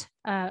get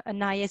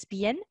an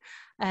ISBN.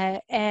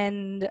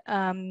 And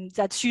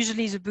that's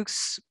usually the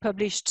books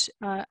published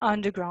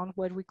underground,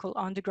 what we call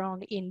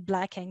underground in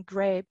black and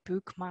gray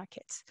book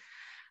markets.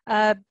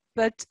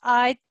 But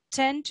I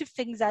tend to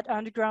think that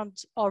underground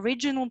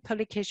original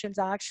publications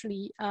are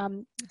actually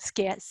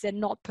scarce. They're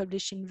not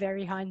published in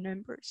very high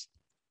numbers.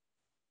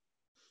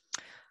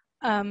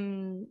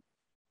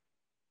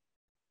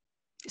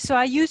 So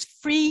I use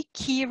 3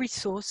 key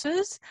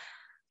resources.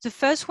 The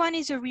first one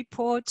is a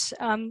report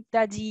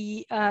that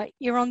the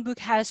Iran Book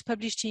House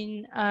published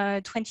in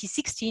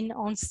 2016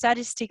 on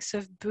statistics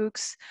of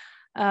books,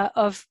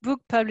 of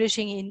book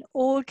publishing in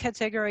all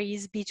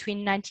categories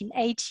between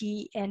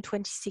 1980 and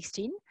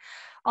 2016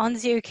 on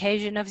the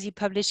occasion of the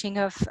publishing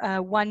of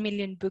 1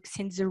 million books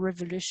since the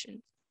revolution.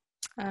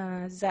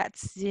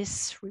 That's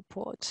this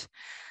report.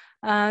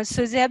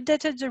 So they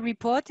updated the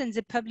report and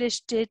they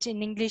published it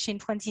in English in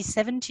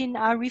 2017.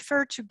 I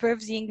refer to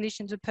both the English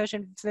and the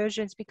Persian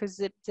versions because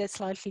they're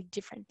slightly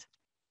different.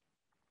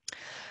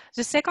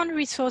 The second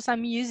resource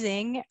I'm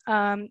using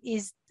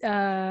is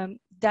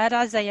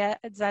data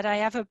that I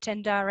have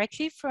obtained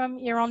directly from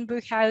Iran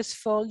Book House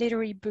for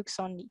literary books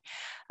only.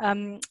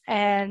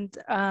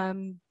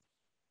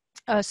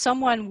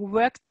 Someone who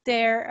worked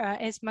there,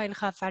 Ismail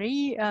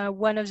Khafari,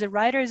 one of the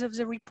writers of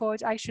the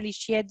report, actually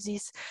shared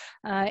these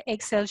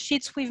Excel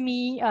sheets with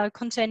me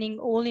containing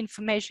all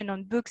information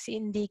on books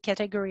in the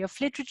category of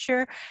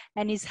literature,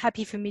 and is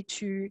happy for me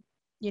to,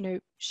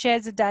 share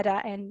the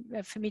data and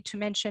for me to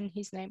mention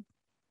his name.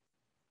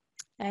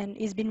 And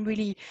he's been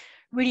really,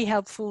 really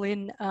helpful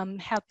in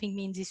helping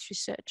me in this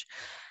research.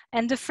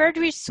 And the third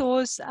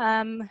resource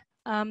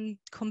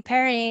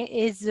comparing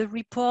is the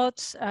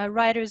report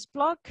Writer's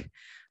Block,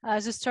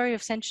 the story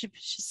of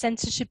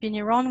censorship in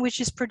Iran,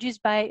 which is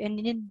produced by an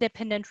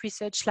independent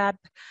research lab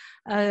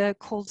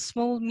called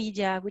Small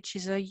Media, which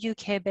is a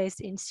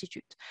UK-based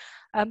institute.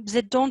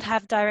 They don't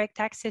have direct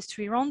access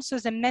to Iran, so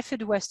the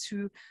method was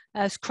to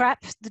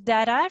scrap the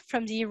data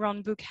from the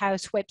Iran Book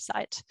House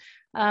website.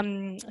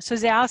 So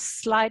there are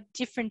slight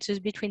differences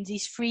between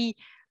these 3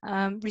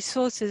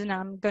 resources, and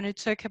I'm going to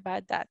talk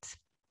about that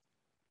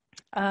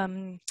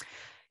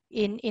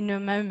in a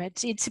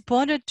moment. It's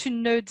important to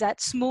note that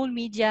Small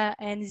Media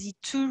and the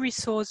 2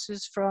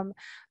 resources from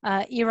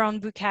Iran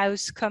Book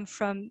House come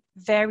from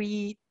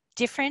very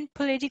different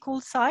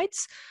political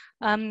sides.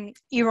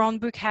 Iran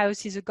Book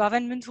House is a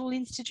governmental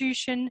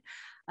institution.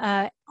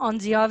 On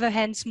the other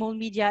hand, Small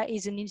Media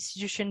is an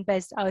institution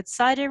based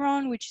outside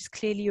Iran, which is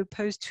clearly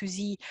opposed to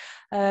the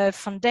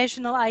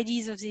foundational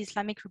ideas of the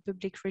Islamic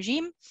Republic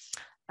regime.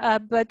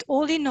 But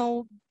all in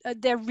all,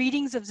 their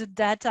readings of the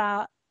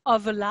data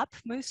overlap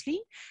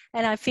mostly,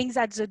 and I think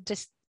that's a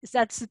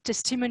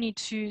testimony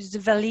to the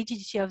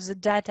validity of the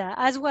data,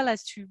 as well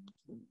as to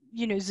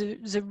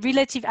the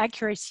relative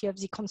accuracy of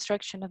the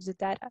construction of the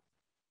data.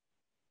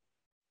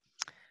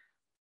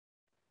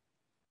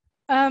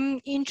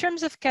 In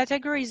terms of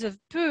categories of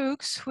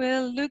books,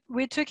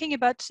 we're talking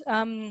about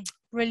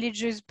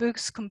religious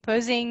books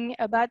composing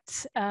about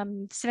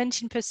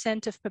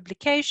 17% of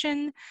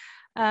publication.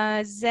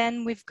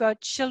 Then we've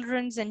got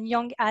children's and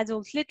young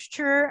adult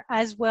literature,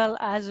 as well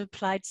as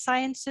applied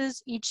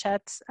sciences, each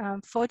at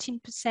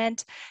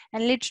 14%,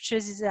 and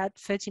literatures is at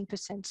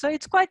 13%. So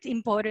it's quite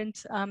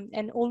important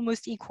and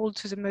almost equal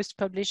to the most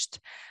published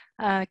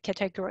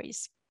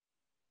categories.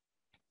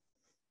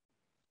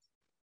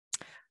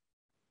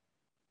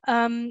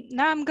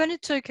 Now I'm going to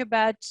talk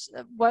about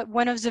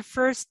one of the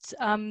first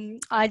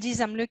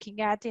ideas I'm looking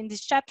at in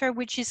this chapter,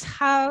 which is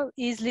how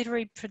is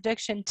literary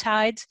production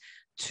tied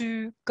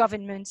to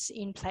governments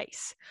in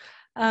place.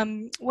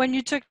 When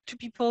you talk to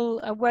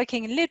people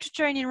working in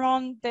literature in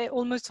Iran, they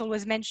almost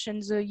always mention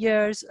the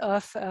years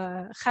of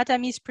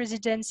Khatami's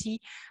presidency,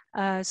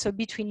 so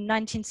between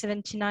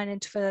 1979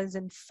 and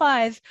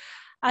 2005,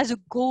 as a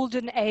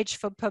golden age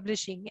for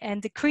publishing,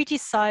 and they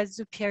criticize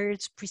the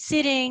periods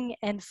preceding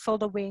and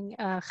following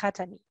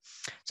Khatami.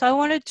 So I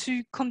wanted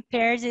to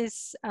compare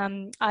this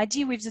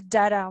idea with the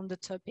data on the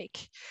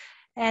topic.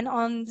 And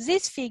on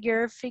this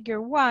figure,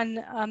 figure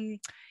 1,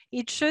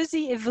 it shows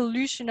the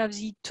evolution of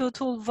the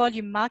total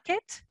volume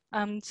market.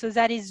 So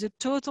that is the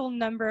total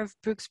number of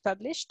books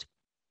published.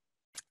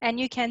 And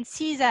you can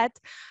see that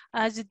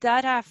the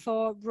data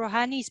for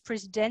Rouhani's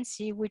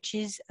presidency, which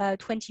is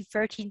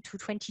 2013 to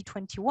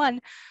 2021,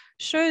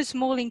 shows a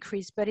small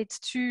increase, but it's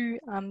too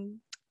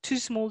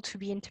small to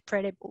be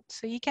interpretable.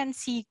 So you can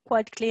see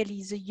quite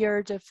clearly the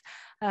years of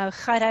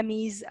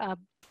Khatami's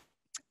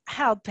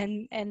help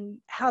and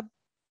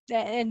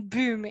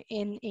boom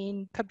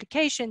in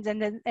publications,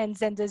 and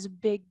then there's a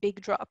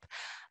big drop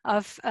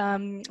of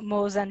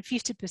more than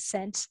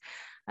 50%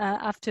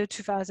 after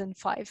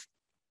 2005.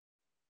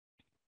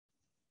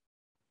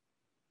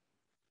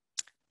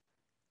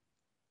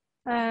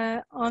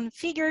 On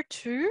figure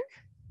 2,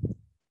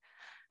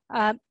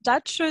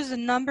 that shows the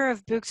number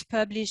of books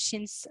published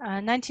since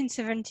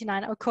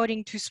 1979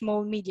 according to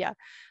small media.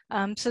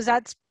 So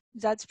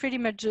that's pretty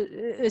much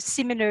a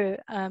similar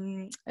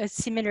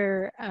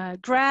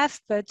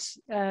graph, but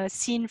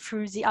seen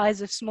through the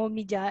eyes of small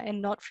media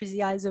and not through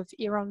the eyes of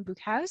Iran Book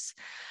House.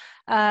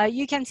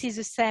 You can see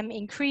the same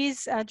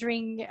increase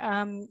during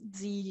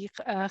the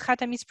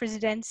Khatami's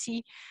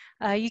presidency.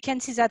 You can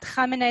see that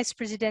Khamenei's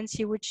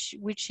presidency,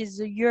 which is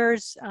the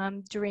years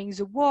during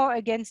the war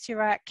against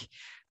Iraq,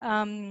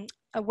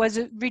 was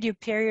really a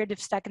period of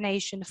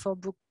stagnation for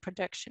book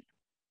production.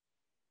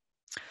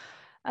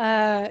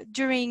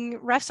 During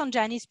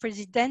Rafsanjani's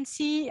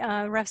presidency,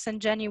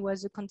 Rafsanjani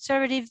was a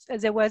conservative.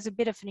 There was a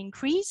bit of an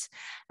increase.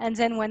 And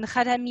then when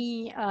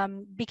Khatami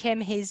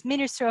became his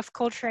Minister of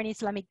Culture and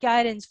Islamic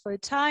Guidance for a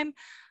time,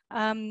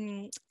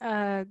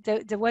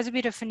 there was a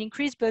bit of an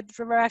increase, but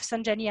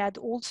Rafsanjani had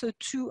also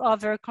 2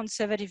 other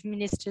conservative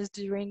ministers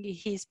during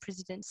his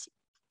presidency.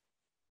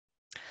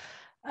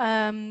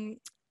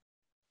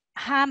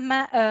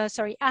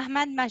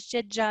 Ahmad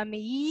Masjed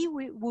Jamei,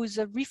 who's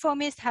a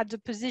reformist, had the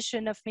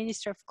position of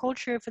Minister of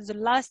Culture for the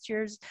last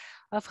years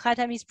of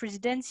Khatami's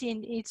presidency,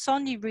 and it's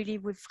only really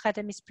with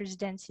Khatami's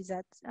presidency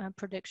that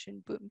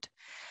production boomed.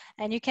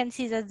 And you can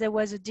see that there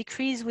was a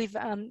decrease with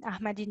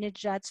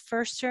Ahmadinejad's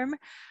first term,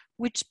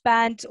 which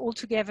banned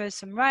altogether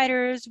some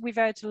writers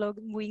without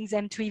allowing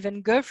them to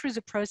even go through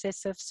the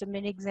process of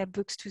submitting their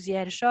books to the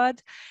Ershad.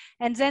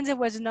 And then there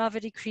was another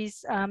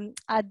decrease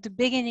at the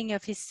beginning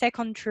of his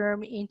second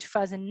term in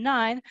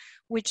 2009,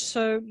 which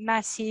saw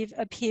massive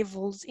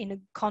upheavals in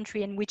a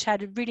country and which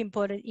had a really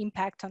important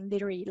impact on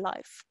literary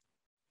life.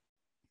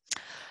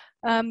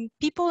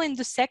 People in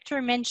the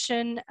sector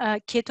mention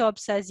Kitab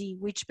Sazi,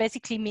 which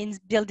basically means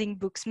building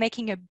books,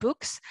 making up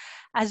books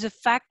as a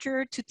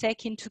factor to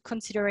take into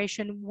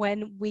consideration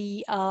when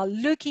we are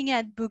looking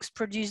at books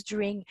produced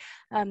during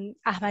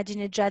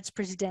Ahmadinejad's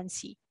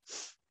presidency.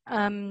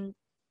 Sorry,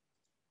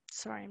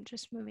 I'm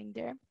just moving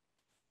there.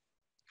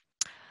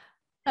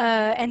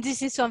 And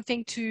this is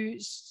something to,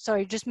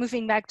 just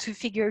moving back to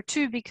figure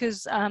 2,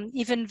 because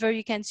even though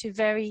you can see a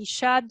very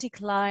sharp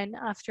decline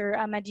after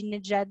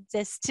Ahmadinejad,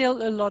 there's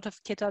still a lot of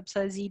Kitab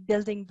Sazi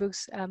building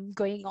books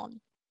going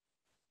on.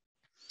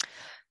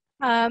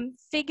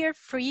 Figure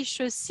 3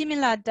 shows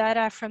similar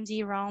data from the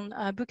Iran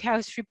Book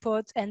House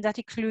report, and that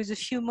includes a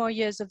few more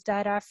years of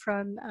data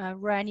from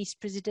Rouhani's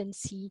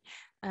presidency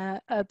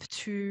up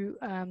to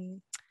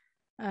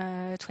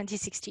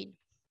 2016.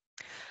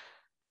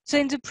 So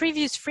in the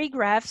previous 3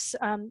 graphs,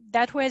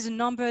 that was the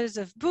numbers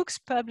of books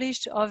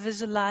published over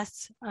the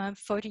last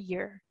 40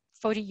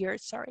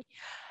 years.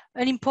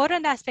 An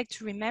important aspect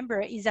to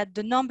remember is that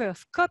the number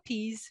of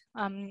copies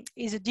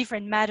is a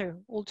different matter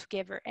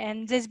altogether.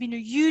 And there's been a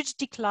huge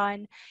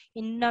decline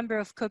in number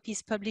of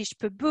copies published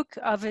per book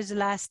over the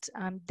last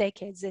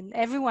decades. And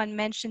everyone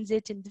mentions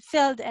it in the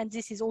field. And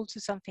this is also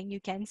something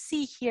you can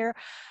see here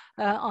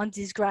on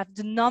this graph,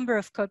 the number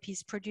of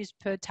copies produced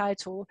per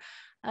title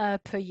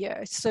per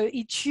year. So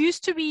it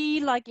used to be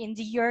like in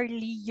the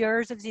early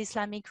years of the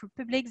Islamic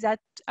Republic that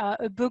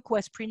a book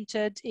was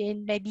printed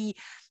in maybe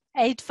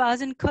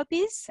 8,000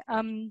 copies,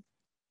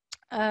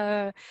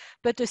 but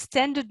the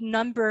standard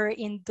number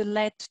in the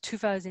late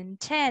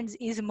 2010s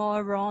is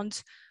more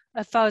around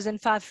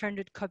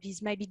 1,500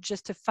 copies, maybe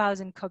just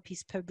 1,000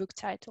 copies per book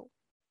title.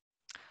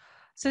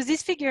 So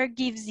this figure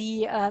gives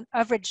the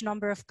average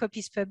number of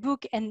copies per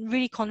book and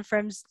really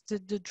confirms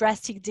the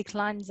drastic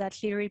decline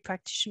that literary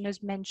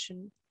practitioners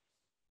mention.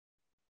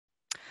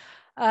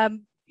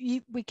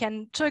 We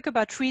can talk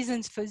about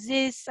reasons for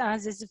this.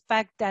 There's the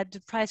fact that the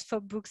price for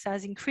books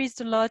has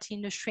increased a lot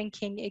in a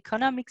shrinking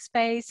economic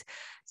space.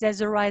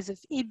 There's a rise of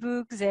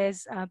ebooks,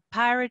 there's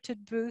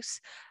pirated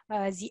books.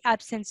 The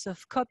absence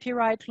of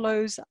copyright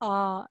laws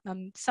are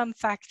some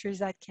factors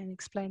that can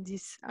explain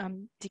this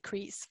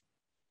decrease.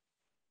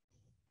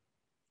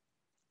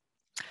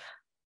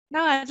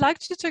 Now I'd like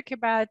to talk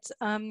about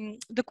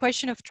the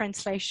question of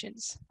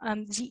translations.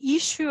 The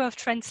issue of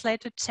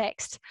translated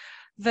text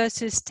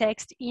versus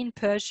text in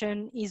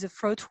Persian is a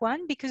fraught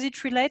one because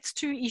it relates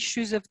to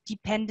issues of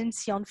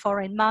dependency on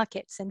foreign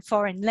markets and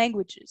foreign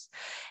languages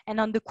and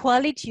on the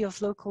quality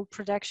of local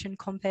production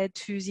compared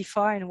to the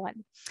foreign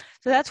one.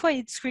 So that's why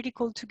it's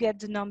critical to get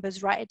the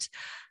numbers right.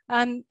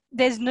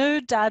 There's no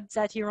doubt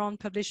that Iran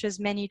publishes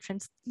many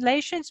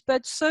translations,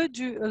 but so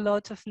do a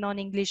lot of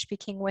non-English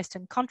speaking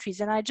Western countries.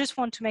 And I just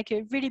want to make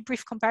a really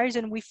brief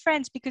comparison with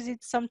France because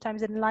it's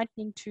sometimes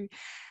enlightening to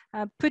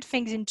put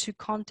things into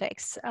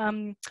context.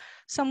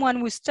 Someone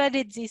who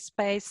studied this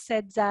space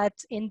said that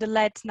in the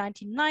late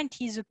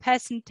 1990s, the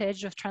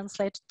percentage of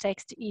translated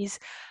text is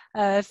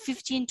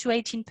 15 to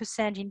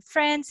 18% in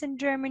France and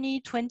Germany,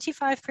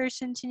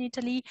 25% in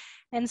Italy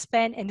and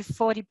Spain, and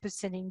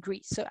 40% in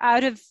Greece. So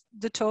out of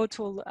the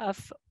total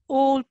of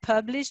all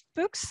published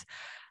books,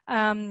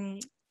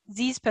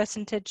 these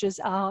percentages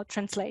are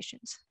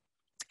translations.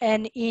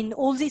 And in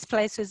all these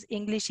places,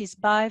 English is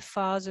by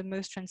far the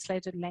most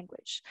translated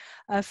language.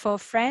 For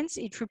France,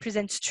 it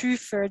represents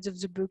 2/3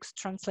 of the books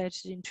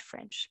translated into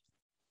French.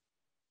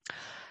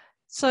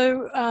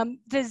 So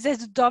there's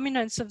a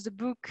dominance of the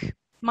book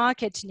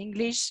market in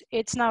English.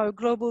 It's now a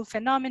global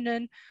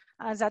phenomenon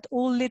that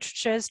all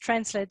literatures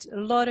translate a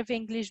lot of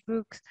English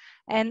books.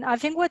 And I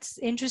think what's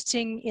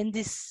interesting in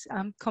this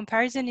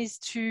comparison is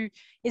the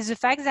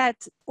fact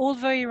that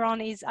although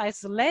Iran is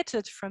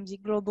isolated from the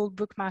global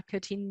book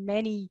market in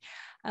many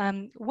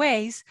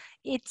ways,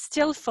 it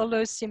still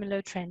follows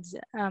similar trends.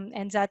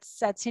 And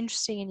that's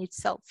interesting in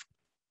itself.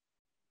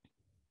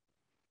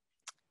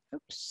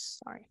 Oops,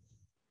 sorry.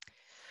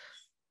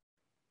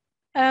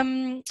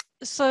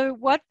 So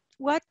what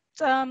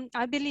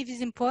I believe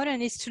is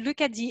important is to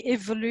look at the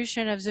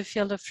evolution of the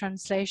field of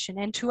translation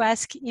and to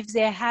ask if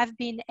there have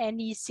been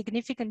any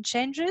significant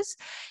changes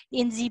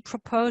in the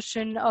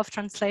proportion of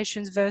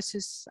translations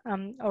versus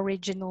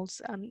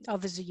originals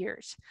over the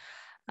years.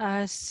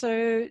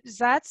 So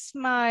that's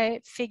my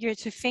figure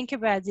to think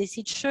about this.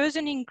 It shows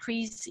an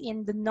increase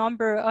in the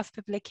number of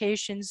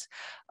publications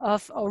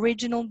of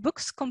original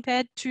books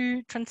compared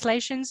to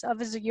translations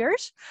over the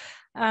years.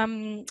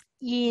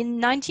 In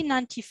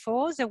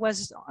 1994, there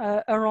was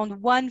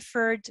around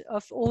 1/3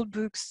 of all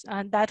books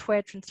that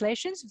were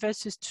translations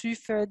versus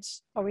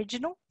 2/3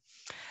 original.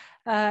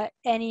 And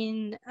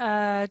in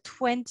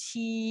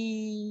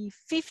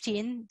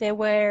 2015, there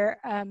were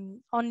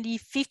only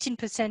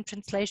 15%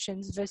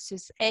 translations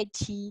versus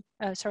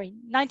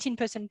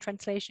 19%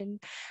 translation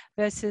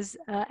versus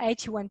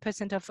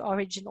 81% of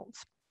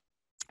originals.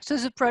 So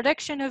the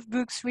production of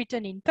books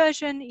written in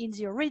Persian in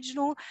the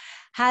original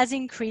has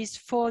increased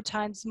 4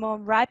 times more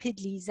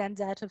rapidly than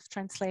that of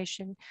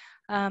translation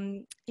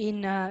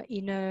in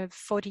a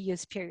 40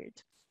 years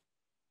period.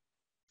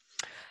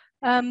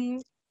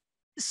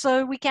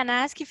 So we can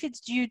ask if it's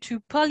due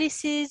to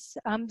policies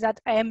that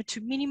aim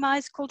to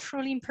minimize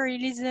cultural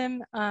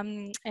imperialism.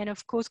 And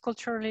of course,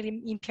 cultural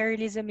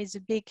imperialism is a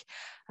big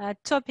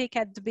topic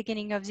at the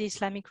beginning of the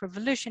Islamic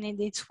Revolution,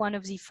 and it's one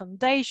of the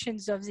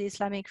foundations of the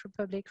Islamic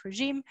Republic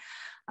regime.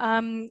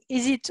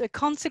 Is it a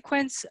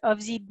consequence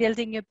of the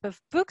building up of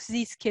books,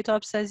 these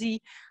Kitab Sazi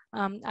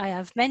I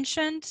have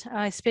mentioned,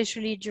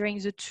 especially during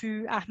the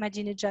 2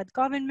 Ahmadinejad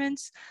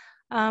governments?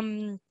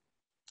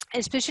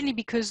 Especially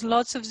because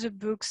lots of the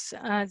books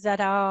that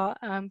are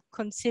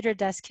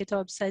considered as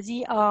Kitab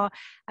Sazi are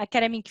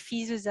academic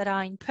theses that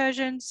are in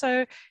Persian.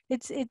 So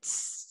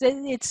it's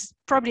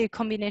probably a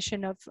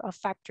combination of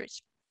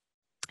factors.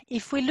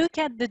 If we look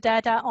at the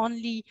data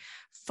only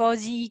for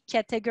the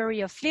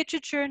category of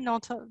literature,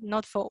 not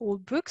for all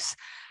books,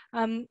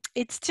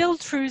 it's still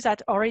true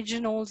that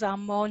originals are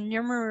more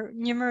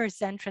numerous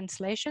than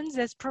translations.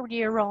 There's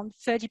probably around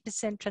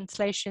 30%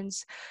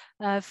 translations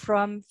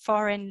from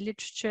foreign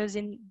literatures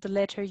in the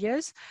later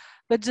years,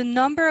 but the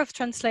number of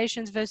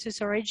translations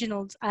versus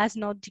originals has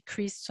not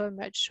decreased so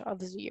much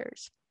over the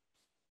years.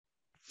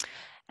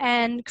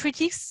 And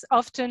critics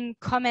often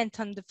comment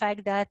on the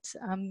fact that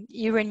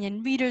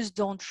Iranian readers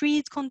don't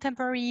read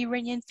contemporary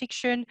Iranian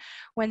fiction.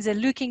 When they're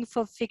looking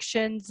for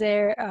fiction,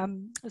 they're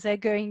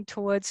going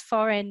towards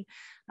foreign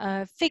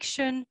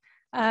fiction.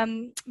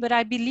 But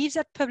I believe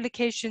that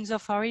publications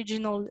of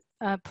original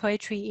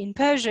poetry in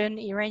Persian,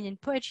 Iranian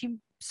poetry,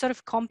 sort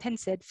of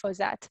compensate for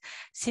that,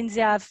 since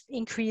they have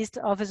increased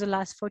over the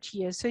last 40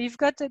 years. So you've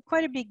got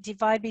quite a big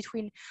divide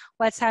between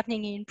what's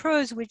happening in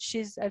prose, which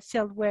is a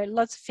field where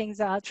lots of things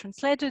are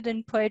translated,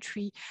 and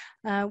poetry,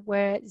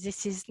 where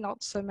this is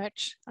not so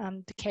much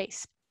the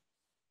case.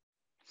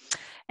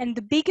 And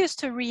the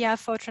biggest area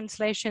for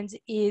translations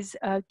is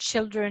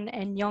children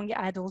and young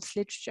adults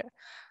literature.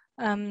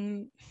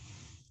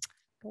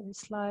 Got a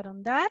slide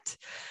on that.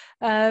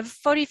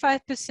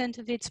 45%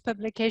 of its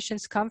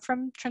publications come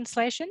from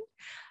translation,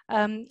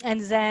 and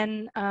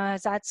then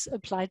that's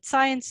applied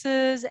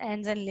sciences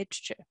and then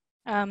literature.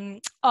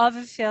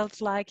 Other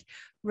fields like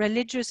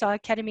religious or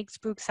academics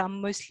books are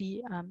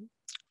mostly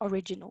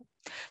original.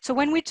 So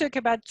when we talk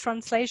about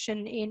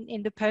translation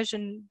in the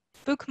Persian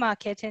book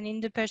market and in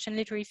the Persian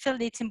literary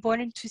field, it's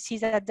important to see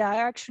that there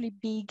are actually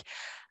big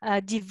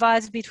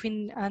divides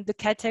between the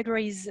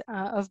categories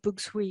of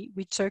books we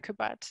talk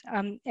about.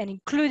 And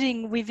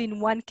including within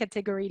one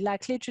category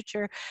like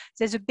literature,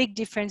 there's a big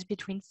difference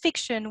between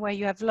fiction, where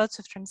you have lots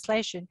of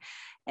translation,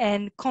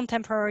 and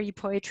contemporary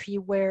poetry,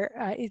 where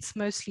it's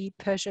mostly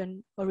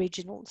Persian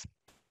originals.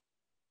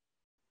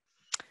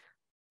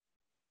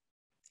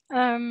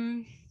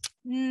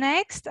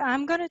 Next,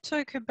 I'm going to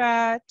talk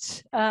about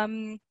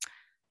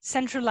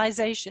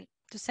centralization,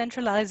 the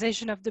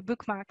centralization of the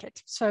book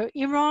market. So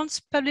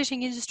Iran's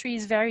publishing industry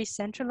is very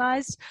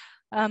centralized.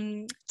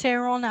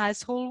 Tehran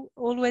has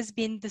always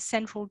been the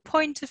central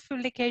point of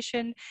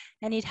publication,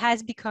 and it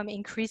has become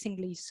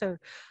increasingly so.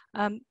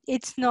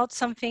 It's not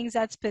something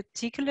that's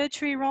particular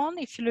to Iran.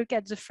 If you look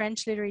at the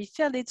French literary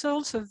field, it's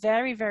also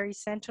very, very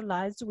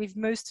centralized, with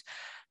most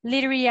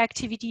literary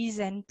activities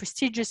and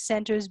prestigious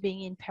centers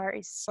being in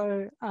Paris.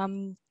 So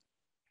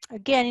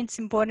again, it's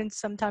important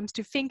sometimes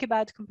to think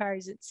about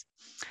comparisons.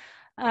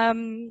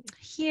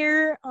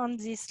 Here on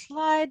this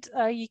slide,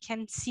 you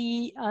can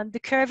see the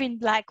curve in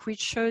black,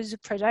 which shows the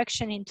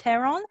production in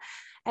Tehran,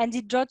 and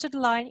the dotted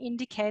line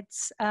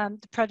indicates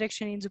the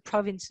production in the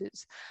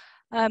provinces.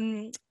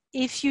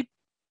 If you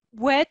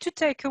were to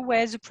take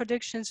away the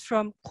productions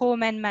from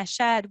Qom and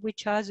Mashhad,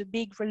 which are the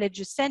big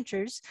religious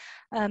centers,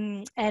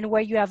 and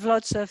where you have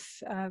lots of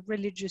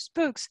religious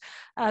books,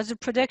 the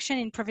production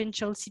in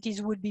provincial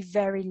cities would be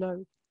very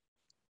low.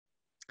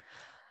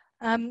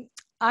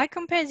 I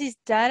compare this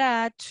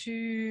data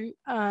to,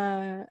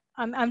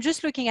 I'm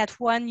just looking at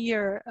 1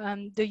 year,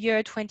 the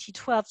year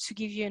 2012, to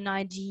give you an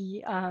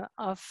idea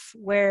of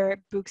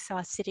where books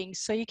are sitting.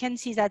 So you can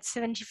see that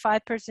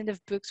 75%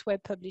 of books were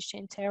published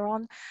in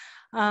Tehran.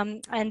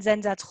 And then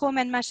that's Qom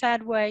and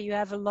Mashhad, where you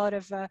have a lot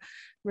of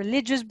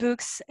religious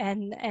books,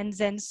 and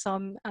then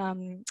some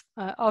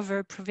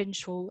other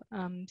provincial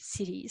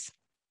cities.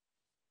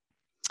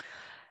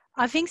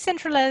 I think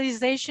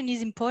centralization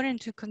is important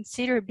to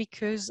consider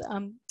because,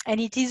 and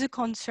it is a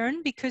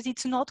concern because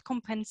it's not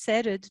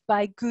compensated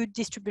by good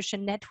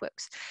distribution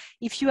networks.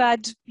 If you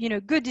had,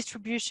 good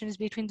distributions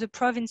between the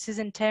provinces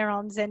and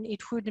Tehran, then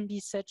it wouldn't be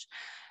such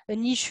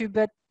an issue.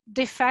 But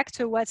de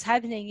facto, what's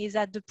happening is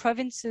that the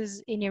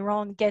provinces in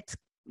Iran get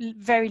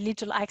very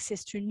little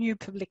access to new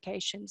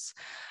publications,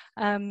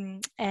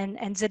 and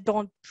they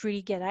don't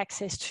really get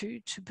access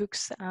to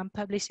books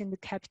published in the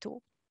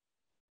capital.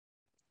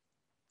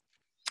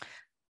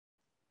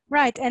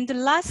 Right, and the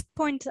last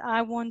point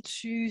I want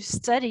to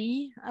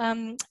study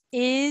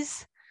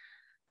is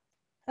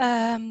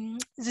the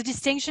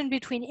distinction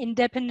between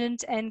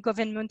independent and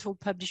governmental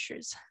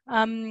publishers.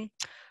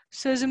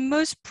 So the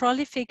most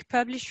prolific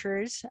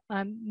publishers,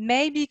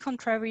 maybe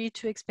contrary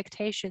to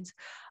expectations,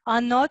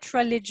 are not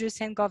religious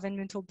and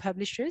governmental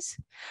publishers,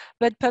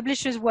 but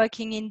publishers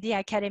working in the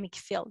academic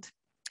field.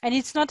 And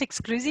it's not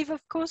exclusive,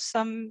 of course.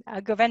 Some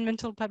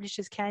governmental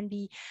publishers can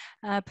be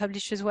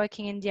publishers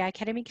working in the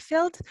academic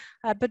field,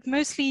 but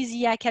mostly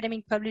the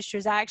academic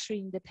publishers are actually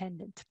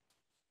independent.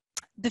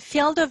 The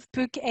field of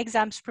book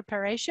exams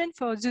preparation,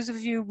 for those of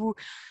you who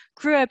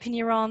grew up in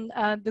Iran,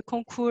 the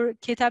concours,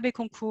 Kitab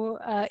concours,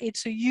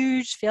 it's a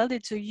huge field,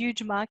 it's a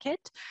huge market.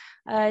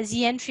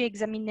 The entry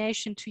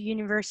examination to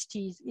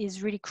universities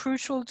is really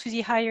crucial to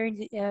the higher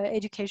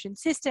education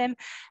system,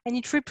 and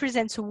it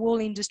represents a whole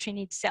industry in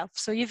itself.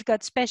 So you've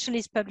got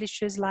specialist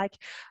publishers like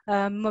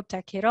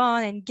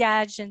Mobtakeran and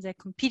Gaj, and they're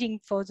competing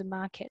for the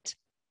market.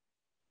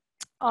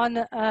 On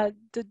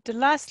the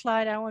last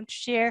slide I want to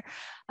share,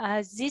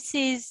 this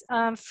is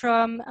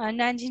from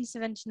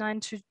 1979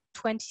 to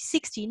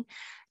 2016.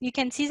 You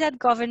can see that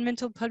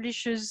governmental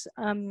publishers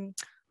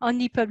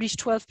only publish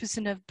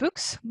 12% of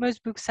books.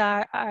 Most books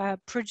are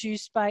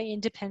produced by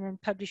independent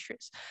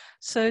publishers.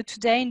 So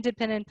today,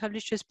 independent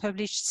publishers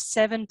publish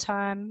 7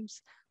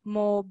 times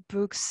more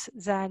books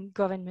than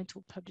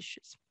governmental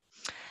publishers.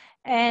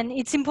 And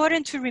it's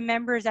important to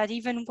remember that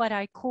even what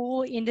I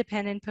call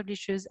independent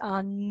publishers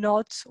are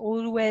not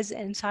always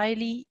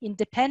entirely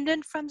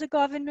independent from the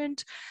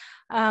government.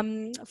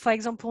 For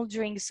example,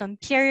 during some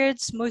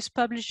periods, most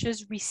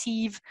publishers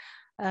receive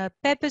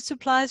paper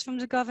supplies from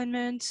the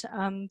government,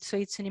 so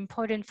it's an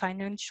important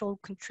financial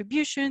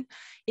contribution.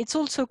 It's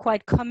also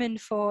quite common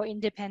for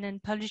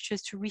independent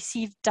publishers to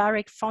receive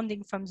direct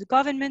funding from the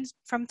government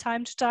from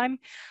time to time.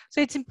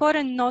 So it's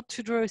important not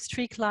to draw a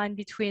strict line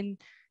between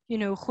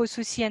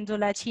Khususi and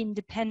Dawlati,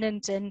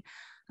 independent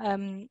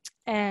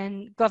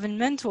and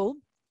governmental.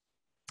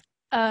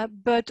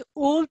 But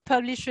all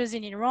publishers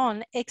in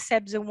Iran,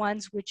 except the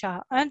ones which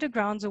are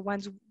underground, the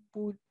ones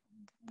who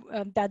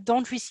that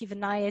don't receive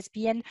an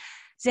ISBN,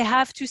 they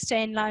have to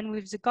stay in line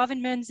with the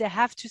government. They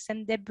have to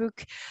send their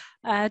book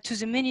to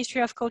the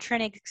Ministry of Culture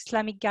and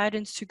Islamic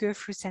Guidance to go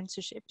through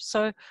censorship.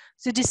 So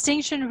the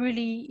distinction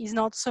really is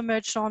not so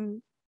much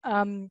on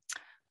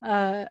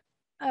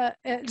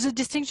the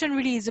distinction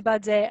really is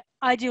about their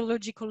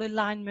ideological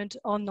alignment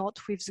or not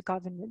with the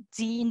government.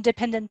 The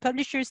independent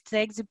publishers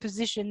take the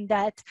position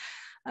that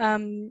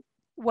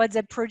what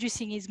they're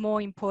producing is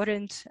more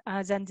important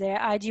than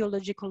their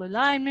ideological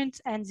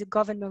alignment, and the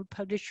government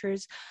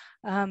publishers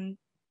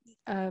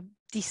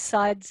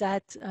decide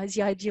that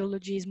the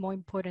ideology is more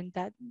important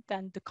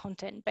than the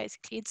content,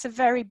 basically. It's a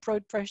very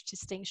broad brush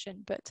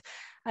distinction, but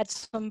at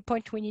some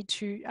point we need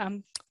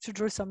to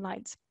draw some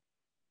lines.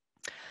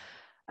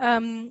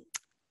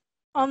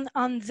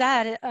 On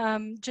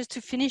that, just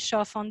to finish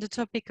off on the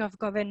topic of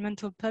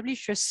governmental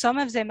publishers, some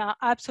of them are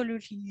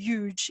absolutely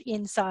huge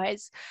in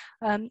size,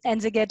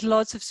 and they get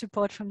lots of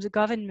support from the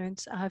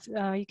government.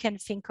 You can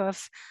think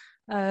of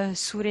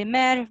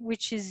Suremer,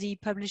 which is the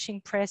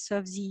publishing press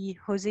of the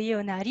Houra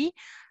Yavari,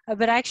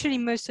 but actually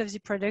most of the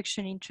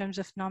production in terms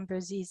of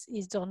numbers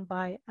is done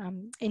by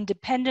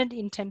independent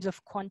in terms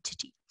of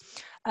quantity.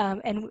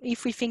 And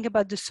if we think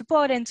about the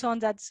support and so on,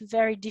 that's a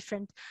very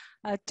different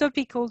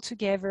topic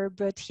altogether,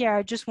 but here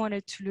I just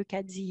wanted to look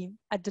at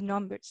the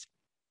numbers.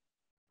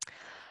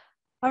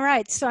 All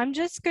right, so I'm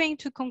just going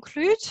to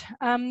conclude.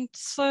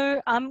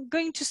 So I'm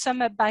going to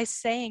sum up by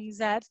saying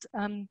that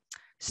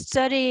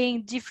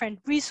studying different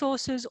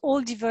resources,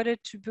 all devoted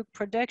to book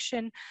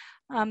production,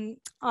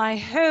 I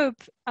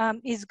hope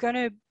is going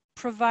to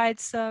provide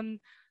some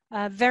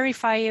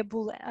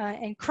verifiable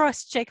and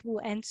cross-checkable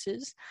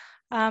answers.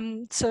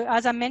 So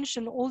as I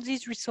mentioned, all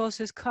these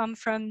resources come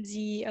from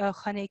the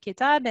Khane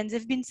Kitab, and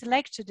they've been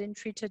selected and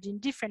treated in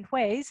different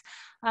ways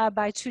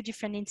by two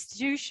different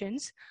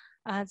institutions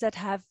that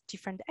have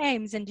different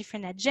aims and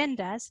different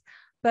agendas.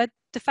 But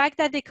the fact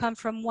that they come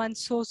from one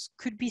source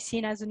could be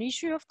seen as an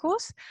issue, of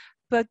course,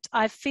 but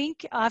I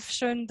think I've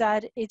shown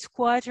that it's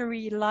quite a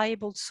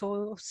reliable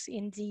source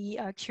in the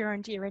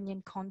current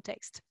Iranian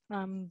context.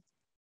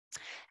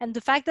 And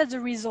the fact that the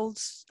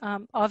results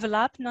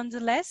overlap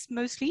nonetheless,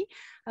 mostly,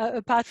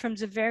 apart from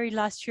the very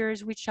last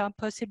years, which are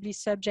possibly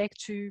subject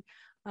to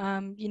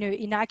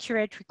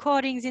inaccurate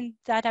recordings in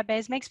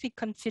database, makes me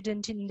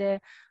confident in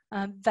the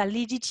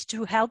validity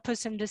to help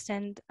us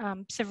understand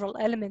several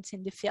elements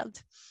in the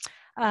field.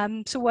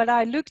 So what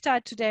I looked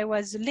at today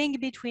was the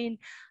link between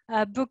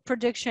book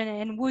production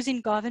and who's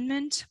in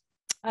government,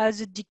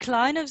 the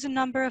decline of the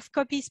number of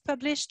copies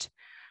published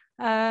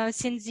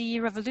since the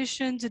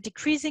revolution, the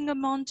decreasing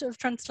amount of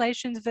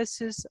translations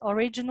versus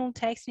original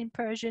text in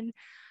Persian,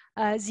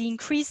 the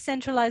increased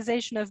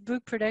centralization of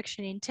book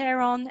production in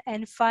Tehran,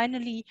 and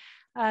finally,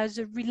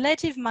 the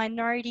relative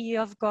minority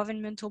of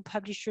governmental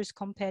publishers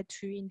compared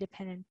to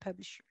independent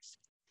publishers.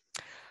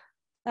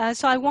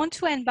 So I want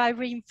to end by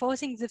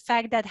reinforcing the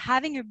fact that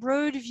having a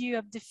broad view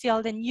of the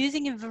field and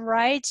using a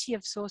variety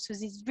of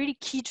sources is really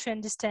key to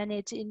understand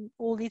it in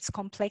all its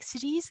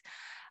complexities.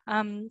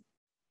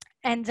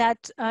 And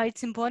that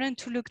it's important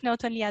to look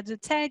not only at the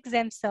texts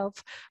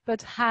themselves,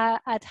 but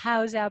at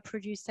how they are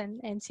produced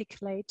and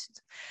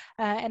circulated.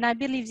 And I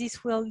believe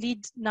this will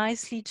lead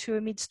nicely to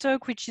Omid's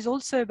talk, which is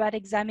also about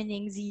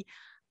examining the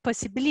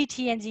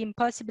possibility and the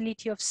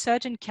impossibility of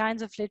certain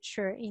kinds of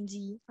literature in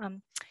the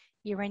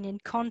Iranian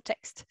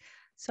context.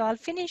 So I'll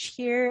finish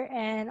here,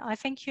 and I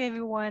thank you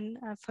everyone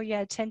for your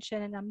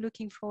attention, and I'm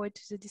looking forward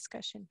to the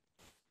discussion.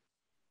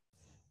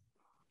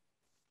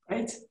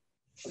 Great.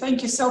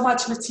 Thank you so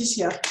much,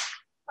 Laetitia.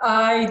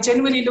 I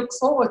genuinely look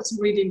forward to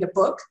reading the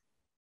book.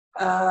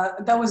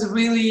 That was a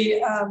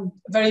really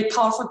very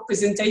powerful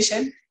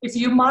presentation. If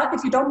you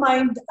don't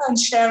mind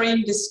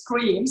sharing the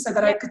screen so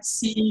that I could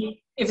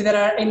see if there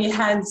are any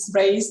hands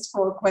raised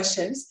for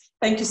questions.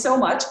 Thank you so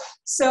much.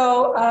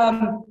 So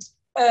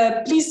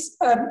please,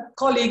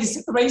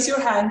 colleagues, raise your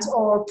hand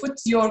or put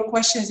your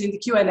questions in the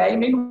Q&A.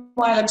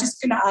 Meanwhile, I'm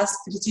just going to ask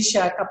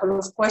Laetitia a couple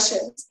of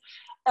questions.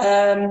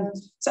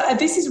 So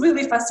this is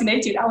really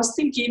fascinating. I was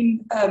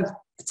thinking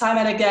time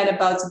and again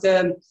about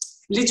the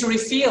literary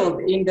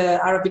field in the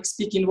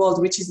Arabic-speaking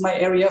world, which is my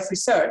area of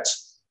research,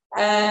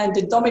 and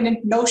the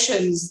dominant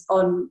notions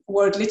on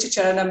world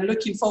literature. And I'm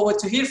looking forward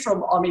to hear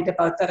from Omid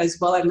about that as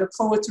well. I look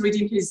forward to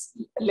reading his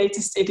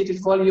latest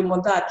edited volume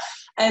on that.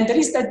 And there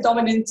is that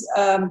dominant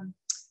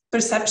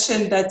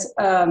perception that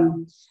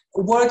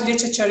world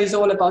literature is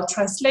all about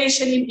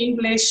translation in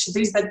English.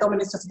 There is that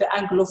dominance of the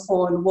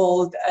Anglophone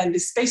world and the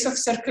space of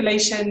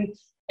circulation.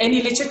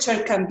 Any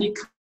literature can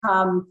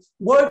become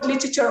world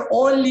literature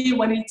only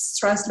when it's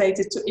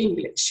translated to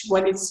English.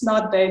 When it's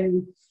not,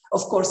 then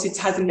of course it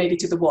hasn't made it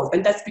to the world.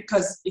 And that's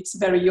because it's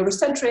very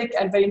Eurocentric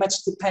and very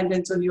much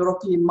dependent on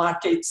European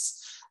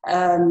markets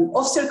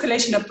of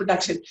circulation and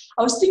production.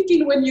 I was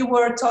thinking when you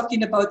were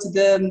talking about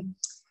the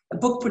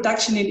book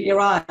production in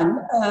Iran,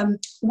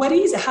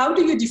 how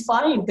do you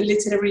define the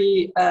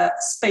literary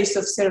space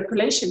of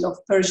circulation of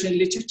Persian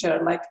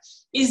literature? Like,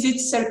 is it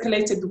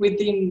circulated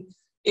within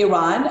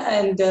Iran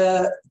and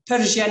the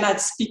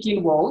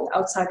Persian-speaking world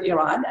outside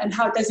Iran? And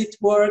how does it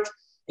work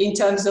in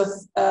terms of,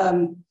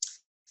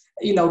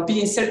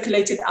 being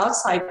circulated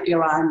outside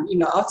Iran,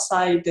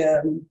 outside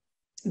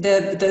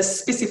the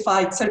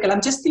specified circle? I'm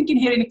just thinking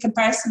here in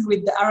comparison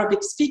with the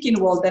Arabic-speaking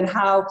world and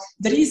how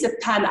there is a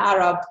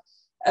pan-Arab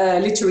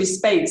literary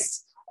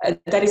space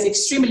that is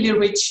extremely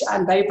rich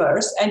and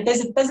diverse, and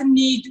it doesn't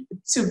need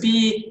to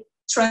be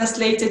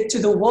translated to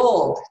the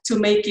world to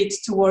make it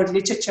toward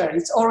literature.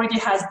 It already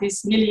has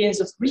these millions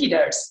of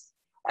readers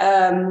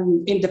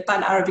in the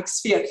Pan-Arabic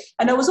sphere.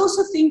 And I was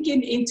also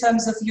thinking in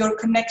terms of your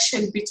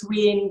connection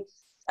between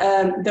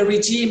the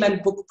regime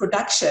and book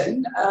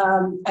production,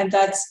 and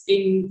that's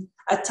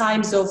at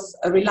times of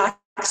a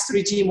relaxed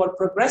regime or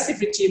progressive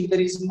regime,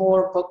 there is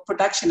more book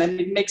production, and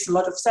it makes a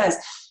lot of sense.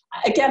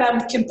 Again,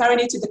 I'm comparing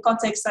it to the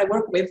context I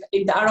work with.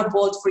 In the Arab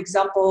world, for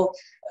example,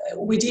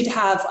 we did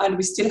have, and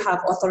we still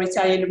have,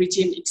 authoritarian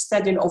regime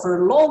extending over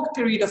a long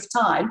period of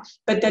time,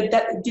 but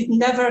that did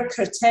never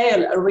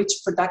curtail a rich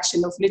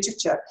production of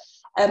literature.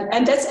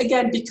 And that's,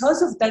 again,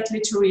 because of that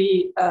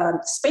literary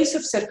space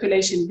of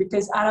circulation,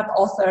 because Arab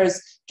authors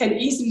can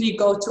easily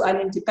go to an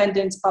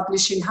independent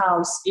publishing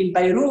house in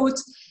Beirut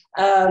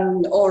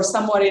or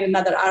somewhere in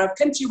another Arab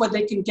country where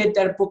they can get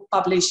their book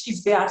published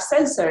if they are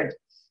censored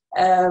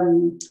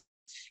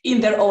in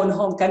their own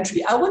home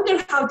country. I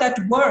wonder how that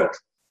works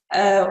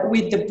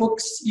with the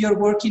books you're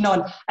working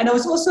on. And I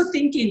was also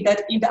thinking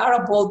that in the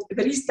Arab world,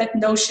 there is that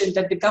notion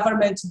that the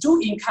governments do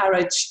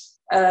encourage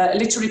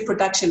literary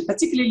production,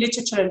 particularly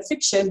literature and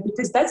fiction,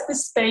 because that's the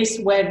space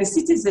where the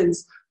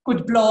citizens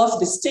could blow off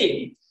the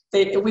steam.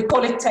 We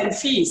call it 10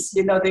 fees,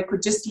 they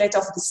could just let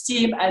off the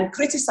steam and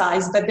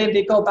criticize, but then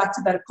they go back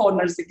to their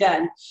corners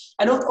again.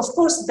 And of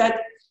course, that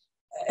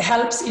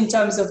helps in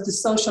terms of the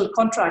social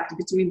contract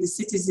between the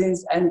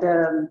citizens and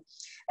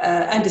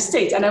the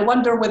state. And I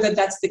wonder whether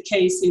that's the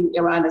case in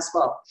Iran as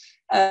well.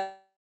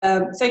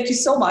 Thank you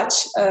so much,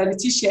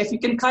 Laetitia. If you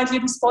can kindly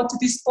respond to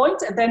this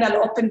point, and then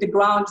I'll open the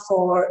ground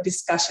for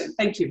discussion.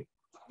 Thank you.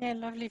 Yeah,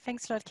 lovely.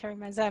 Thanks a lot,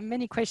 Karima. There are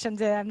many questions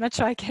there. I'm not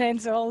sure I can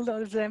answer all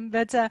of them,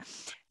 but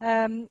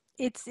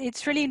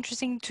it's really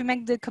interesting to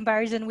make the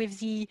comparison with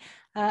the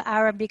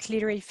Arabic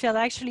literary field.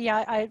 Actually,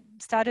 I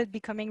started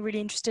becoming really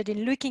interested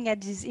in looking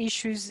at these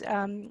issues,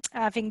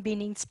 having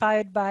been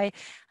inspired by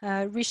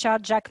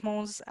Richard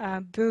Jacquemont's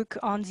book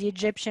on the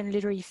Egyptian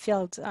literary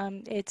field.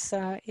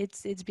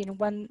 It's been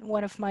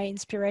one of my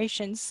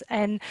inspirations,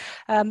 and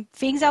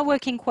things are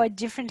working quite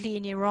differently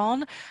in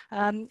Iran.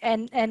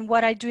 And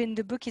what I do in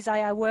the book is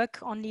I work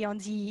only on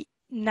the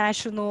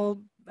national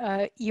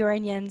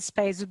Iranian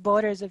space, the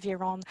borders of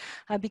Iran,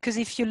 because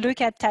if you look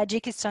at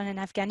Tajikistan and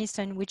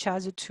Afghanistan, which are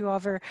the two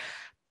other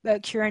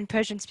current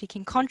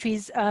Persian-speaking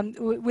countries,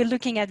 we're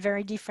looking at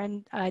very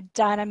different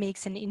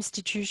dynamics and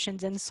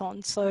institutions and so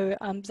on. So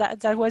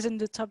that wasn't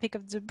the topic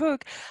of the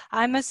book.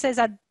 I must say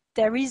that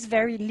there is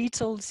very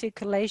little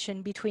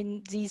circulation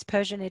between these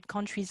Persianate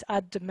countries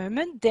at the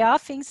moment. There are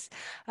things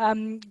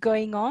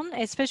going on,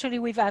 especially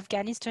with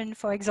Afghanistan,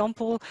 for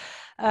example.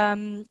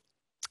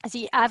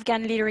 The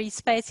Afghan literary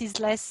space is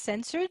less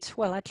censored.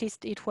 Well, at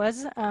least it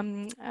was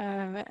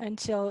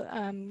until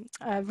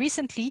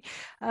recently.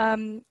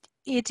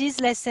 It is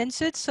less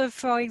censored. So,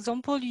 for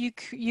example, you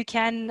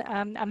can,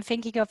 I'm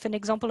thinking of an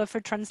example of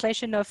a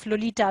translation of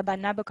Lolita by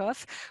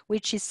Nabokov,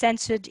 which is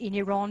censored in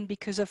Iran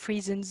because of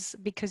reasons,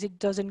 because it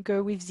doesn't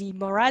go with the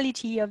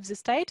morality of the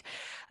state.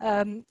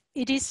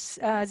 It is,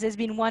 there's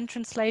been one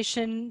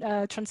translation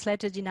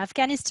translated in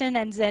Afghanistan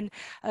and then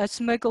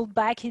smuggled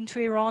back into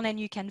Iran, and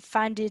you can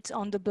find it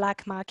on the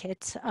black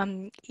market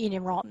in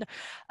Iran.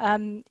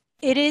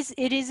 It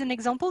is an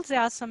example.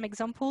 There are some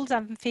examples.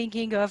 I'm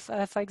thinking of,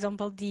 for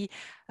example, the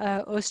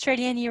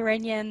Australian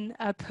Iranian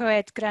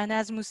poet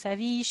Granaz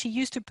Mousavi. She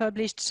used to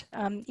publish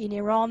in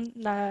Iran.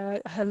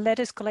 Her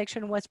latest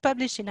collection was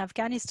published in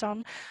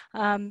Afghanistan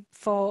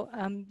for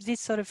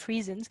these sort of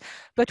reasons.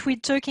 But we're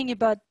talking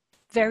about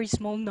very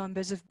small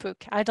numbers of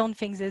books. I don't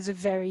think there's a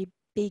very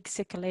big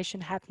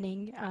circulation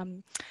happening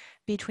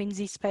between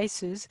these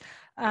spaces.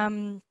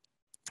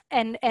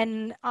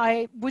 And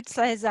I would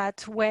say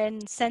that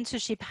when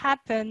censorship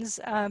happens,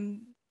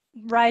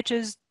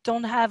 writers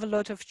don't have a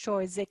lot of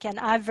choice. They can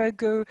either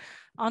go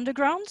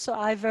underground, so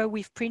either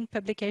with print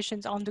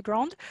publications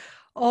underground,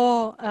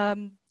 or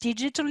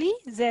digitally.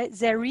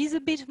 There is a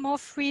bit more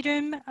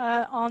freedom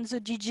on the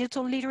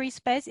digital literary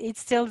space. It's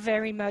still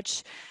very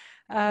much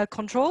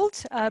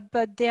controlled,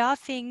 but there are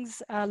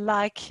things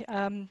like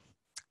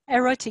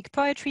erotic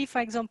poetry,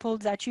 for example,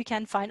 that you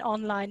can find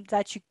online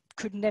that you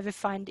could never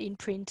find in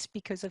print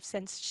because of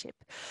censorship.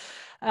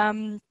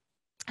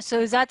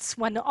 So that's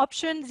one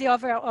option. The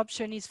other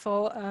option is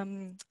for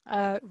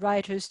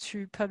writers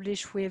to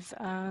publish with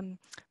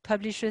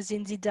publishers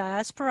in the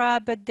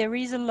diaspora, but there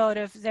is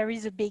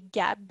a big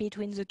gap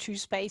between the two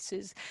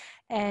spaces.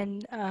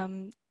 And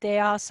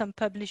there are some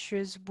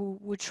publishers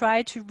who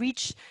try to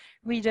reach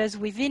readers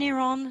within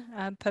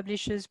Iran,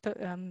 publishers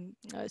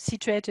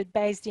situated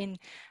based in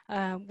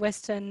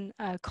Western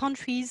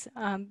countries,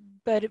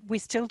 but we're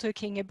still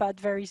talking about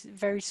very,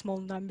 very small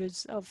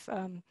numbers of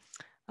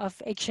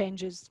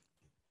exchanges.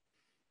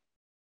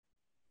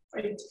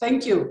 Great,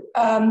 thank you.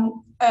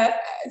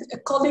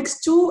 Colleagues,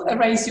 do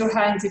raise your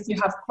hands if you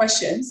have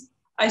questions.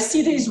 I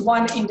see there is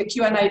one in the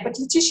Q&A, but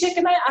Laetitia,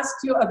 can I ask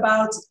you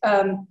about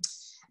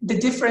the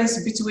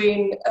difference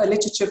between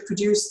literature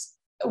produced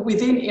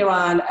within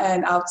Iran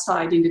and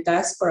outside in the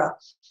diaspora?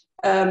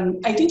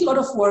 I did a lot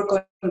of work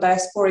on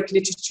diasporic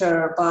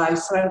literature by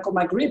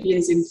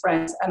Franco-Maghrebians in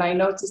France, and I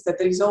noticed that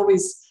there is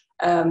always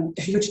a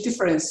huge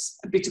difference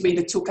between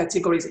the two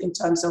categories in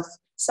terms of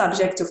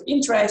subject of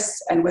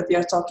interest and what they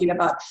are talking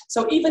about.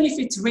 So even if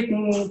it's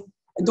written,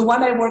 the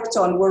one I worked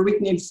on were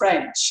written in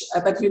French,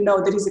 but you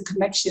know there is a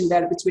connection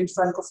there between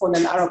Francophone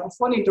and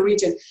Arabophone in the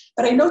region.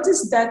 But I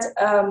noticed that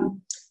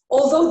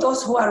although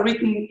those who are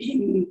written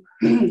in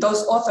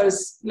those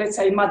authors, let's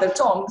say mother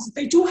tongues,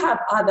 they do have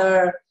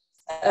other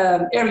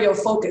area of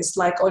focus,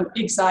 like on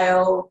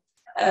exile,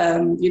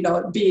 you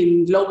know,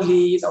 being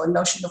lonely, you know, a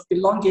notion of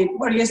belonging.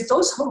 Whereas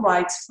those who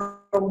write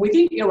from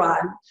within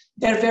Iran,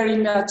 they're very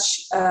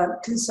much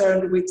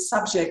concerned with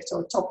subjects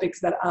or topics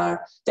that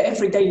are the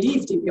everyday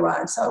lived in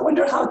Iran. So I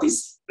wonder how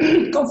this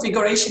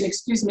configuration,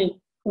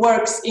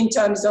 works in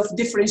terms of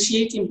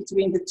differentiating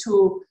between the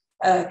two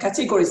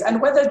categories,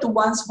 and whether the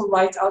ones who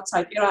write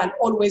outside Iran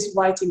always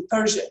write in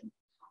Persian,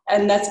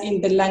 and not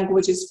in the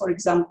languages, for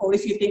example,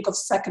 if you think of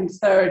second,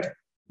 third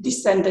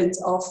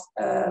descendants of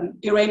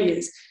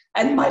Iranians.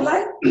 And my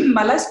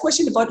last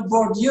question about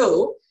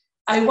Bourdieu,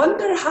 I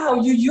wonder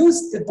how you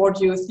use the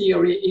Bourdieu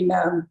theory in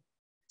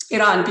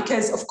Iran,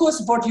 because of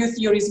course Bourdieu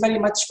theory is very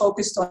much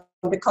focused on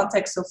the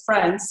context of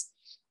France,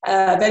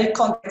 very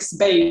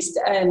context-based,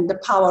 and the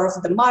power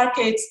of the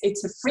markets.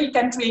 It's a free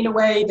country in a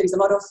way. There is a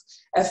lot of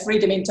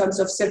freedom in terms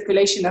of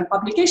circulation and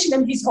publication,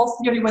 and his whole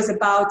theory was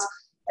about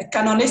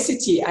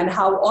canonicity and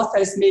how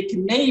authors make a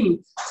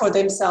name for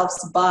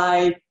themselves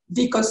by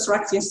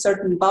deconstructing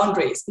certain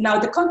boundaries. Now,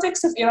 the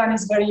context of Iran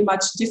is very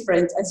much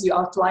different, as you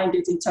outlined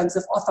it, in terms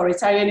of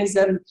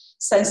authoritarianism,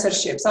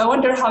 censorship. So I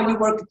wonder how you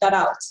work that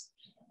out.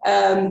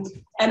 And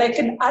I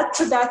can add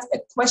to that a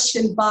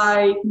question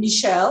by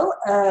Michelle,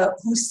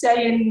 who's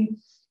saying,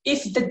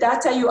 if the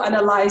data you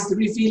analyzed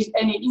revealed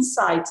any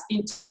insight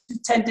into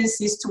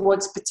tendencies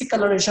towards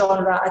particular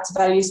genre at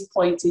various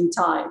points in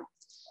time.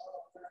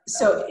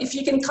 So if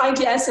you can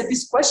kindly answer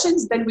these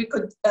questions, then we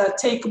could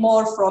take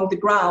more from the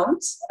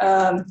ground.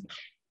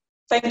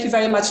 Thank you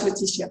very much,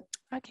 Laetitia.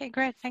 Okay,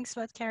 great. Thanks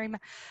a lot, Karima.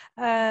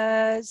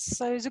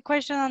 So the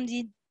question on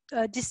the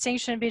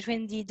distinction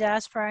between the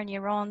diaspora and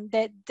Iran,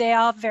 that they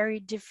are very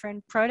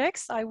different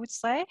products, I would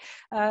say.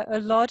 A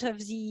lot of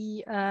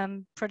the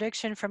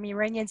production from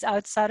Iranians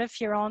outside of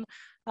Iran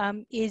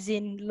is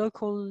in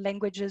local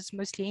languages,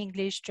 mostly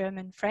English,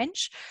 German,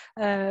 French.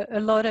 A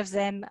lot of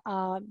them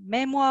are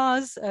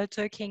memoirs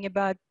talking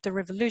about the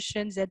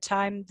revolutions, their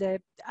time, the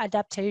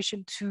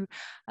adaptation to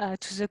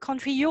the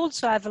country. You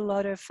also have a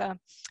lot of,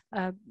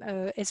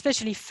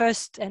 especially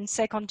first and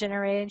second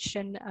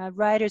generation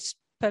writers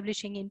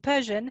publishing in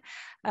Persian,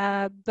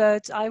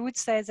 but I would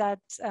say that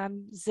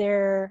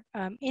their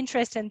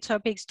interest and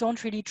topics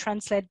don't really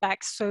translate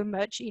back so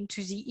much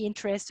into the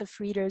interest of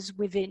readers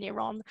within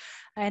Iran.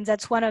 And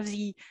that's one of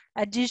the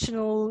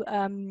additional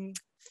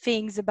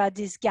things about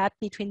this gap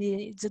between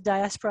the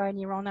diaspora and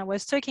Iran I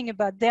was talking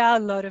about. There are a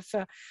lot of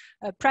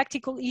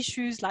practical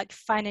issues like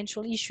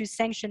financial issues,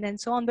 sanction and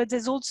so on, but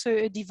there's also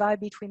a divide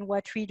between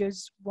what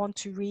readers want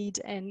to read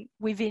and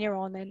within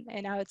Iran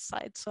and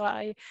outside. So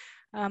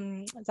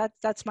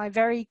that's my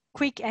very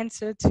quick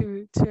answer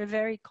to a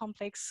very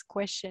complex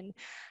question.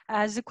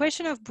 The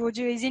question of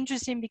Bourdieu is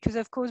interesting because,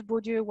 of course,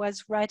 Bourdieu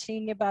was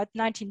writing about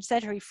 19th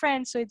century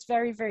France, so it's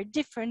very, very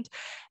different.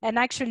 And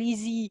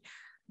actually,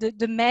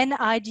 the main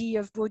idea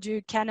of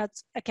Bourdieu can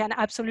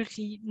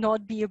absolutely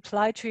not be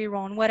applied to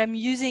Iran. What I'm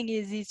using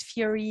is this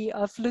theory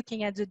of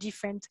looking at the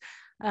different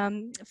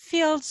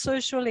fields,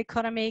 social,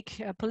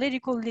 economic,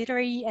 political,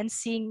 literary, and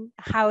seeing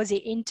how they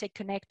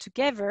interconnect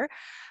together.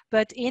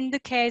 But in the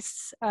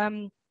case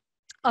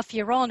of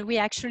Iran, we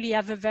actually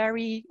have a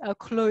very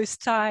close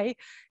tie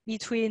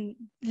between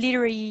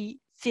literary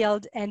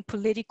field and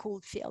political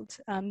field.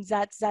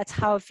 That's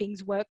how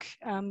things work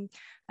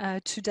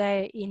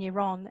today in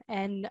Iran.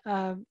 And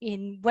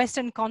in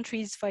Western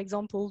countries, for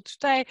example,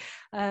 today,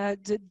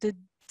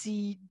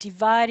 the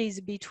divide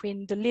is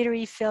between the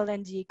literary field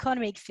and the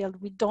economic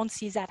field. We don't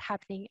see that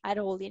happening at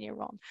all in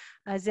Iran.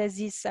 There's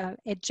this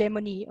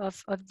hegemony of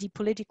the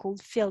political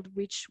field,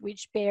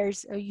 which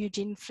bears a huge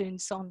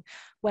influence on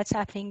what's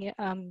happening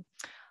on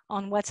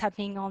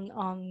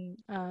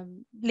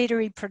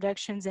literary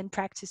productions and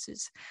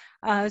practices.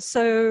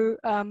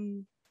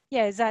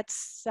 Yeah,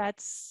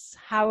 that's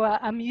how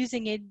I'm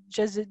using it,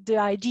 just the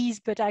ideas,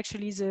 but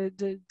actually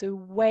the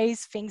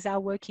ways things are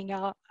working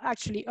are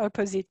actually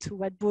opposite to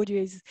what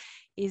Bourdieu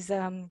is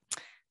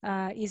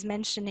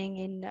mentioning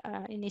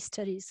in his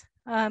studies.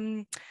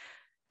 And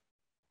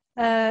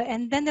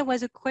then there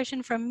was a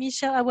question from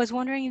Michelle. I was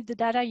wondering if the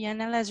data you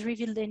analyzed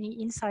revealed any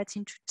insights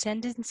into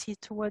tendencies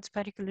towards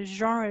particular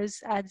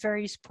genres at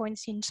various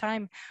points in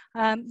time.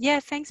 Yeah,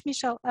 thanks,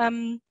 Michelle.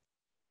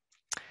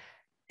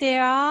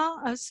 There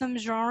are some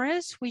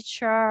genres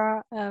which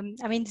are,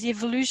 I mean, the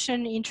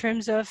evolution in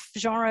terms of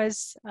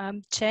genres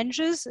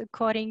changes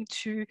according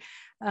to,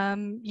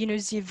 you know,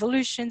 the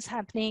evolutions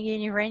happening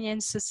in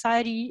Iranian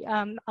society.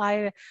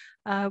 I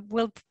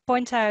will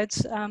point out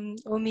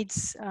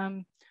Omid's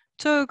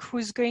talk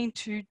who's going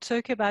to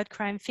talk about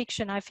crime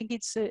fiction. I think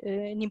it's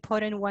an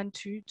important one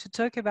to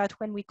talk about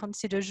when we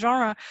consider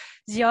genre.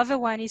 The other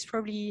one is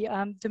probably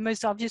the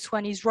most obvious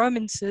one is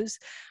romances.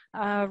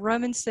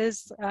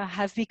 Romances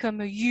have become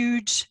a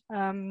huge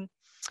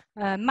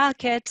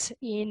market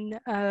in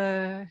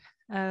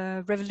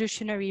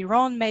revolutionary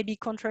Iran, maybe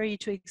contrary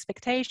to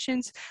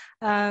expectations.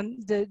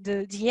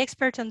 The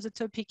expert on the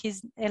topic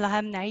is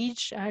Elham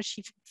Naij.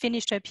 She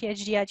finished her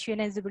PhD at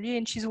UNSW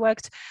and she's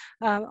worked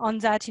on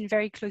that in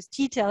very close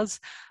details.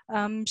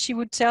 She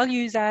would tell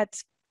you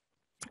that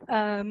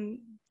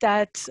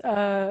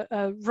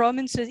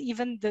romances,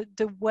 even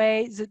the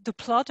way the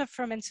plot of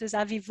romances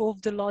have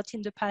evolved a lot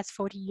in the past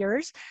 40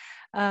 years.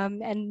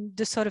 And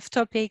the sort of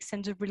topics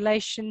and the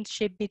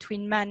relationship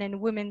between man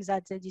and women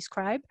that they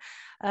describe.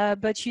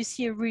 But you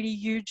see a really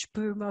huge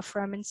boom of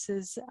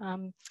romances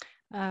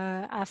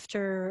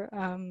after,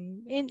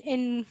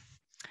 in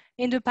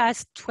the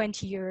past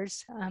 20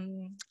 years,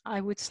 I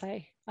would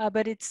say.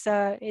 But it's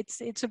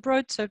a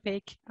broad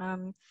topic.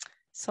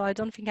 So I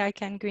don't think I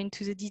can go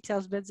into the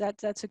details, but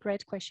that's a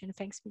great question.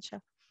 Thanks,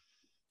 Michelle.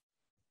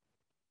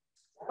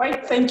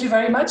 Right, thank you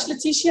very much,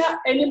 Laetitia.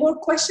 Any more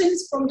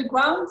questions from the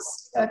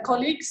grounds,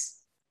 colleagues?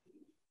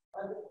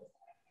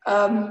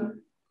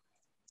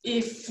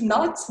 If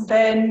not,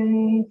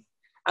 then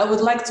I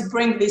would like to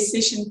bring this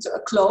session to a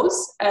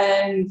close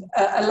and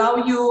allow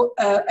you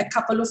a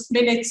couple of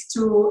minutes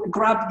to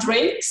grab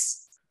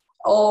drinks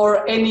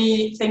or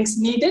any things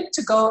needed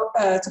to go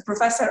to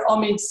Professor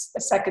Omid's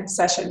second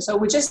session. So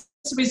we just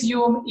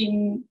resume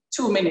in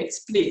 2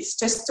 minutes, please,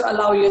 just to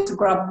allow you to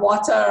grab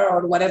water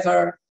or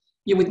whatever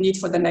you would need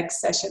for the next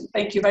session.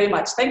 Thank you very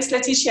much. Thanks,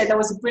 Laetitia. That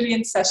was a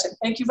brilliant session.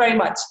 Thank you very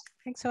much.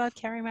 Thanks a lot,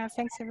 Karima.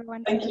 Thanks,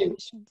 everyone. Thank you.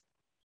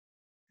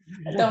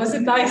 That was a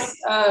nice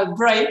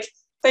break.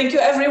 Thank you,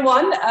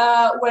 everyone.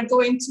 We're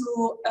going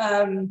to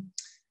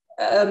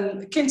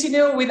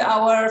continue with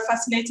our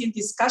fascinating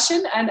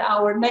discussion, and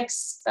our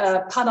next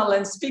panel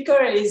and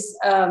speaker is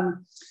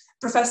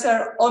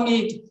Professor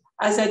Omid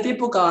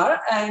A'zadibougar,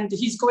 and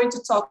he's going to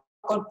talk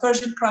on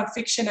Persian crime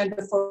fiction and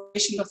the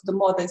formation of the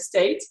modern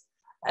state.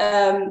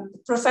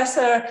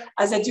 Professor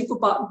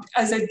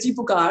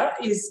A'zadibougar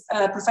is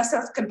a professor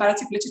of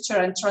comparative literature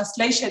and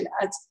translation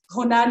at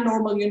Hunan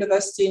Normal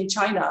University in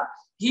China.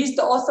 He's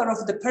the author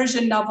of the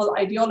Persian novel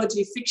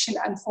Ideology, Fiction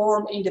and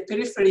Form in the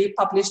Periphery,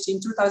 published in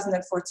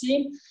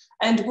 2014,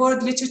 and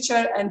World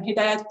Literature and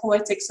Hidayat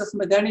Poetics of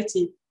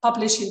Modernity,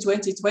 published in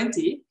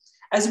 2020,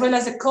 as well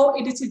as a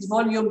co-edited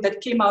volume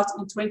that came out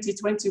in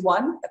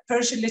 2021,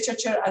 Persian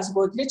Literature as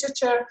World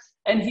Literature,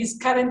 and he's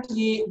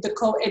currently the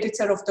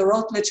co-editor of the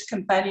Routledge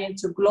Companion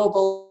to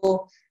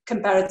Global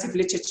Comparative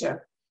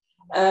Literature.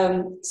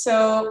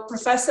 So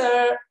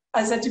Professor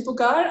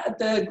A'zadibougar,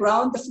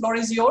 the floor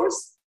is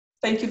yours.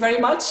 Thank you very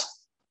much.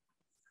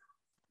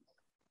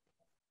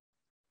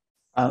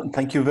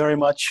 Thank you very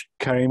much,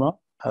 Karima.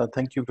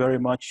 Thank you very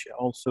much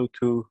also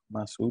to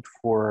Masoud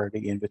for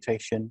the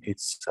invitation.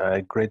 It's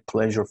a great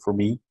pleasure for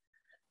me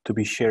to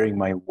be sharing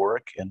my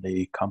work in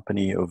the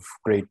company of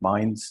great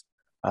minds,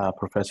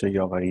 Professor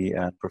Yavari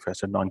and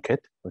Professor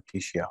Nanquette,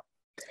 Laetitia.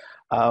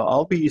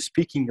 I'll be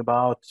speaking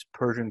about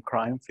Persian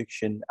crime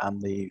fiction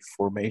and the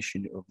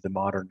formation of the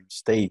modern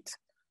state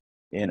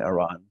in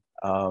Iran.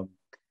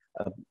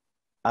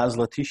 As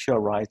Laetitia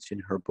writes in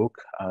her book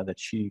that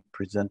she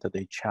presented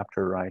a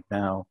chapter right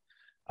now,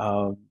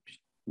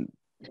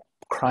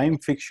 crime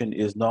fiction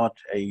is not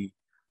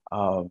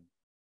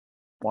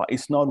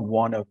it's not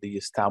one of the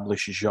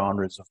established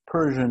genres of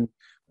Persian,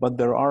 but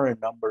there are a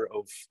number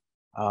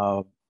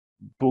of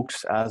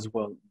books as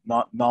well,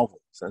 not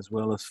novels, as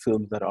well as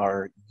films that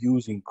are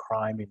using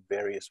crime in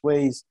various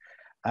ways.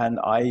 And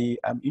I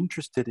am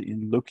interested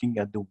in looking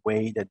at the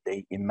way that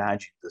they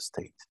imagine the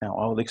state. Now,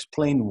 I'll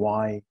explain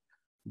why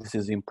this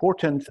is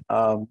important.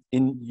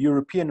 In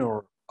European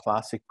or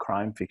classic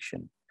crime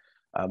fiction,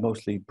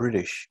 mostly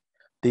British,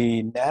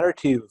 the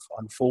narrative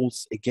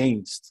unfolds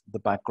against the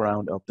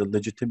background of the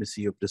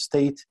legitimacy of the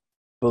state,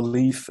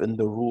 belief in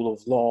the rule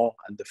of law,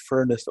 and the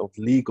fairness of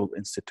legal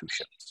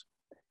institutions.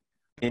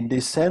 In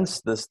this sense,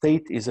 the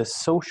state is a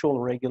social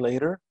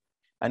regulator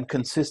and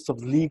consists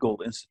of legal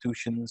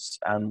institutions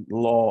and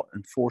law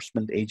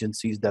enforcement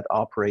agencies that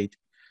operate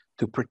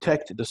to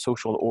protect the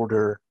social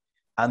order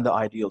and the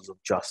ideals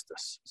of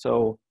justice.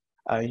 So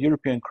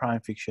European crime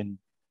fiction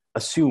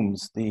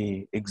assumes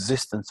the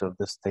existence of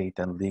the state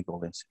and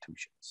legal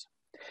institutions.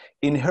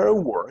 In her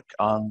work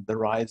on the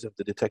rise of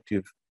the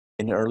detective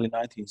in early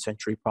 19th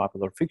century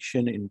popular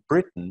fiction in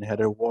Britain,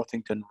 Heather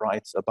Worthington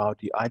writes about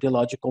the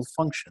ideological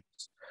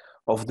functions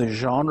of the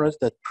genres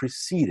that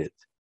preceded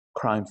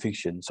crime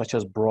fiction, such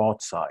as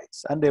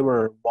broadsides, and they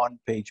were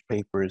one-page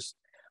papers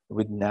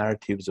with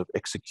narratives of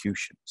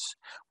executions,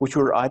 which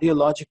were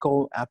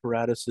ideological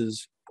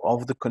apparatuses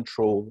of the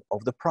control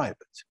of the private.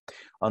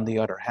 On the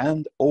other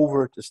hand,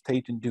 overt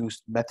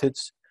state-induced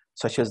methods,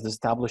 such as the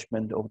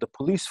establishment of the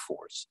police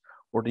force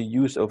or the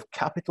use of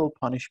capital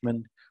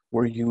punishment,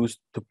 were used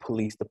to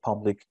police the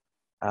public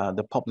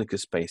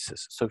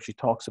spaces. So she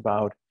talks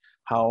about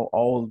how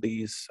all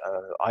these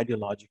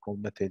ideological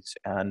methods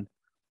and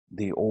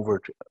the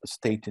overt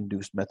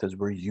state-induced methods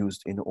were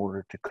used in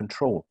order to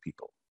control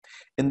people.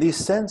 In this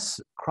sense,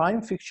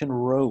 crime fiction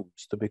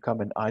rose to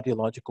become an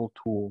ideological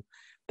tool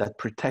that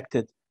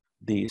protected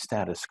the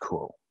status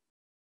quo.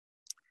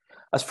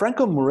 As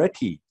Franco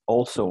Moretti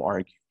also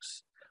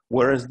argues,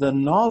 whereas the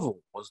novel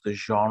was the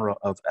genre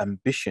of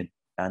ambition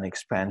and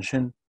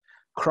expansion,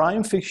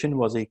 crime fiction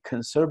was a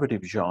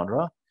conservative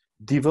genre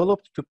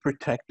developed to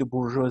protect the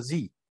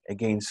bourgeoisie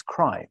against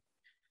crime.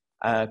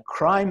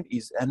 Crime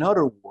is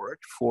another word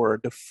for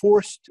the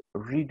forced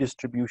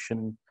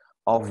redistribution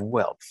of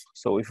wealth.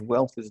 So if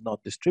wealth is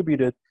not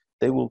distributed,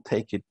 they will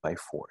take it by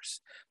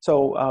force.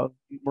 So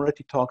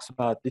Moretti talks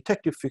about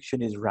detective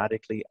fiction is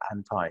radically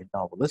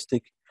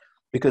anti-novelistic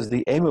because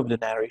the aim of the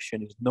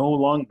narration is no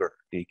longer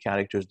the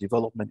character's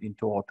development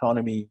into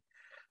autonomy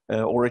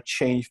or a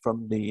change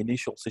from the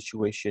initial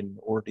situation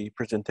or the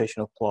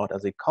presentation of plot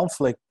as a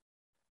conflict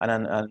and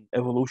an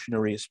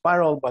evolutionary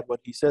spiral, but what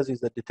he says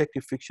is that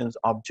detective fiction's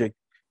object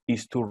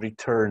is to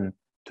return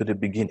to the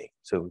beginning,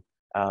 so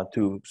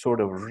to sort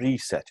of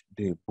reset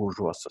the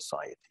bourgeois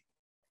society.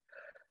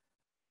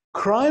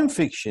 Crime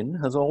fiction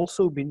has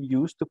also been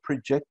used to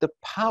project the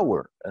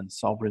power and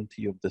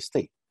sovereignty of the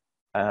state.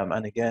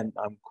 And again,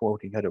 I'm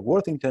quoting Heather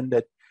Worthington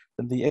that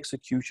in the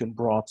execution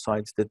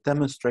broadsides, the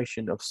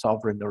demonstration of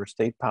sovereign or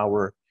state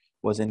power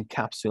was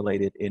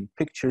encapsulated in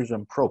pictures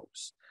and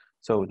prose.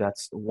 So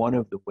that's one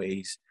of the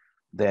ways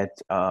that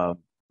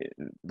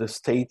the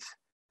state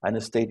and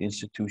the state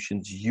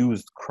institutions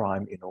used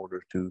crime in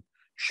order to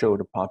show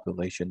the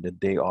population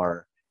that they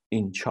are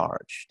in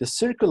charge. The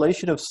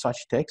circulation of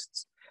such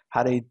texts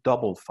had a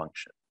double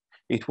function.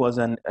 It was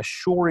an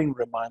assuring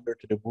reminder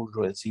to the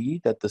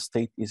bourgeoisie that the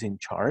state is in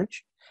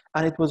charge,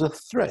 and it was a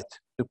threat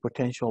to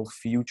potential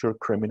future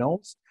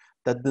criminals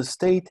that the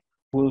state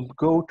will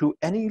go to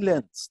any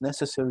lengths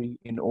necessary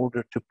in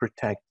order to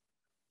protect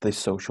the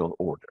social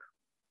order.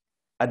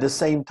 At the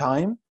same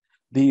time,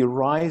 the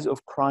rise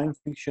of crime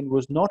fiction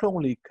was not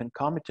only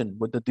concomitant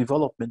with the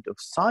development of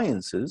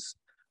sciences,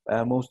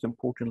 most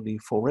importantly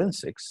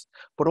forensics,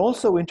 but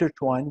also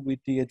intertwined with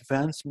the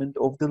advancement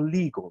of the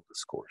legal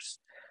discourse.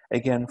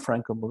 Again,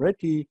 Franco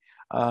Moretti,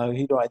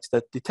 he writes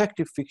that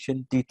detective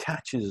fiction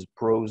detaches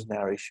prose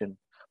narration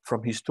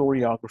from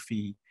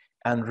historiography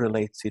and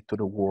relates it to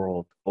the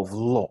world of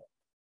law.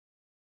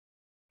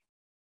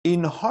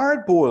 In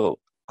hard-boiled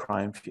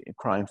crime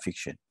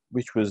fiction,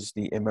 which was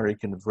the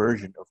American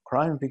version of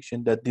crime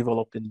fiction that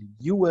developed in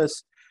the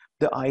US,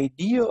 the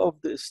idea of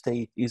the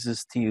state is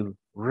still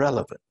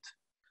relevant.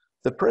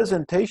 The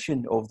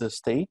presentation of the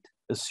state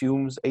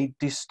assumes a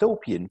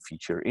dystopian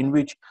feature in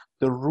which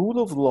the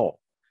rule of law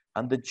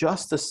and the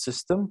justice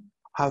system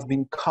have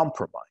been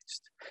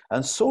compromised,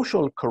 and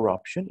social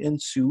corruption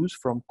ensues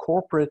from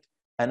corporate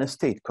and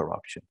state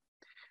corruption.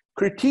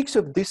 Critiques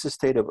of this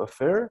state of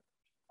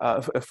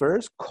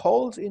affairs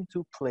calls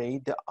into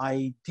play the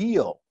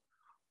ideal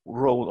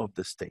role of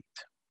the state.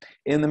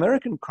 In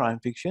American crime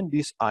fiction,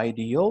 this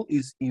ideal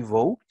is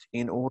evoked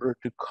in order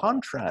to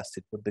contrast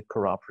it with the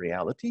corrupt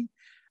reality,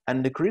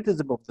 and the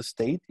criticism of the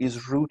state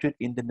is rooted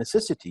in the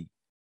necessity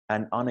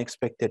and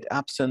unexpected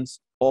absence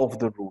of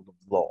the rule of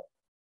law.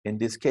 In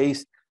this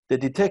case, the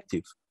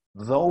detective,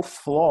 though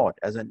flawed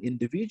as an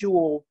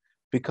individual,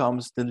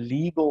 becomes the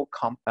legal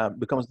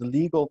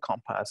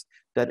compass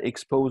that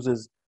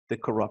exposes the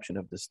corruption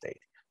of the state.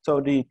 So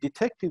the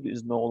detective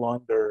is no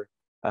longer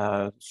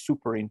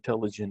super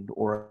intelligent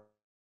or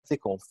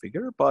ethical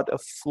figure, but a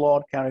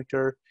flawed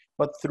character.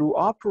 But through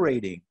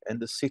operating in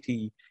the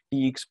city,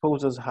 he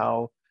exposes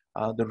how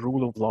the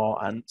rule of law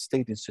and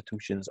state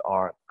institutions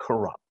are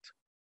corrupt.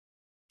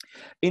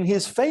 In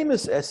his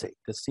famous essay,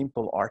 The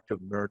Simple Art of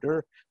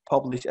Murder,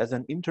 published as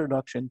an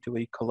introduction to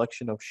a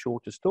collection of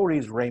short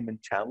stories,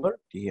 Raymond Chandler,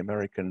 the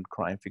American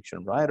crime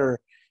fiction writer,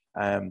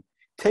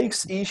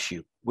 takes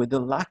issue with the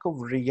lack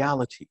of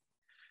reality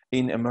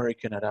in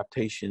American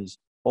adaptations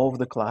of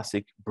the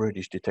classic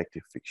British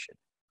detective fiction.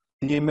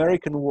 The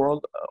American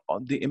world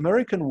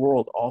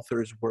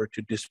authors were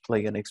to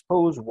display and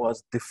expose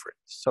was different.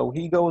 So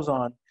he goes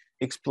on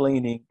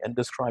explaining and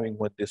describing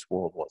what this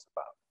world was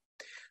about.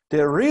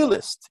 The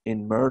realist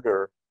in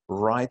Murder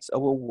writes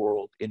of a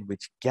world in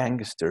which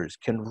gangsters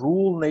can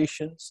rule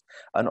nations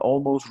and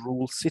almost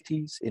rule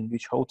cities, in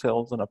which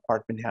hotels and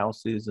apartment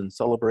houses and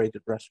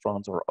celebrated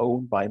restaurants are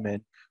owned by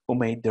men who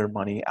made their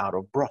money out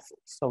of brothels.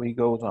 So he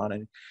goes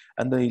on,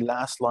 and the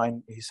last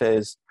line he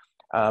says,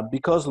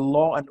 because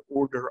law and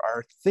order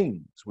are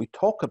things we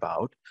talk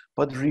about,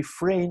 but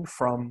refrain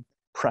from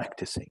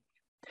practicing.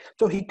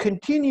 So he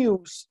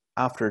continues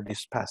after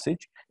this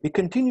passage, he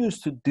continues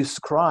to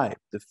describe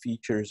the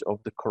features of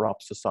the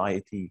corrupt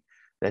society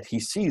that he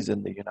sees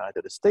in the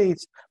United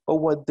States. But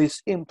what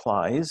this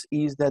implies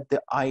is that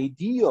the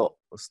ideal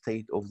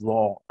state of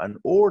law and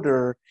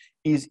order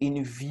is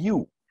in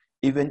view,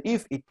 even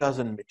if it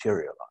doesn't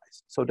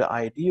materialize. So the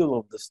ideal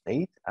of the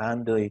state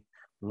and the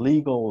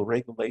legal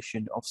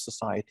regulation of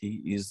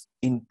society is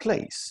in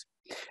place.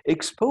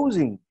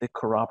 Exposing the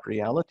corrupt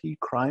reality,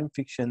 crime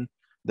fiction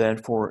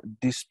therefore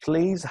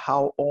displays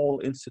how all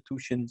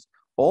institutions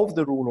of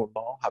the rule of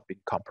law have been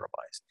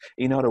compromised.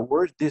 In other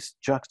words, this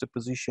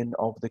juxtaposition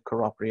of the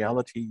corrupt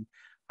reality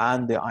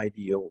and the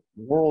ideal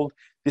world,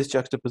 this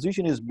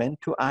juxtaposition is meant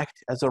to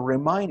act as a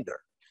reminder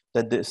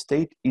that the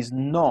state is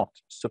not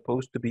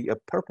supposed to be a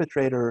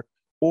perpetrator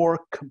or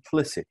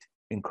complicit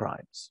in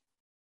crimes.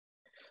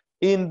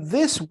 In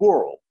this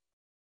world,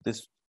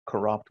 this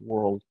corrupt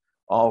world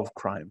of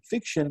crime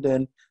fiction,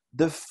 then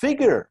the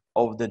figure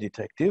of the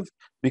detective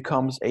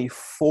becomes a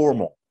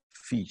formal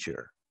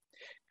feature.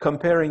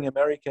 Comparing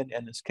American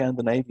and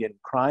Scandinavian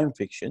crime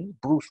fiction,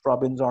 Bruce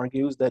Robbins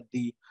argues that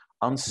the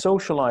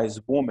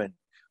unsocialized woman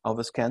of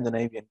a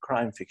Scandinavian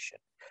crime fiction,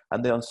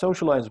 and the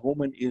unsocialized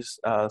woman is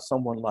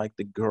someone like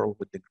the girl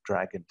with the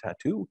dragon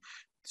tattoo.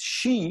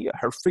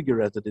 Her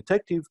figure as a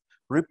detective,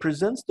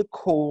 represents the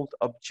cold,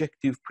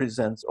 objective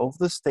presence of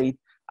the state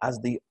as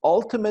the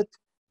ultimate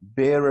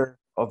bearer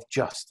of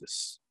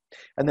justice.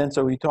 And then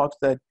so he talks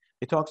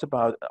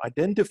about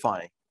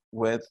identifying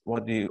with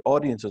what the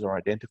audiences are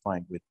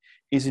identifying with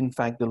is in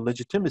fact the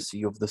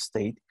legitimacy of the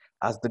state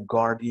as the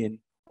guardian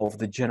of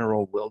the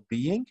general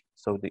well-being.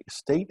 So the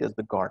state as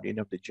the guardian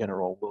of the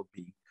general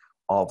well-being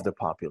of the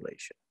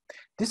population.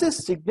 This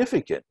is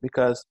significant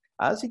because,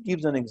 as he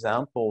gives an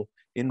example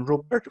in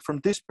Roberto, from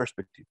this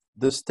perspective,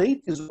 the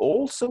state is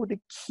also the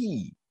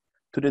key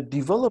to the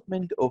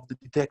development of the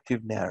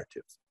detective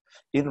narrative.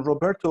 In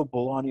Roberto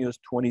Bolaño's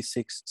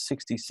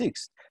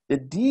 2666, the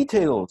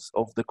details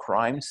of the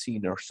crime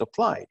scene are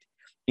supplied,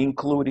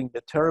 including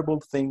the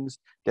terrible things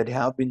that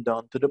have been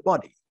done to the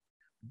body.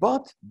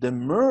 But the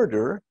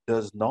murder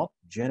does not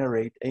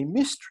generate a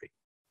mystery.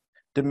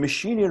 The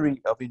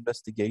machinery of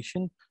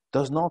investigation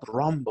does not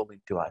rumble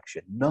into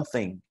action.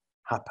 Nothing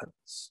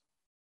happens.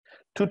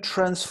 To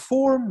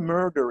transform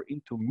murder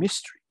into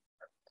mystery,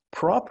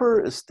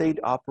 proper state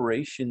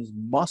operations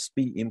must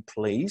be in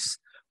place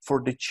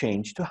for the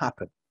change to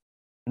happen.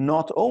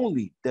 Not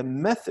only the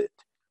method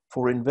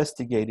for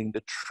investigating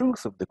the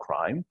truth of the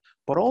crime,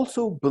 but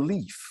also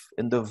belief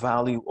in the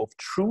value of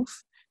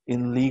truth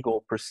in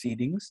legal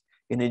proceedings,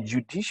 in a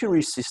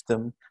judiciary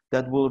system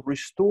that will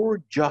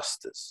restore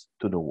justice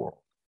to the world.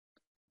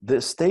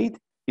 The state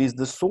is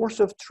the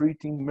source of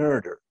treating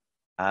murder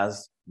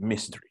as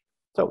mystery.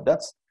 So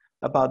that's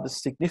about the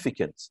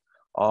significance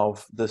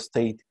of the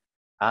state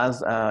as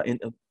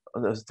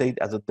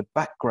the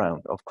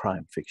background of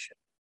crime fiction.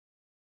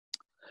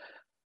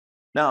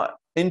 Now,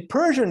 in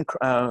Persian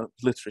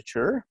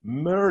literature,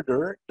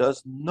 murder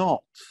does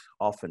not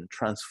often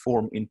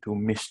transform into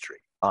mystery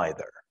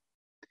either.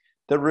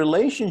 The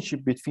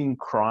relationship between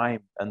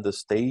crime and the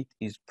state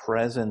is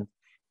present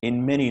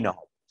in many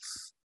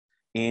novels.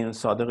 In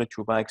Sadegh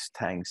Chubak's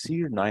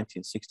Tangsir,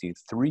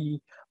 1963,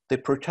 the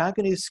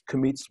protagonist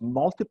commits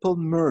multiple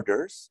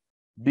murders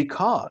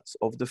because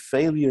of the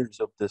failures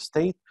of the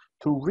state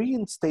to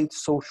reinstate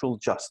social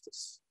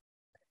justice.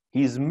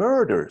 His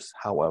murders,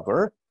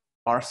 however,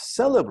 are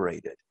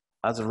celebrated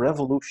as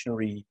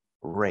revolutionary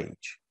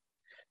rage.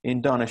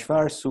 In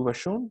Daneshvar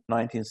Suvashun,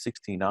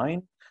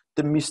 1969,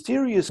 the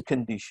mysterious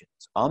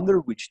conditions under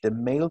which the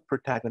male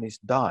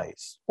protagonist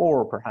dies,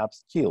 or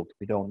perhaps killed,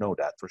 we don't know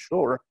that for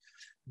sure,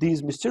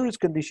 these mysterious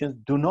conditions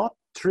do not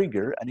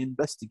trigger an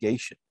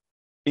investigation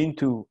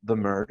into the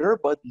murder,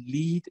 but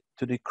lead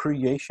to the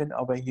creation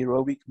of a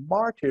heroic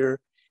martyr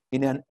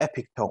in an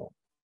epic tone.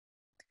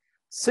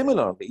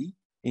 Similarly,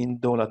 in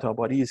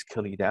Dolatabadi's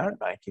Kalidar,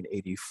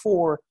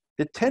 1984,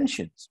 the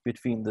tensions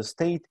between the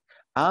state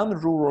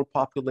and rural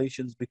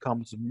populations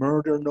becomes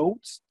murder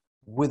notes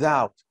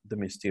without the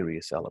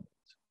mysterious element.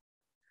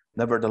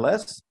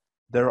 Nevertheless,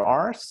 there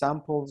are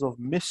samples of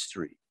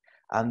mystery,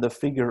 and the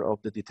figure of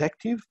the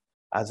detective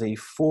as a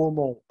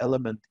formal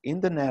element in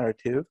the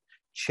narrative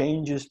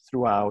changes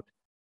throughout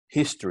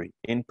history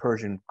in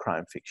Persian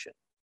crime fiction.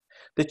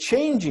 The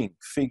changing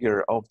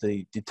figure of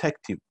the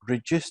detective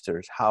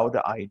registers how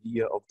the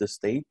idea of the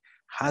state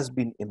has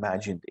been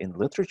imagined in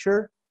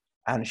literature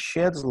and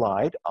sheds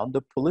light on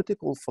the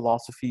political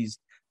philosophies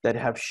that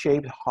have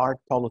shaped hard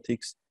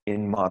politics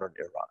in modern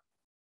Iran.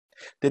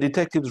 The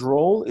detective's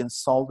role in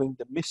solving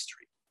the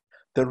mystery,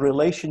 the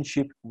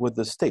relationship with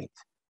the state,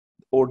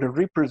 or the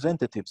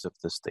representatives of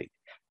the state,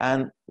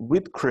 and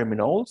with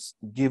criminals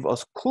give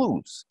us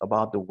clues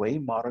about the way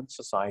modern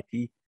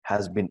society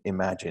has been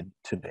imagined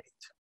to date.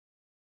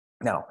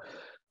 Now,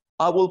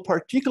 I will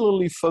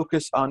particularly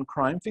focus on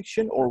crime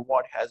fiction, or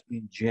what has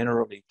been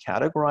generally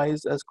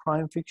categorized as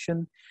crime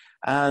fiction.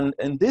 And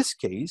in this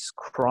case,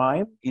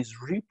 crime is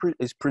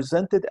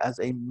presented as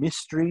a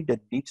mystery that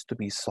needs to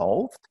be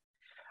solved.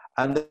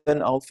 And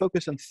then I'll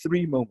focus on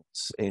three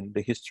moments in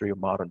the history of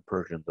modern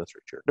Persian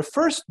literature. The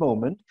first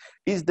moment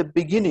is the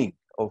beginning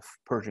of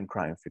Persian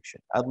crime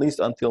fiction, at least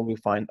until we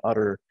find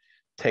other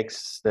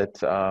texts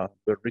that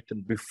were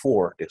written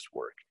before this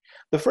work.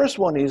 The first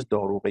one is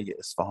Darugh-e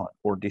Isfahan,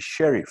 or the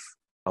Sheriff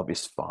of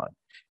Isfahan.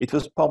 It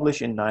was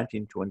published in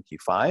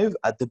 1925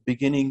 at the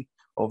beginning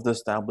of the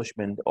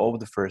establishment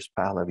of the First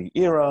Pahlavi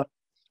era,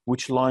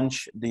 which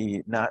launched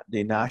the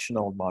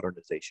National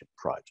Modernization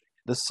Project.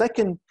 The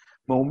second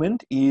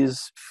moment is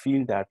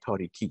Fil Dar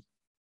Tariki,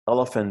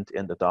 Elephant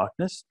in the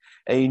Darkness,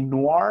 a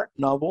noir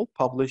novel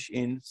published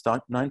in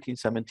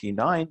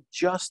 1979,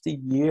 just a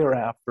year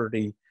after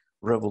the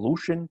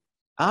revolution,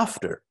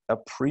 after a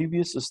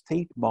previous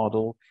state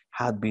model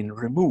had been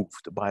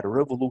removed by the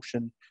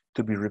revolution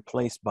to be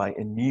replaced by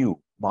a new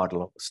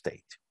model of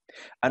state.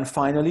 And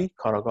finally,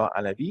 Karagah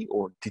Alavi,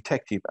 or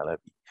Detective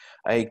Alavi,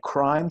 a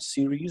crime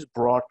series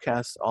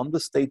broadcast on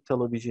the state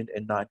television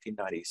in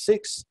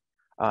 1996.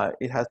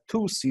 It has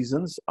 2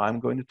 seasons. I'm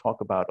going to talk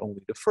about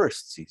only the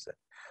first season.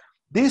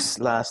 This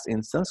last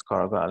instance,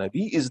 Karagah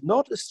Alavi, is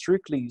not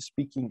strictly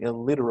speaking a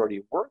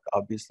literary work,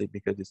 obviously,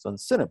 because it's on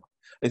cinema.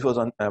 It was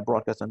on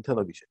broadcast on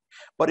television.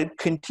 But it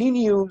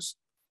continues,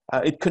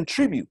 it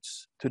contributes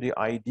to the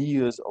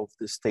ideas of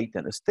the state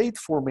and state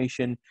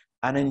formation,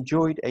 and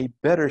enjoyed a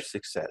better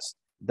success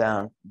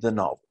than the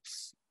novels.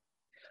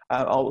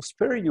 I'll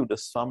spare you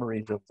the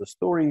summaries of the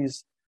stories.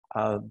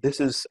 This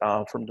is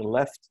from the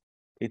left.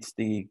 It's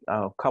the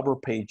cover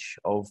page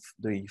of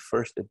the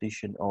first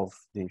edition of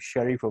the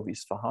Sharif of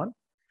Isfahan.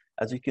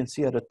 As you can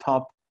see at the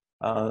top,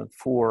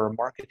 for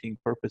marketing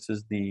purposes,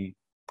 the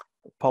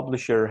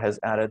publisher has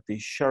added the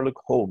Sherlock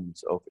Holmes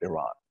of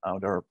Iran.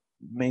 There are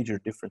major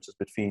differences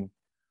between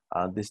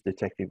this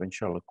detective and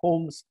Sherlock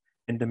Holmes.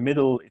 In the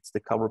middle, it's the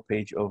cover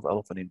page of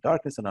Elephant in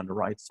Darkness, and on the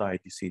right side,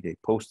 you see the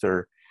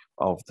poster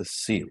of the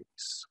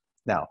series.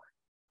 Now,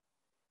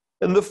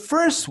 in the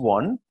first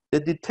one,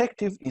 the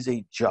detective is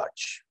a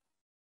judge.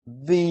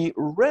 The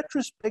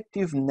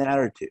retrospective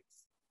narrative,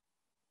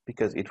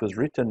 because it was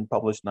written,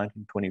 published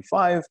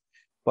 1925,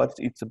 but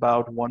it's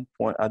about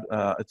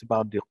it's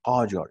about the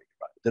Qajari.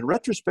 Right? The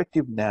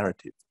retrospective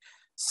narrative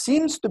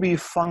seems to be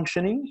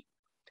functioning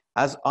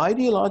as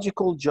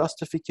ideological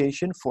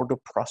justification for the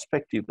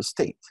prospective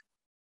state.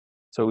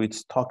 So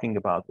it's talking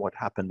about what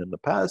happened in the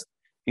past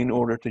in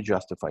order to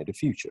justify the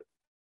future.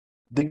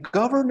 The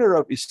governor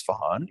of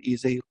Isfahan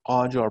is a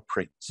Qajar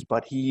prince,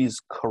 but he is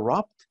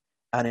corrupt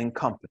and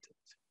incompetent.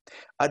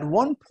 At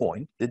one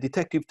point, the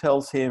detective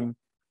tells him,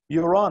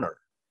 "Your Honor,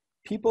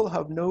 people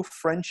have no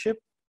friendship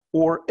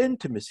or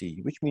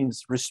intimacy," which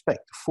means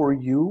respect, "for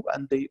you,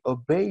 and they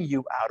obey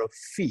you out of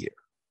fear."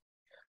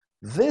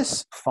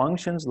 This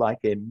functions like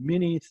a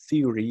mini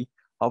theory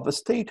of a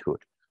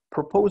statehood,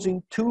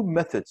 proposing 2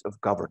 methods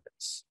of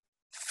governance: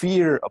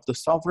 fear of the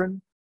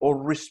sovereign or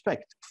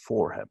respect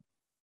for him.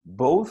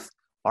 Both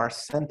are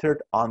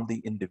centered on the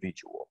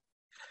individual.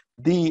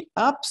 The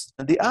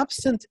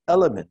absent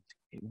element,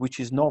 which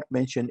is not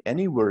mentioned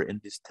anywhere in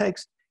this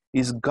text,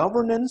 is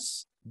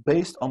governance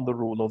based on the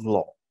rule of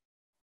law.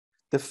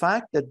 The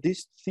fact that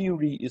this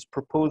theory is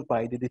proposed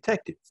by the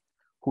detective,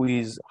 who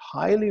is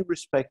highly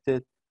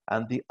respected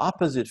and the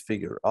opposite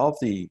figure of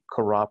the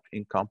corrupt,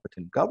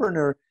 incompetent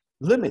governor,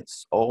 limits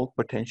all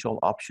potential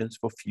options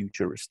for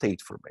future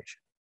state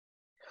formation.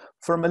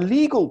 From a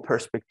legal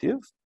perspective,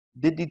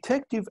 the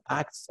detective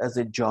acts as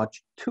a judge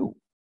too.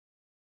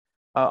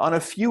 On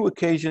a few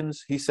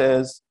occasions, he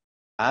says,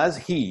 "As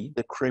he,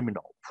 the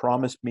criminal,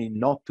 promised me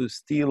not to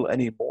steal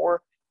anymore,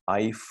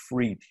 I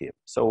freed him."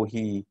 So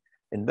he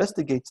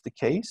investigates the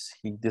case,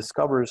 he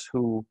discovers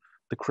who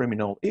the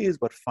criminal is,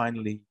 but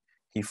finally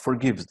he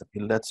forgives them,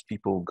 he lets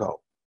people go.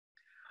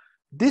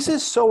 This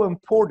is so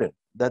important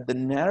that the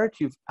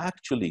narrative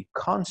actually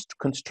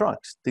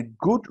constructs the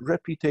good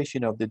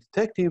reputation of the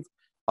detective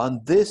on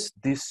this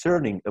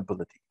discerning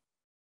ability.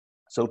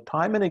 So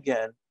time and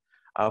again,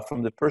 from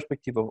the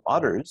perspective of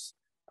others,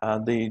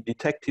 the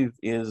detective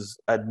is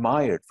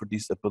admired for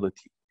this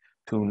ability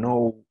to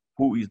know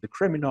who is the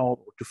criminal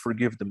or to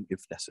forgive them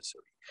if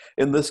necessary.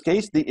 In this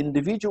case, the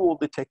individual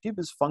detective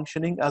is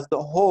functioning as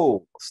the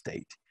whole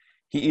state.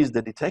 He is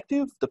the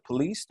detective, the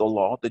police, the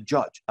law, the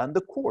judge, and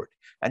the court,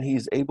 and he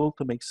is able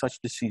to make such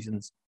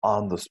decisions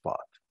on the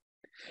spot.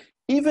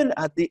 Even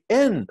at the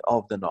end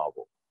of the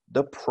novel,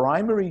 the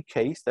primary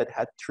case that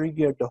had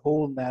triggered the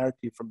whole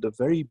narrative from the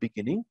very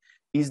beginning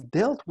is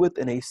dealt with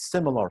in a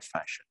similar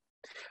fashion.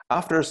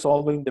 After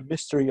solving the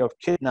mystery of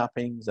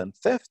kidnappings and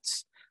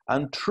thefts,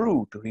 and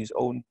true to his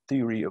own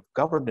theory of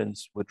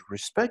governance with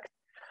respect,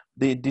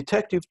 the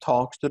detective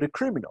talks to the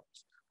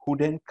criminals, who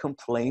then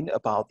complain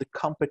about the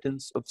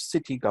competence of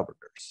city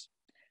governors.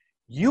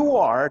 "You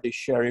are the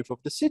sheriff of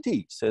the city,"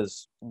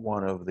 says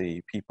one of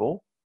the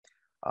people.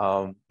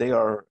 They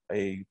are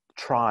a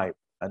tribe,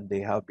 and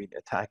they have been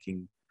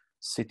attacking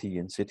city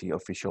and city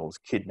officials,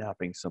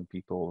 kidnapping some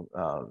people,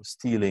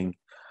 stealing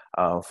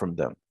from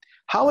them.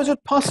 "How is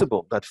it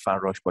possible that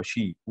Farrosh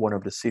Bashi, one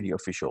of the city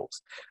officials,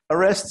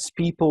 arrests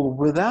people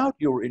without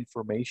your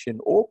information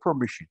or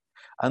permission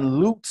and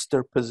loots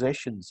their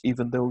possessions,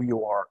 even though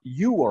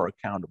you are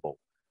accountable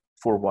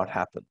for what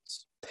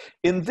happens?"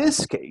 In this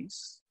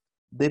case,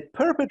 the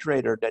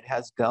perpetrator that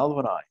has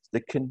galvanized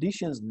the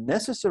conditions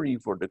necessary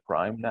for the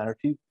crime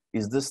narrative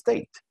is the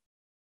state.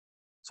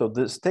 So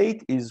the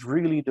state is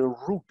really the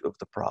root of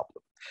the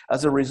problem.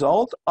 As a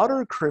result,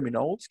 other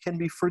criminals can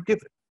be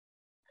forgiven.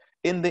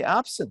 In the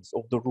absence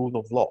of the rule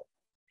of law,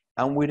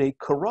 and with a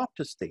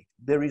corrupt state,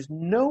 there is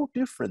no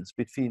difference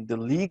between the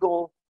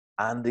legal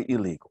and the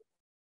illegal.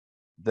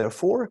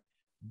 Therefore,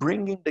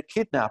 bringing the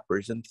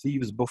kidnappers and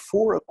thieves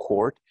before a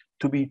court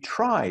to be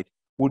tried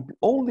would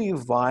only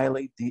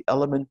violate the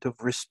element of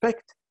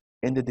respect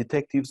in the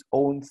detective's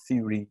own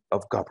theory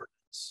of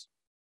governance.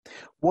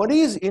 What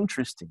is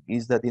interesting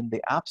is that in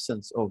the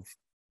absence of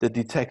the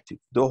detective,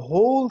 the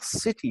whole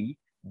city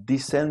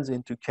descends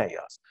into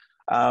chaos.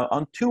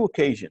 On two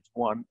occasions,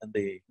 one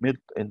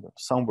in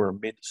somewhere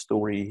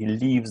mid-story, he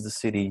leaves the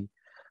city,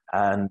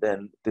 and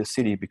then the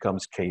city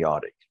becomes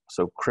chaotic.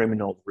 So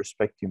criminals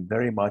respect him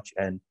very much,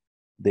 and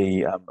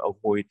they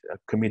avoid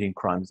committing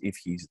crimes if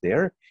he's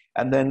there.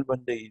 And then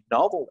when the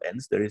novel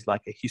ends, there is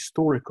like a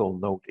historical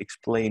note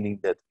explaining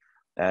that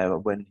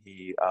when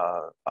he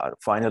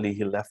finally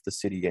he left the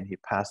city and he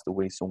passed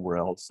away somewhere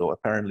else. So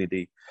apparently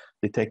the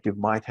detective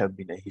might have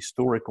been a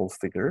historical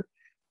figure.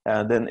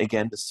 And then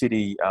again, the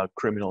city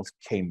criminals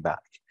came back.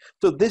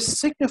 So this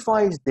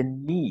signifies the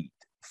need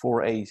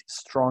for a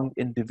strong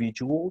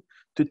individual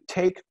to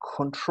take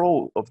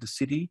control of the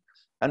city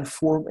and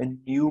form a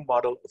new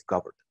model of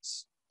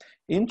governance.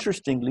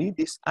 Interestingly,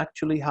 this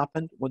actually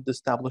happened with the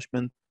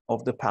establishment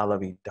of the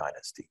Pahlavi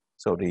dynasty.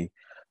 So the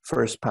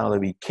first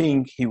Pahlavi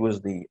king, he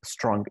was the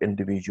strong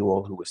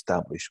individual who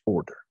established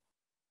order.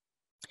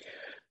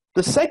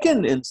 The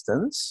second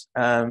instance,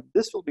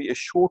 this will be a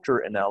shorter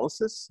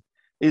analysis,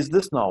 is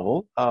this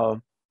novel,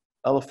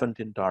 Elephant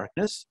in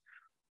Darkness.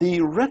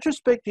 The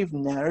retrospective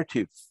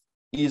narrative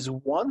is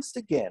once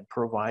again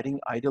providing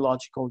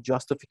ideological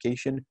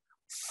justification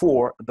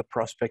for the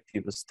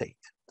prospective state.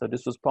 So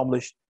this was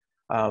published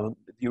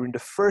during the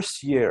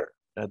first year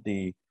that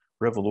the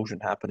revolution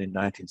happened in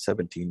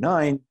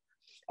 1979.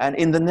 And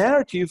in the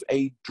narrative,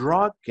 a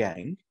drug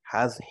gang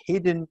has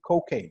hidden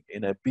cocaine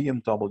in a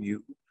BMW,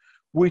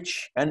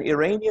 which an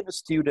Iranian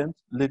student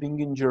living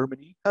in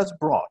Germany has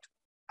bought.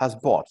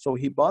 So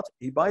he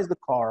buys the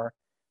car,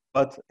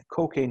 but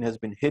cocaine has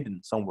been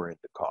hidden somewhere in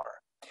the car.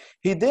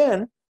 He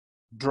then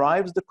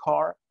drives the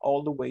car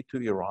all the way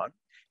to Iran,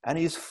 and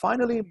he's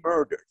finally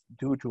murdered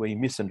due to a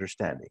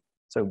misunderstanding.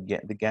 So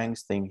the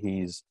gangs think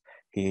he's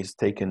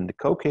taken the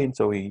cocaine,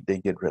 so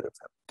they get rid of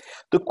him.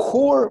 The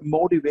core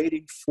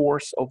motivating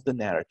force of the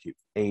narrative,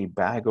 a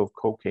bag of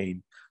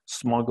cocaine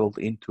smuggled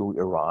into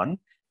Iran,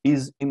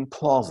 is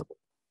implausible.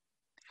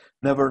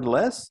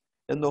 Nevertheless,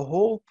 in the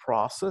whole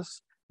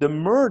process, the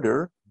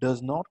murder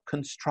does not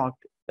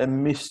construct a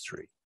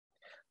mystery.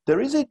 There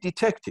is a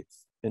detective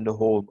in the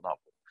whole novel.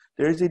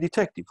 There is a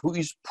detective who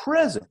is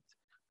present,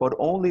 but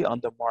only on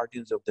the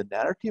margins of the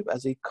narrative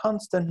as a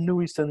constant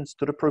nuisance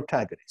to the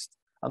protagonist.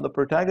 And the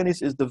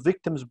protagonist is the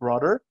victim's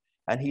brother,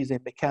 and he's a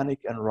mechanic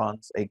and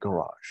runs a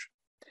garage.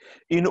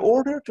 In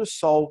order to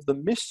solve the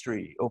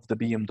mystery of the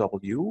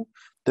BMW,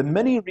 the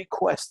many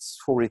requests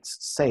for its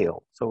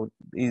sale, so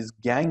these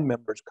gang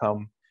members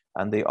come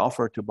and they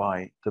offer to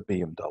buy the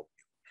BMW.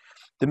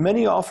 The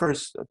many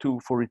offers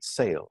for its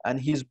sale, and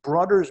his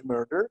brother's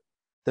murder,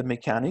 the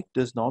mechanic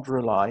does not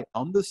rely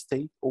on the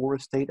state or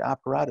state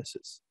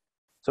apparatuses.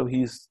 So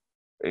he's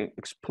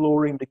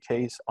exploring the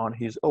case on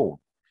his own.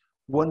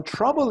 When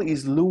trouble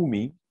is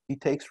looming, he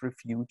takes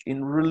refuge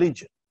in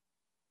religion.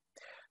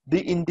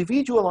 The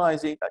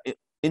individualizing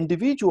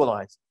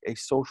a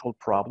social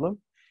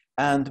problem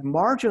and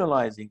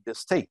marginalizing the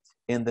state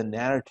in the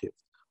narrative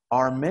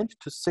are meant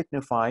to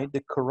signify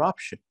the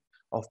corruption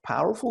of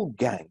powerful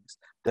gangs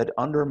that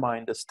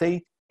undermine the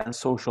state and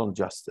social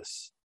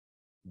justice.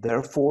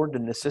 Therefore, the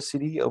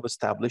necessity of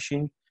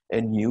establishing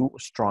a new,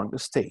 strong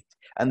state.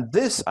 And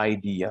this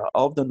idea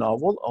of the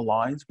novel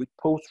aligns with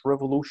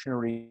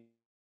post-revolutionary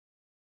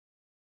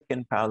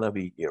Second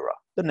Pahlavi era.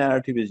 The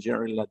narrative is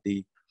generally that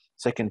the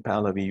Second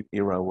Pahlavi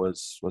era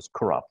was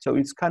corrupt. So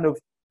it's kind of,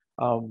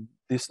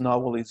 this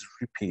novel is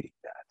repeating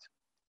that.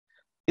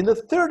 In the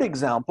third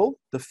example,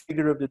 the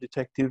figure of the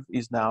detective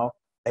is now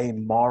a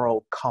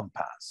moral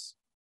compass.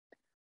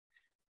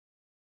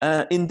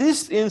 In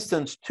this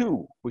instance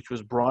too, which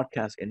was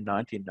broadcast in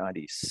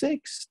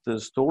 1996, the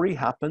story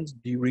happens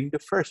during the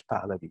first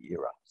Pahlavi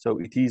era. So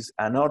it is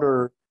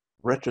another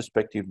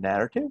retrospective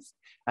narrative,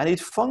 and it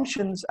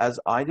functions as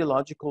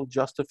ideological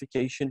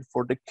justification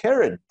for the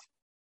current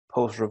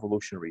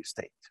post-revolutionary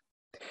state.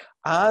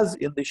 As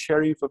in the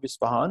Sheriff of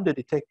Isfahan, the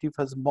detective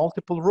has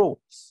multiple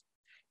roles,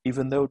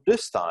 even though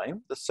this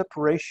time the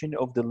separation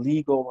of the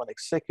legal and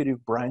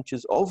executive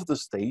branches of the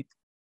state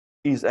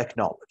is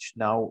acknowledged.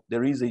 Now,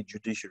 there is a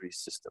judiciary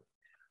system.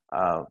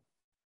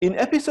 In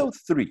episode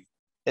 3,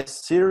 a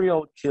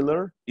serial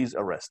killer is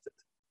arrested.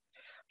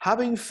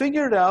 Having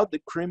figured out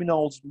the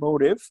criminal's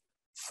motive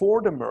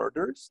for the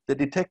murders, the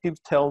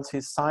detective tells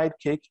his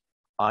sidekick,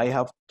 "I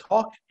have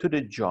talked to the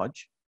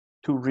judge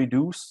to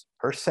reduce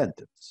her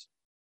sentence."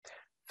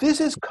 This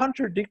is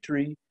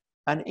contradictory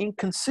and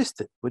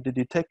inconsistent with the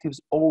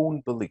detective's own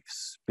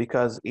beliefs,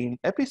 because in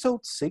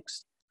episode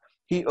 6,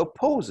 he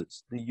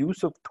opposes the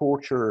use of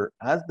torture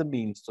as the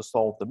means to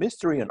solve the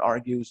mystery and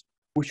argues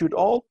we should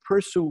all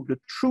pursue the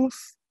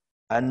truth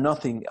and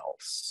nothing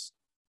else.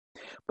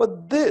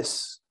 But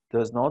this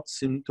does not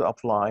seem to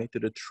apply to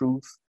the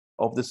truth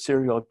of the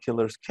serial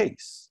killer's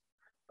case,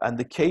 and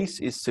the case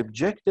is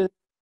subjected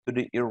to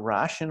to the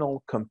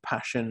irrational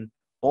compassion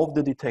of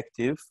the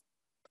detective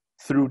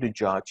through the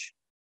judge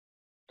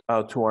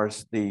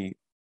towards the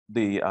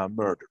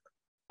murderer.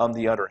 On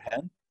the other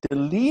hand, the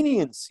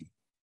leniency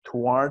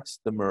towards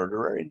the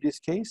murderer in this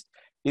case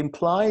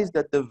implies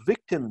that the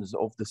victims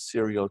of the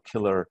serial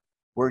killer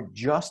were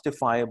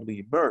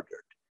justifiably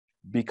murdered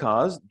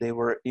because they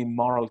were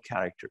immoral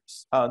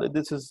characters.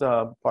 This is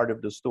part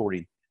of the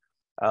story.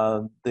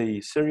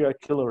 The serial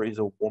killer is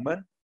a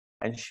woman,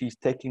 and she's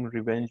taking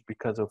revenge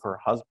because of her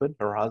husband.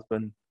 Her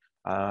husband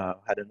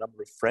had a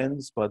number of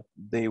friends, but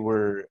they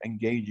were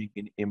engaging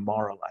in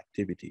immoral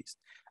activities.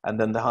 And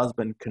then the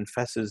husband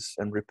confesses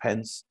and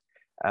repents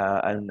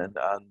and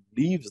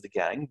leaves the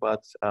gang,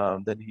 but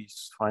then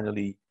he's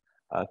finally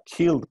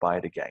killed by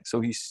the gang.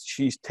 So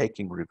she's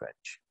taking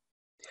revenge.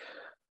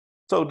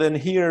 So then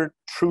here,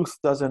 truth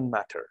doesn't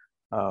matter.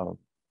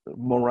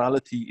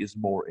 Morality is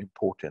more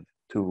important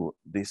to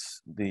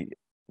the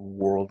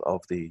world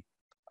of the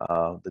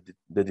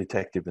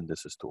detective in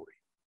this story.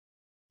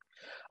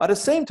 At the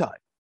same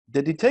time,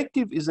 the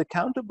detective is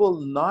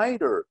accountable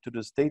neither to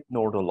the state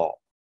nor the law.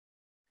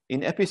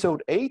 In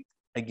episode 8,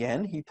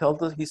 again, he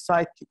tells us his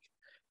sidekick,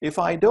 if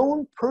I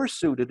don't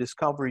pursue the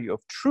discovery of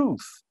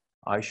truth,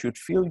 I should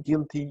feel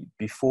guilty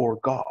before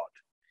God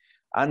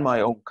and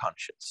my own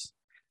conscience.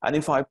 And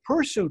if I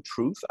pursue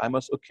truth, I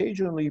must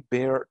occasionally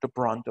bear the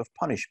brunt of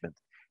punishment,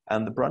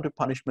 and the brunt of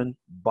punishment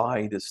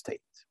by the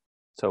state.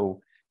 So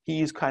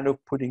he is kind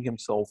of putting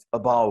himself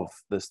above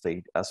the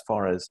state as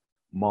far as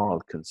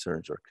moral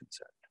concerns are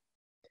concerned.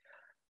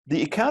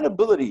 The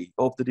accountability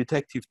of the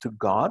detective to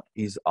God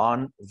is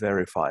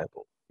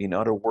unverifiable. In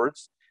other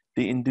words,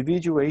 the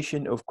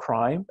individuation of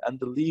crime and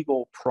the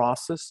legal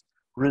process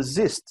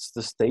resists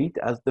the state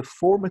as the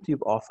formative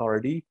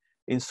authority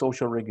in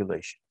social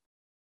regulation.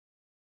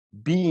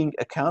 Being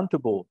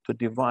accountable to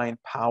divine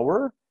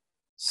power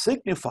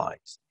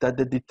signifies that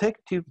the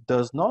detective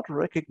does not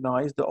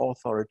recognize the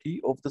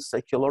authority of the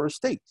secular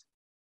state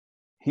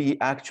he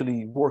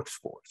actually works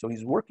for. So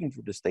he's working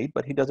for the state,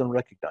 but he doesn't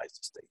recognize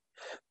the state.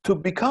 To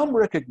become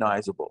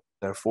recognizable,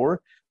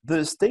 therefore,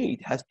 the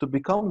state has to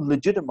become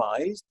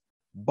legitimized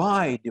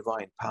by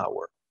divine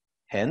power.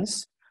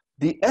 Hence,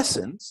 the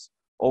essence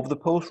of the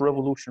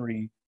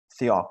post-revolutionary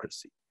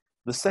theocracy.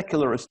 The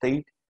secular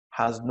state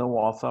has no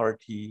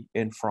authority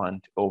in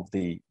front of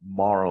the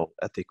moral,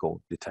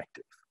 ethical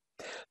detective.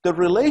 The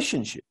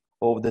relationship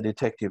of the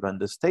detective and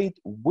the state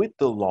with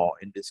the law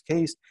in this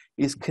case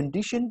is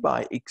conditioned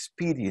by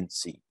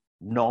expediency,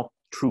 not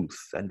truth.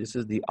 And this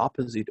is the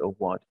opposite of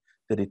what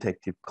the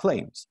detective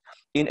claims.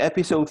 In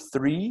episode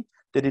 3,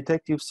 the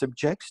detective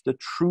subjects the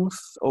truth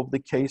of the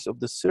case of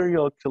the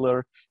serial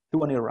killer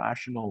to an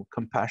irrational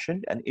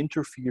compassion and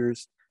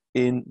interferes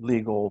in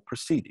legal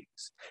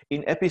proceedings.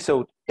 In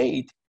episode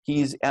 8,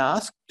 he is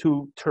asked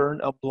to turn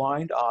a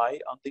blind eye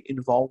on the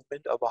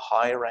involvement of a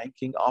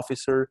high-ranking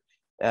officer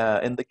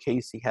in the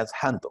case he has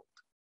handled.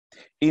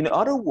 In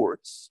other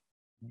words,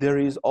 there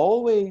is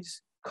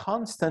always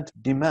constant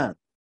demand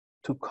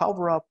to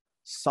cover up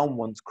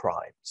someone's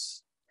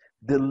crimes.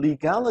 The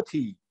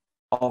legality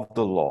of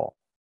the law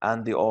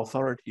and the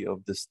authority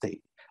of the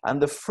state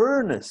and the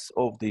fairness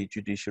of the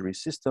judiciary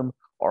system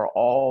are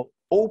all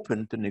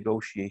open to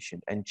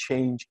negotiation and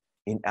change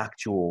in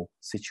actual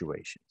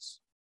situations.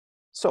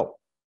 So,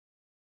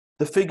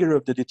 the figure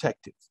of the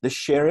detective, the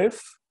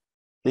sheriff,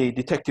 the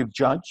detective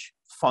judge,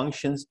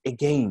 functions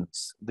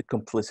against the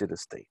complicit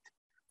state.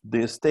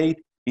 The state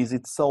is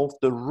itself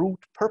the root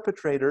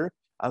perpetrator,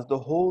 as the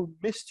whole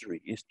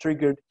mystery is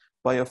triggered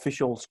by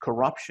officials'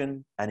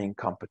 corruption and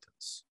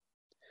incompetence.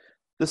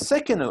 The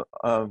second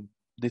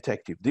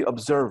detective, the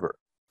observer,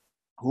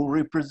 who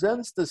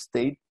represents the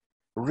state,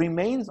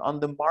 remains on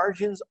the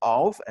margins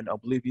of and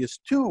oblivious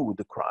to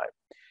the crime.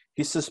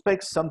 He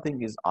suspects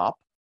something is up.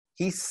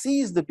 He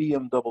sees the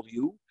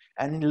BMW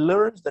and he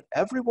learns that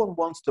everyone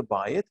wants to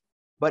buy it,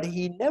 but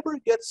he never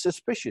gets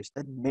suspicious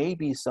that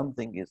maybe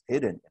something is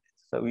hidden in it.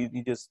 So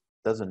he just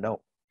doesn't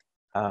know.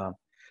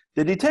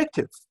 The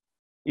detective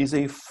is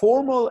a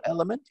formal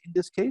element in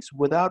this case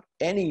without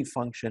any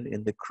function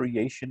in the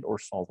creation or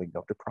solving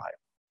of the crime.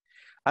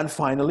 And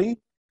finally,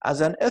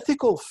 as an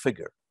ethical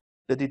figure,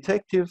 the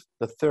detective,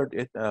 the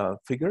third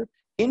figure,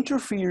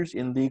 interferes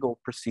in legal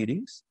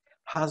proceedings,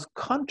 has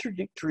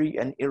contradictory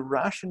and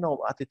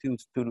irrational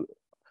attitudes to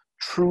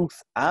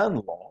truth and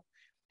law,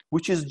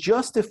 which is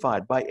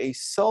justified by a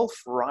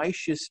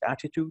self-righteous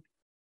attitude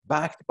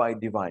backed by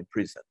divine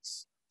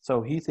presence.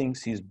 So he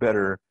thinks he's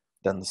better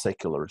than the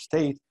secular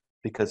state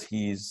because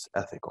he's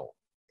ethical.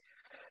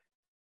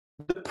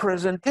 The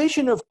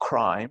presentation of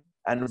crime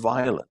and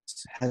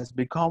violence has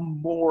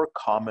become more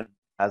common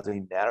as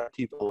a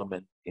narrative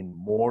element in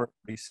more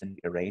recent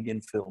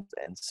Iranian films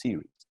and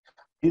series.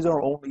 These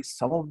are only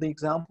some of the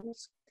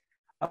examples.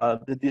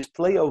 The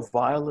display of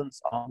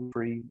violence on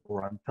screen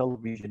or on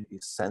television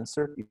is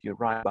censored. If you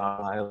write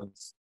about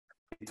violence,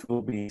 it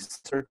will be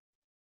censored.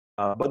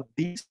 But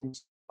these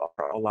things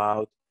are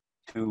allowed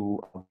to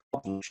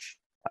publish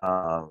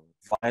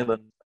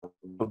violence,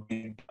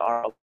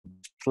 are allowed to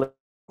display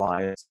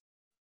violence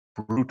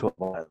brutal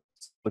violence.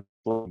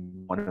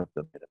 One of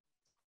them.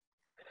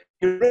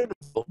 Iranian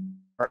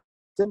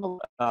films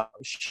are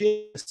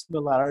share a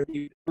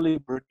similarity with early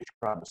British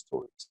crime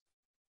stories.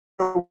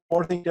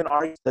 Worthington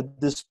argues that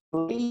the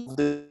display of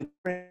the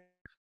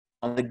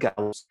on the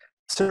gallows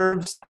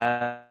serves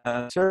an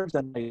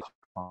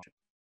function.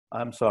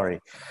 I'm sorry.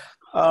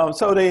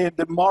 So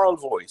the moral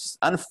voice.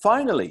 And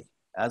finally,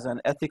 as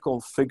an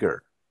ethical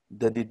figure,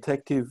 the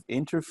detective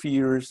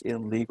interferes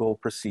in legal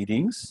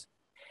proceedings,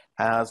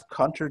 has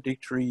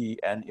contradictory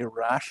and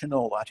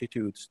irrational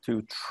attitudes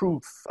to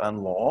truth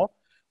and law,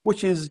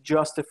 which is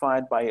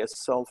justified by a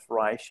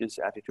self-righteous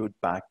attitude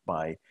backed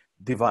by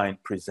divine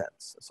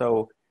presence.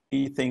 So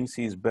he thinks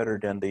he's better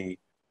than the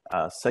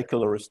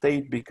secular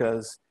state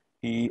because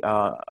he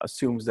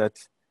assumes that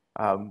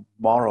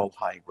moral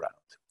high ground.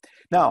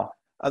 Now,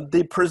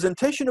 the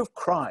presentation of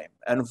crime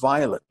and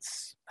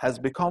violence has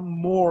become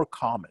more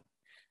common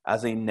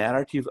as a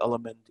narrative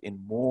element in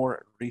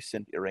more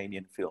recent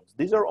Iranian films.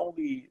 These are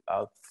only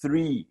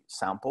 3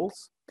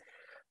 samples.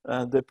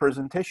 The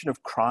presentation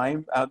of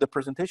crime, the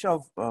presentation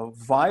of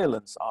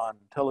violence on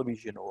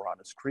television or on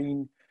a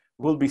screen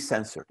will be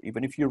censored.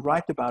 Even if you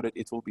write about it,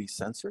 it will be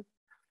censored.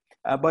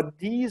 But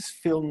these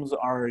films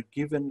are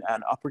given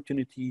an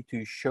opportunity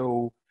to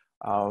show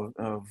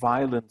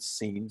violent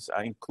scenes,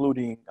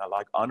 including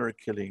like honor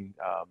killing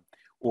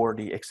or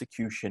the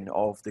execution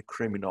of the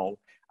criminal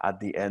at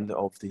the end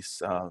of this,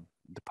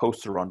 the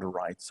poster on the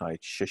right side,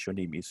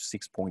 Sheshonim is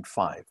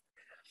 6.5.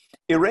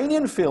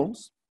 Iranian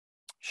films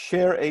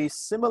share a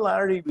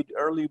similarity with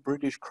early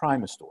British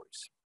crime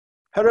stories.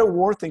 Houra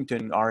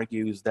Worthington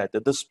argues that the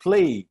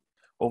display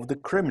of the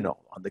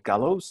criminal on the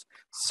gallows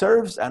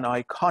serves an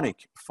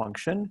iconic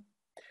function,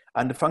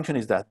 and the function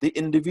is that the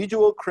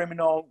individual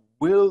criminal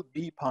will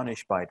be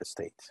punished by the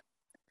state.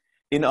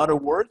 In other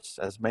words,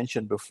 as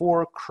mentioned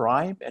before,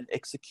 crime and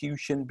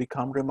execution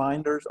become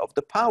reminders of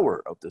the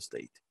power of the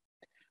state.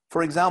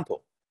 For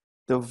example,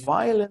 the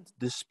violent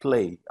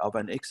display of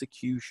an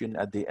execution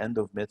at the end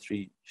of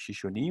Metri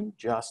Shishonim,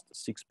 just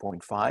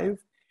 6.5,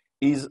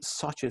 is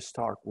such a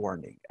stark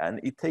warning, and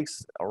it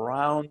takes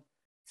around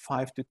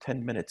 5 to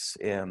 10 minutes.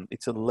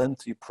 It's a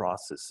lengthy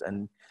process,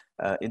 and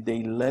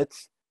they let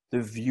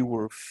the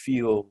viewer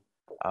feel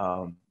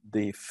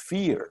the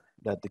fear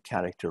that the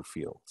character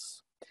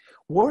feels.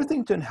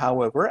 Worthington,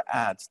 however,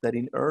 adds that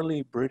in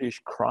early British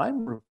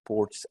crime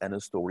reports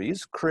and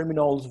stories,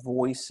 criminals'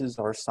 voices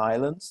are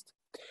silenced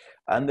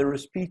and their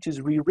speech is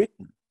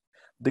rewritten.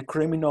 The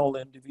criminal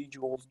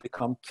individuals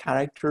become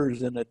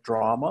characters in a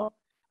drama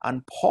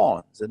and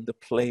pawns in the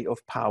play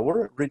of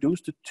power,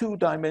 reduced to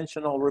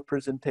 2-dimensional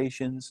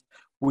representations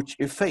which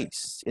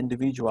efface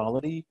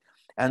individuality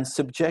and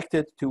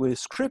subjected to a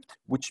script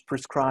which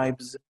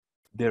prescribes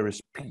their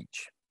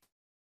speech.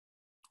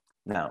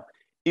 Now,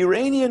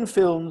 Iranian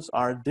films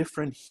are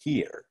different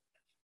here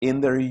in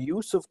their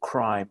use of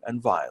crime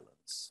and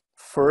violence.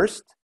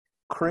 First,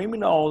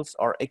 criminals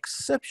are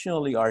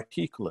exceptionally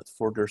articulate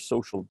for their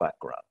social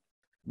background.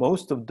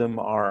 Most of them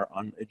are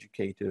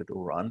uneducated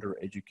or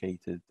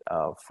undereducated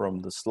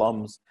from the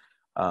slums,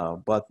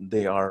 but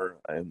they are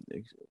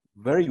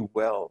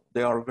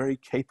very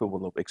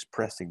capable of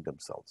expressing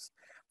themselves.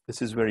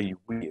 This is very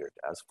weird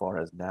as far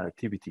as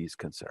narrativity is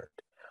concerned.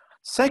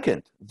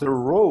 Second, the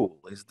role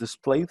is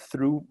displayed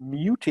through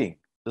muting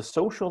the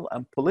social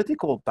and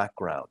political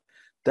background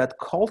that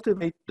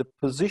cultivate the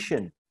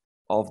position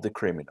of the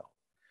criminal.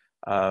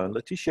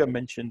 Laetitia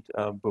mentioned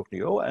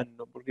Bourdieu, and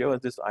Bourdieu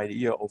has this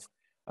idea of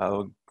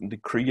the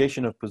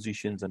creation of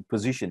positions and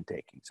position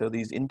taking. So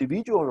these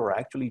individuals are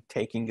actually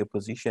taking a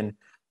position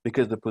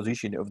because the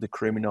position of the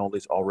criminal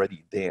is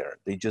already there.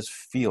 They just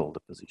feel the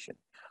position.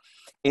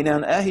 In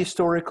an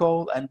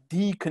ahistorical and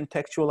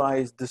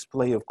decontextualized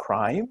display of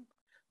crime,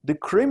 the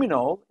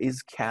criminal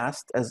is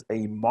cast as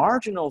a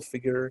marginal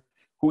figure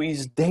who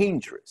is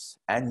dangerous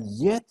and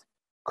yet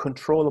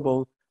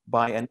controllable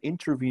by an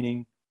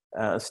intervening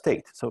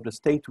state. So the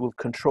state will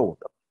control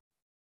them.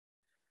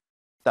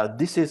 Now,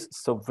 this is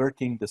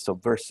subverting the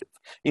subversive.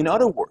 In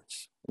other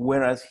words,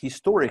 whereas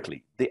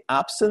historically the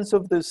absence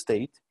of the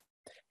state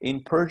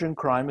in Persian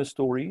crime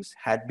stories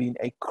had been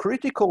a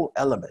critical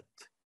element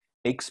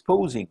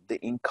exposing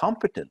the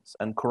incompetence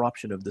and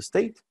corruption of the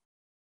state,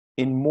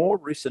 in more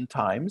recent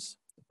times,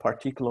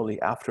 particularly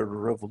after the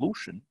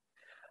revolution,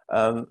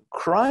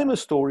 crime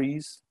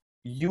stories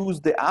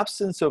use the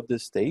absence of the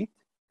state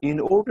in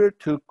order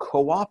to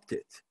co-opt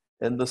it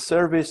in the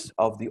service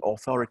of the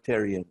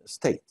authoritarian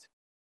state.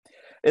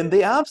 In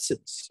the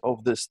absence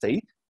of the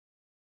state,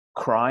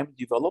 crime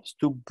develops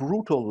to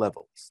brutal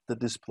levels, the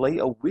display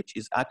of which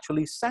is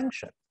actually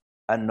sanctioned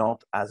and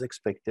not, as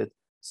expected,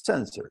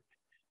 censored.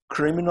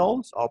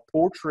 Criminals are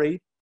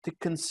portrayed to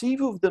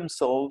conceive of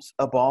themselves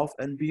above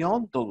and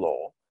beyond the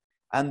law,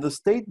 and the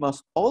state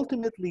must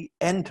ultimately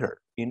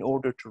enter in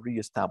order to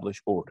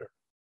reestablish order.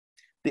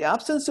 The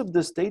absence of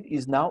the state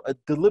is now a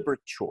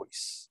deliberate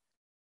choice.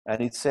 And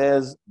it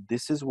says,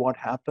 this is what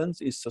happens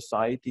if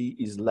society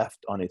is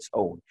left on its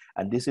own.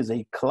 And this is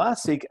a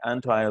classic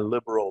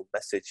anti-liberal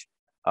message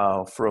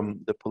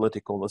from the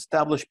political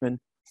establishment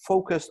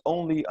focused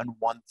only on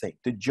one thing,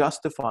 to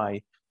justify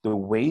the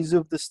ways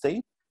of the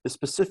state,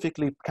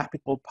 specifically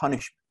capital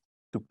punishment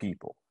to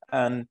people.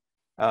 And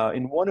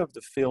in one of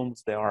the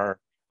films, there are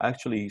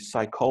actually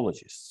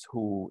psychologists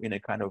who, in a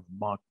kind of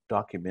mock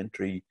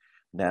documentary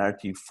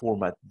narrative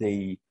format,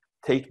 they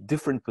take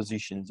different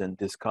positions and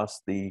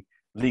discuss the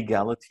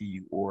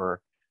legality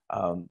or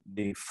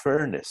the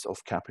fairness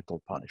of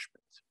capital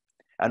punishment.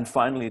 And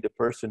finally, the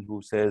person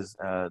who says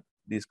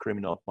these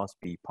criminals must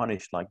be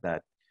punished like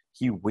that,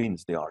 he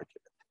wins the argument.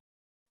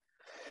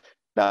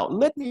 Now,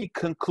 let me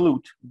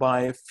conclude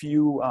by a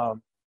few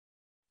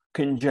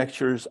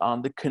conjectures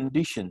on the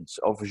conditions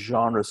of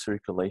genre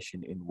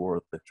circulation in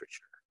world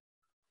literature.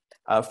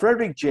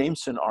 Frederick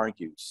Jameson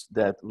argues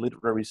that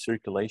literary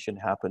circulation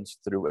happens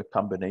through a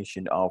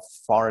combination of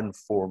foreign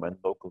form and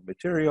local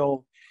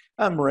material.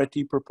 And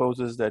Moretti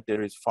proposes that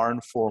there is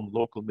foreign form,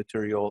 local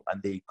material,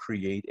 and they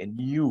create a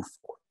new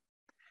form.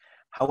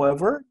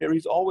 However, there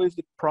is always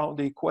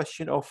the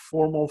question of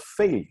formal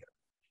failure,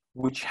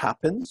 which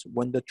happens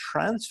when the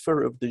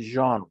transfer of the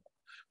genre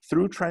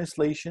through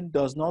translation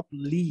does not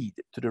lead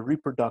to the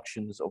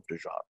reproductions of the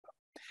genre.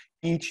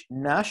 Each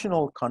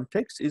national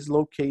context is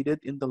located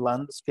in the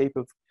landscape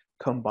of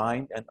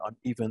combined and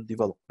uneven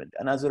development.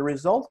 And as a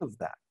result of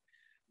that,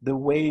 the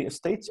way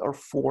states are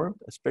formed,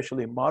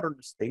 especially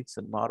modern states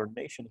and modern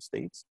nation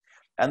states,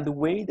 and the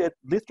way that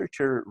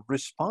literature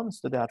responds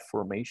to that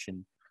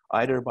formation,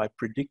 either by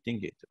predicting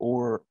it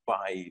or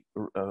by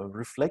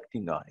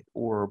reflecting on it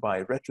or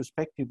by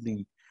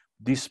retrospectively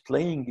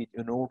displaying it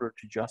in order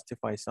to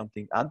justify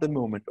something at the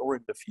moment or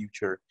in the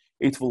future,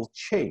 it will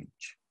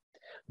change.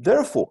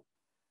 Therefore,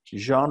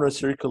 genre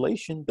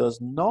circulation does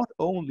not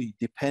only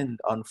depend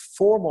on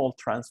formal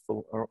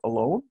transfer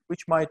alone,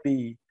 which might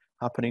be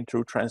happening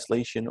through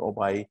translation or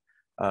by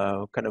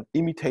kind of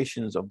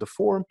imitations of the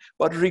form,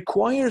 but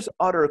requires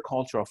other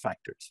cultural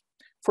factors.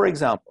 For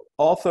example,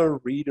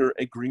 author-reader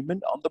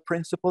agreement on the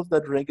principles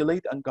that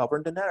regulate and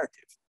govern the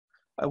narrative.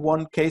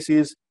 One case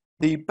is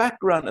the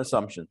background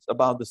assumptions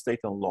about the state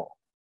and law.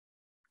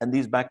 And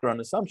these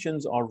background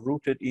assumptions are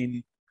rooted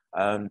in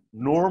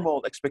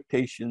normal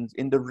expectations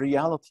in the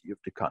reality of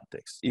the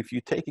context. If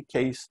you take a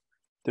case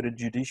to the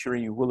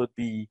judiciary, will it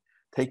be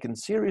taken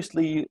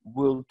seriously?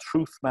 Will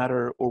truth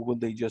matter, or will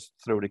they just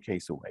throw the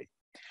case away?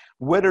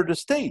 Whether the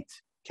state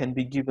can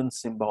be given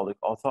symbolic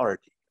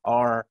authority.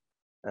 Are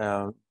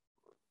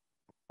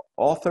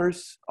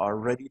authors are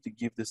ready to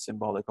give this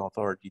symbolic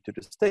authority to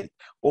the state,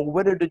 or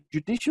whether the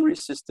judiciary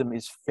system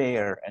is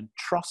fair and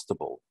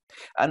trustable,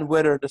 and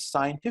whether the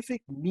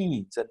scientific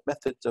means and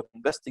methods of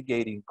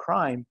investigating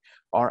crime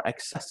are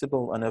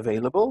accessible and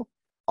available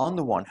on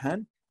the one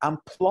hand, and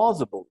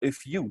plausible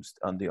if used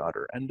on the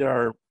other. And there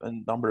are a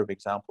number of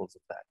examples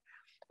of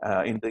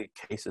that in the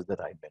cases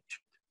that I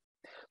mentioned.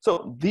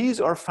 So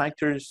these are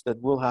factors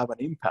that will have an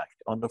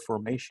impact on the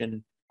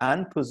formation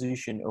and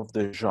position of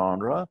the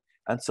genre,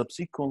 and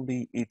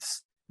subsequently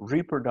its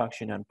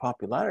reproduction and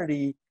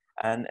popularity.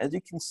 And as you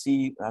can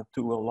see,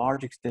 to a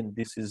large extent,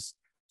 this is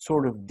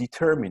sort of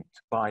determined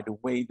by the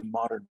way the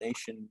modern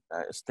nation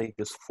state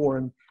is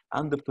formed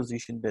and the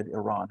position that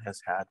Iran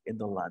has had in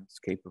the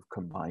landscape of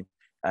combined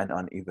and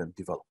uneven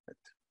development.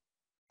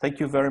 Thank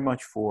you very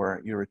much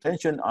for your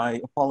attention.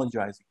 I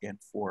apologize again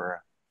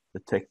for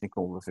the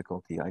technical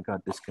difficulty. I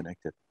got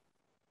disconnected.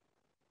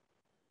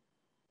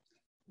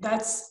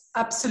 That's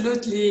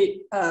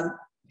absolutely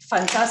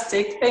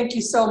fantastic. Thank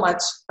you so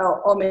much,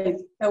 Omid.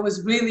 That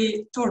was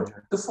really tour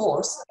de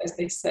force, as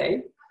they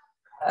say.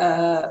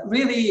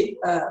 Really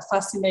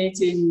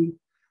fascinating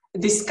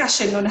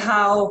discussion on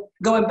how,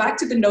 going back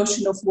to the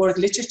notion of world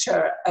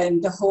literature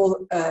and the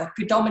whole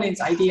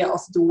predominant idea of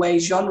the way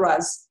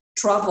genres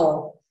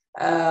travel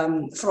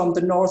from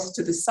the north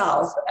to the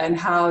south, and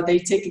how they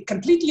take a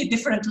completely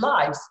different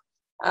life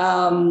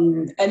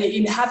and it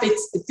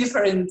inhabits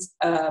different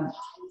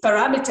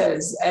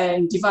parameters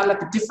and develop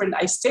different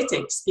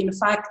aesthetics. In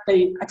fact,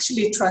 they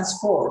actually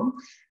transform.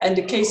 And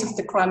the case of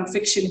the crime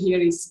fiction here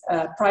is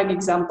a prime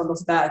example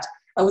of that.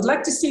 I would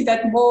like to see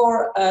that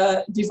more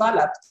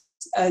developed,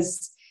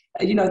 as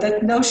you know,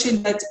 that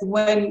notion that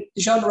when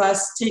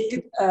genres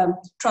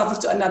travel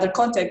to another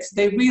context,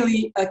 they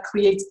really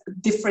create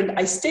different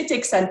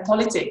aesthetics and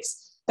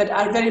politics that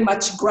are very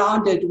much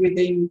grounded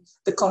within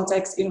the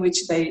context in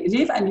which they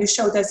live. And you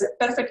showed us a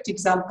perfect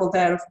example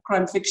there of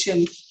crime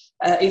fiction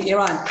in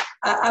Iran.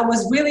 I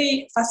was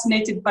really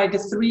fascinated by the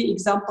three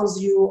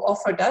examples you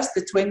offered us,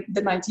 the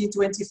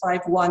 1925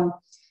 one,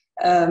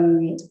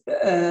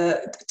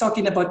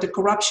 talking about the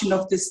corruption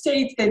of the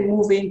state, then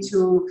moving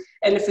to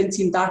Elephant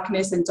in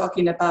Darkness and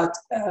talking about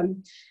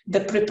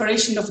the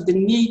preparation of the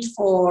need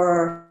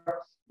for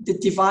the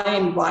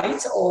divine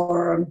right,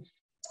 or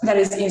that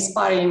is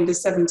inspiring the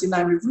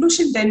 79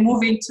 revolution, then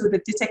moving to the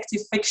detective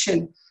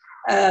fiction,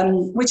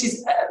 which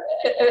is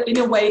in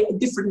a way a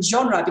different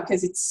genre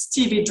because it's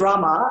TV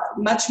drama,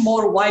 much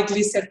more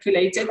widely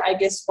circulated, I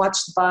guess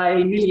watched by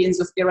millions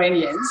of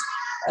Iranians,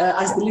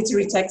 as the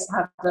literary texts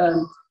have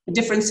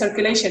different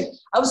circulation.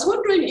 I was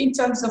wondering, in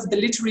terms of the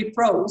literary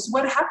prose,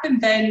 what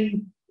happened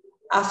then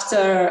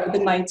after the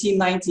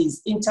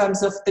 1990s in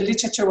terms of the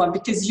literature one,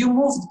 because you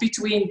moved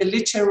between the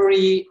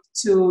literary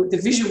to the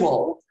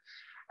visual,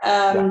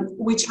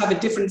 which have a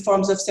different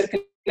forms of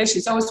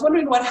circulation. So I was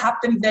wondering what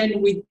happened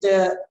then with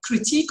the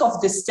critique of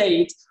the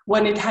state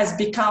when it has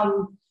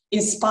become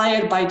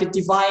inspired by the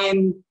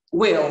divine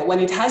will. When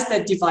it has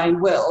that divine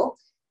will,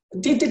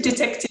 did the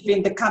detective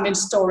in the Kamel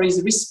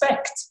stories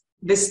respect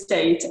the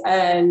state,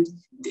 and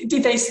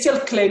did they still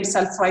claim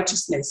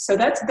self-righteousness? So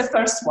that's the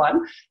first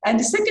one. And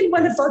the second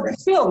one about the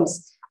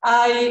films.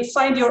 I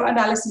find your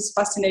analysis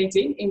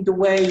fascinating in the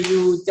way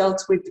you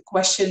dealt with the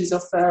questions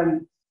of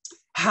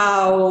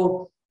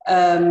how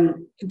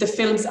the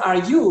films are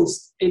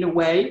used in a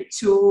way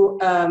to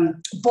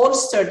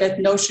bolster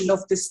that notion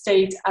of the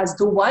state as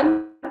the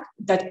one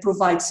that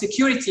provides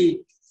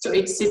security to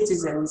its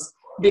citizens,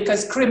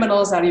 because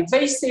criminals are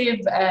evasive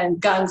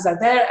and gangs are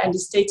there and the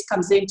state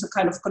comes in to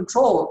kind of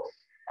control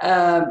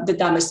the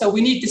damage. So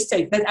we need the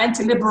state. That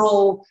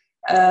anti-liberal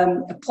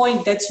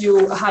point that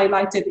you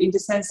highlighted, in the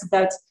sense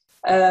that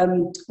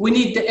we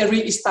need the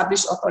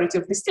re-established authority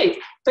of the state.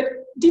 But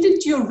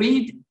didn't you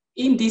read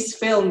in these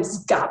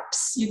films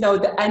gaps, you know,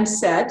 the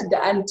unsaid, the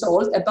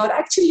untold, about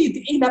actually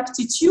the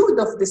inaptitude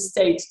of the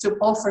state to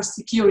offer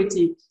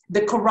security,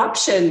 the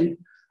corruption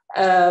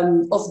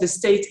of the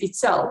state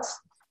itself?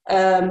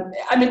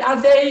 I mean,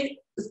 are they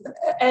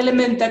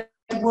elements that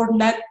were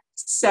not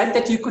said,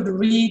 that you could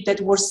read,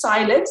 that were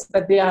silent,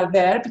 but they are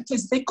there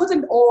because they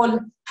couldn't all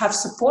have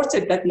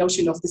supported that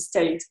notion of the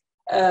state,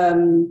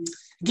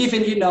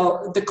 given, you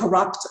know, the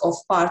corrupt of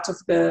part of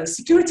the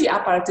security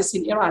apparatus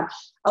in Iran?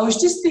 I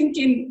was just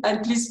thinking,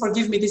 and please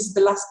forgive me, this is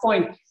the last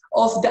point,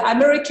 of the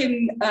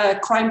American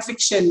crime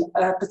fiction,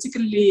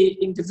 particularly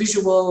in the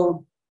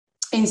visual,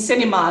 in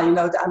cinema, you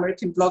know, the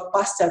American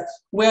blockbuster,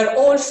 were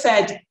all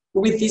fed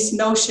with this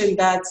notion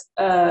that,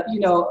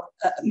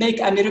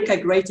 make America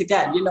great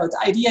again. You know, the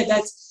idea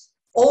that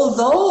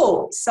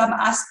although some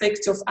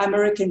aspects of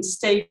American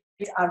state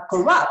are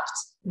corrupt,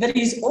 there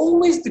is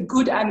always the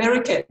good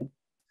American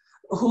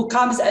who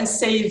comes and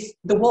save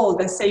the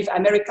world and save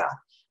America.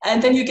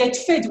 And then you get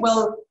fed,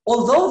 well,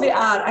 although they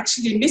are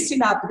actually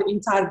messing up the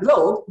entire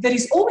globe, there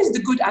is always the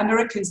good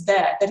Americans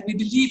there, that we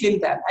believe in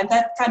them. And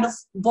that kind of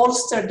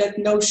bolstered that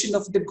notion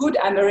of the good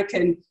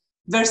American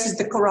versus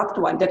the corrupt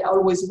one that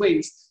always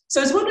wins. So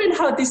I was wondering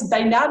how this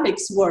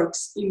dynamics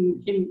works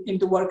in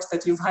the works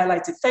that you've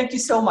highlighted. Thank you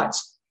so much.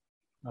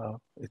 Oh,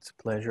 it's a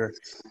pleasure.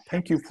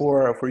 Thank you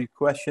for your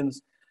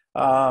questions.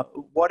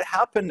 What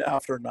happened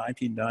after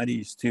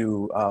 1990s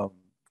to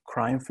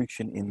crime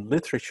fiction in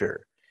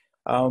literature?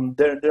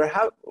 There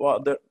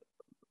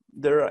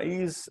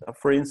is,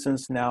 for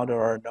instance, now there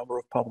are a number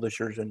of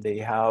publishers and they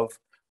have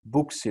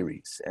book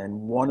series, and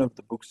one of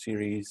the book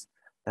series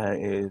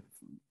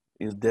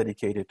is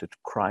dedicated to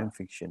crime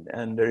fiction,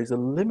 and there is a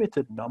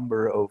limited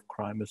number of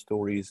crime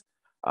stories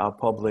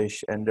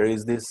published, and there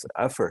is this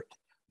effort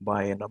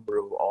by a number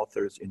of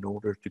authors in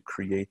order to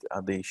create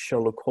the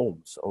Sherlock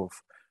Holmes of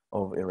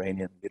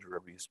Iranian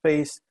literary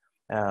space,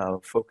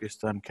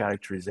 focused on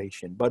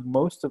characterization. But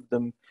most of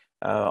them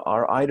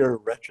are either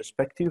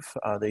retrospective,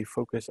 they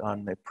focus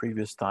on a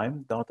previous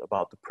time, not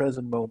about the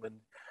present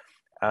moment,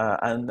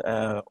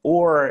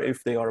 or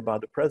if they are about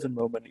the present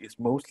moment, it's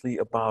mostly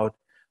about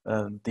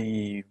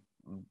the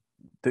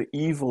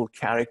evil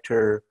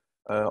character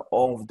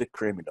of the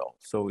criminal.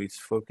 So it's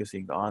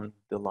focusing on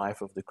the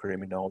life of the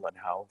criminal and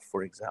how,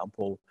 for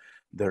example,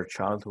 their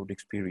childhood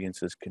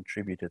experiences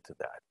contributed to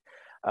that.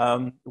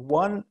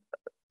 One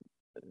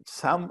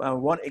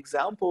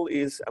example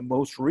is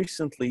most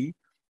recently,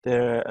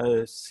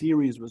 the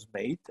series was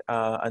made,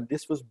 and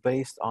this was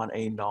based on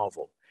a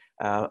novel.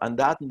 And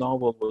that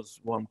novel was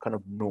one kind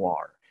of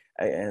noir.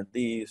 And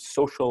the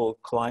social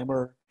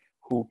climber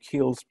who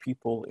kills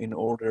people in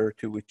order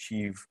to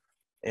achieve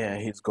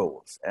his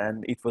goals.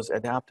 And it was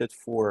adapted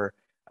for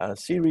a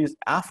series.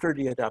 After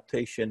the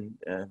adaptation,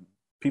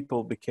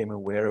 people became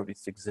aware of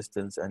its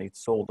existence and it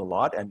sold a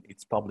lot, and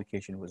its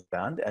publication was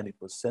banned and it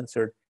was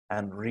censored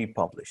and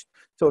republished.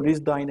 So these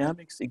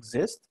dynamics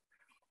exist.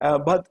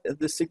 But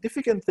the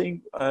significant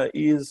thing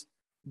is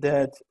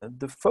that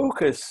the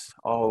focus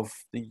of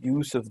the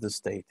use of the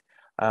state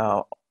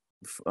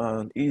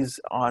is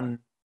on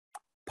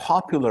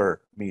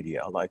popular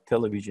media like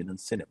television and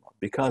cinema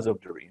because of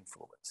their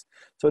influence.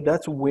 So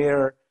that's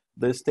where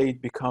the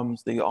state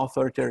becomes, the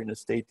authoritarian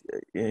state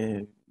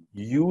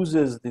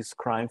uses this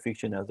crime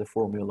fiction as a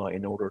formula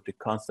in order to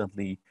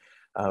constantly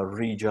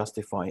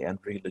re-justify and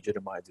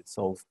re-legitimize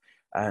itself.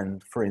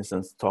 And for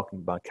instance, talking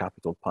about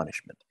capital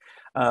punishment.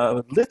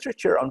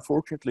 Literature,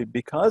 unfortunately,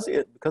 because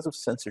of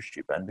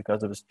censorship and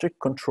because of strict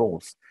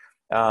controls,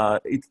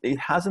 it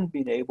hasn't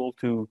been able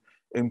to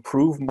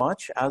improve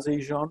much as a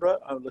genre.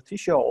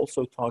 Laetitia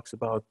also talks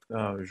about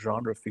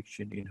genre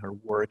fiction in her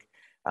work,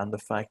 and the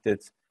fact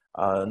that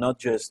not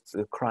just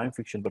crime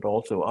fiction, but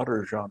also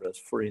other genres,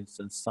 for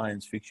instance,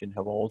 science fiction,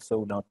 have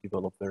also not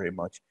developed very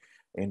much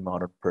in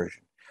modern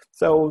Persian.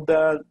 So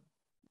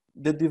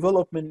the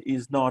development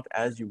is not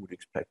as you would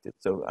expect it.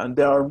 So, and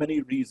there are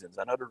many reasons.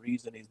 Another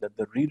reason is that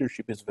the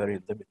readership is very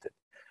limited.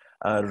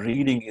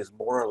 Reading is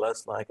more or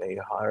less like a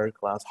higher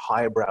class,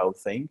 highbrow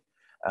thing,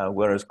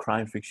 whereas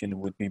crime fiction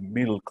would be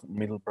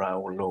middlebrow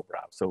or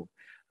lowbrow. So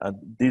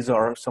these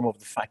are some of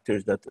the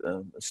factors that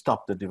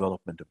stop the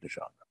development of the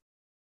genre.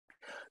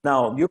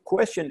 Now, your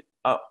question,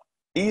 are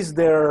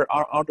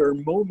there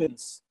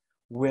moments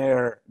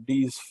where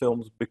these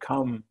films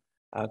become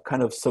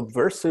kind of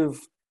subversive?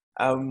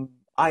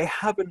 I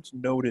haven't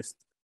noticed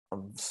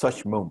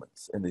such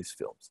moments in these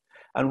films.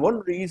 And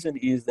one reason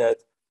is that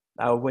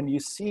when you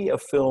see a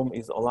film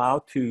is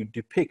allowed to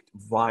depict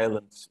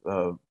violent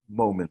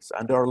moments,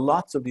 and there are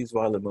lots of these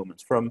violent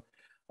moments, from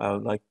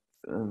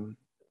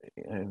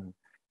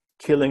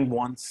killing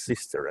one's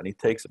sister, and it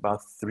takes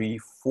about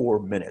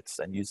 3-4 minutes,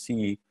 and you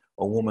see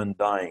a woman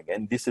dying,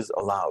 and this is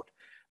allowed,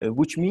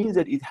 which means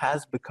that it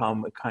has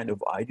become a kind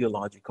of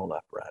ideological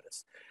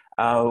apparatus.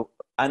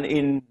 And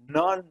in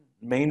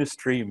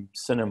non-mainstream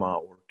cinema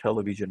or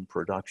television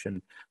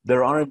production,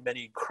 there aren't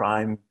many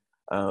crime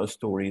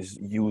stories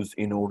used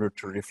in order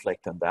to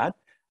reflect on that.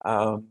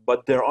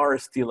 But there are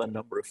still a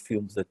number of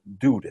films that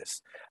do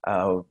this.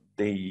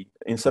 They,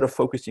 instead of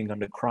focusing on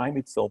the crime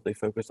itself, they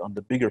focus on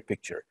the bigger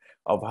picture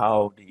of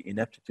how the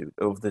ineptitude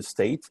of the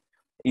state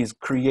is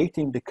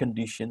creating the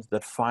conditions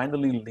that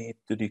finally lead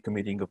to the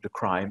committing of the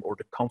crime, or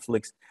the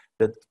conflicts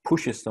that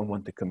pushes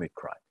someone to commit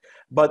crime.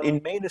 But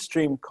in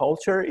mainstream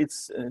culture,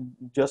 it's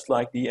just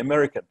like the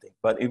American thing,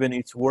 but even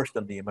it's worse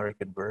than the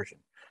American version.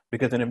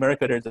 Because in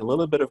America, there's a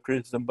little bit of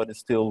criticism, but it's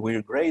still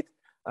we're great.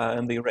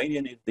 And the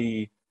Iranian,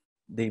 the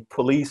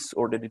police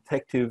or the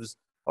detectives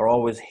are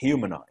always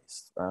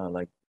humanized,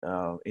 like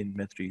in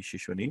Metri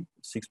Shishoni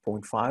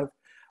 6.5.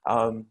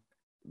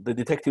 The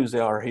detectives, they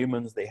are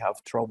humans, they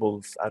have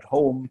troubles at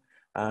home.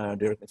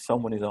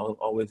 Someone is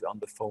always on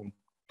the phone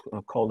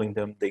calling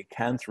them. They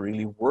can't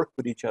really work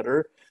with each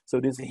other. So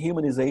this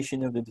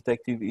humanization of the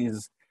detective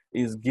is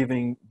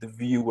giving the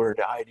viewer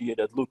the idea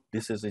that, look,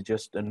 this is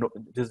just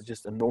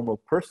a normal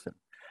person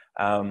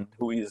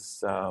who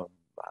is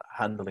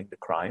handling the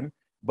crime.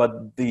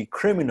 But the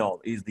criminal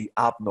is the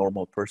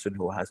abnormal person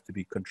who has to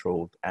be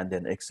controlled and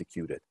then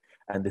executed.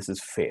 And this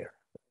is fair.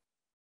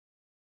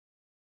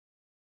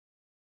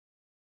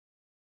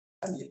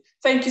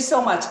 Thank you so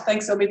much.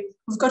 Thanks, Omid.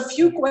 We've got a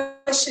few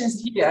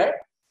questions here.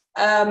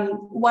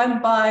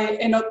 One by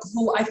Enoch,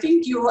 who I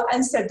think you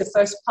answered the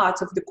first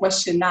part of the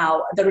question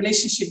now, the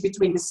relationship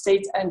between the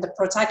state and the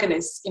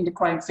protagonists in the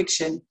crime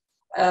fiction,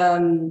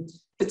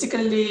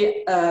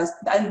 particularly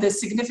and the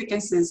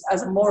significances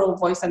as a moral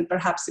voice and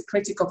perhaps a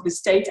critic of the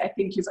state. I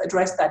think you've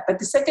addressed that. But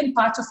the second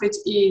part of it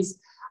is,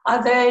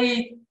 are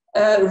they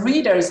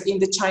readers in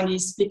the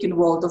Chinese-speaking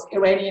world of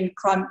Iranian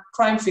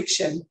crime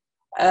fiction,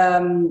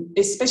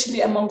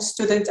 especially among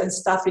students and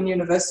staff in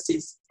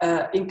universities,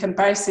 in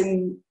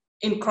comparison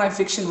in crime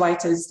fiction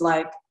writers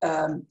like,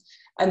 and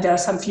there are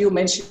some few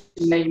mentioned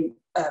name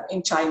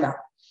in China.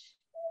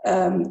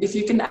 If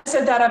you can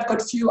answer that, I've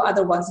got a few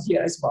other ones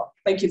here as well.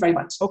 Thank you very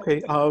much.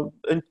 Okay,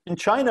 in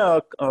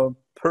China,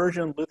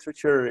 Persian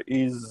literature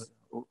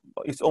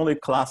it's only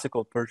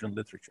classical Persian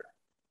literature.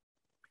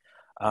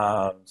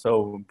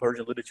 So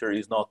Persian literature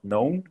is not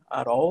known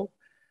at all.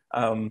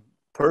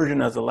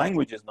 Persian as a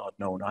language is not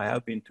known. I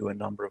have been to a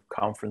number of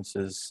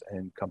conferences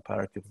in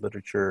comparative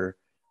literature,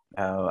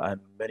 and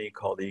many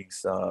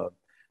colleagues,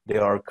 they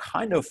are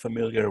kind of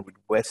familiar with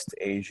West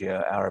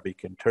Asia,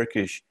 Arabic and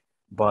Turkish,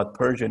 but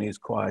Persian is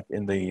quite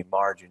in the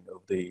margin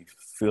of the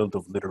field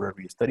of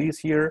literary studies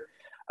here.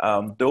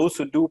 Those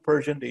who do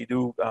Persian, they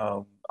do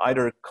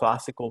either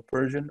classical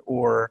Persian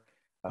or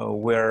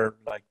where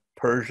like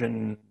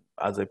Persian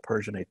as a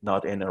Persianate,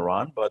 not in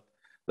Iran, but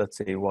let's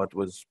say what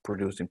was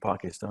produced in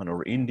Pakistan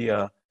or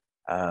India,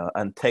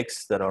 and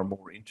texts that are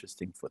more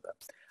interesting for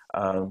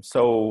them.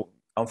 So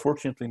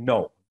unfortunately,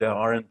 no, there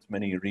aren't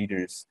many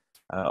readers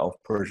of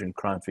Persian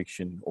crime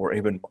fiction or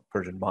even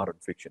Persian modern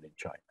fiction in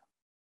China.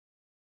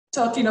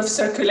 Talking of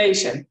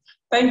circulation,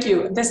 thank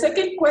you. The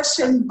second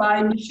question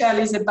by Michelle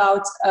is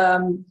about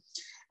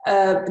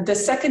the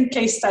second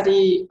case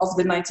study of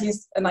the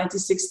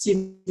 1996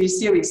 TV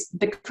series.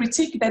 The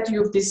critique that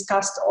you've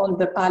discussed on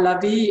the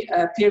Pahlavi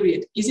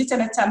period, is it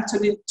an attempt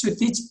to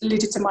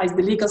legitimize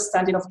the legal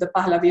standing of the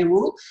Pahlavi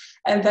rule,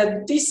 and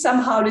that this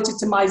somehow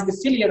legitimized the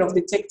failure of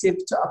detective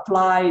to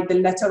apply the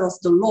letter of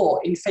the law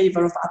in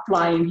favor of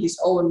applying his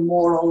own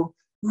moral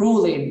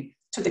ruling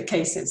to the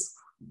cases?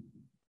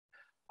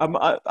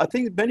 I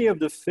think many of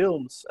the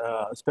films,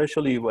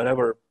 especially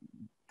whenever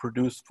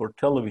produced for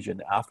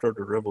television after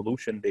the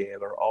revolution, they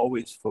were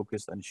always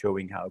focused on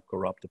showing how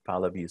corrupt the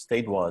Pahlavi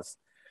state was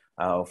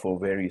for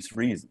various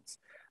reasons.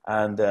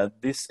 And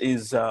this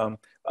is,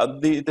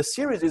 the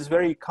series is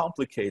very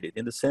complicated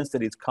in the sense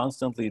that it's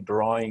constantly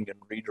drawing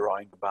and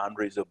redrawing the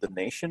boundaries of the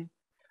nation.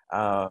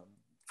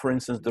 For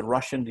instance, the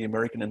Russian, the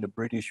American, and the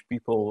British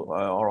people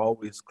are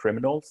always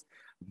criminals.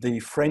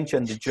 The French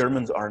and the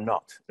Germans are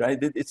not, right?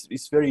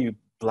 It's very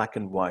black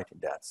and white in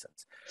that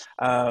sense.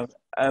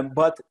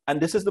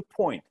 And this is the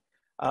point.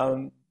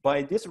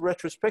 by this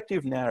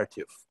retrospective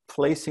narrative,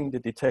 placing the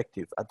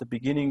detective at the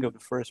beginning of the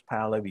first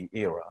Pahlavi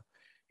era,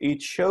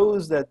 it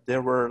shows that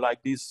there were like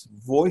these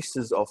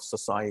voices of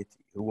society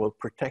who were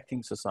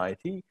protecting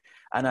society.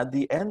 And at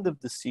the end of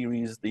the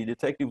series, the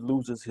detective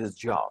loses his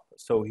job.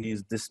 So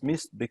he's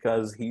dismissed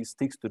because he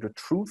sticks to the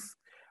truth.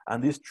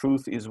 And this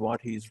truth is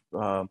what he's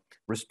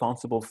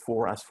responsible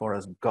for as far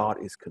as God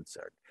is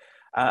concerned.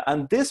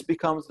 And this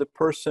becomes the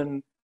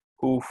person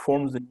who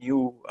forms the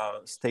new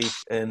state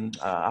in,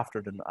 after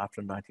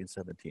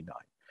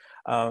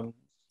 1979.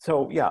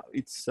 So yeah,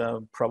 it's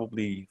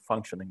probably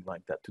functioning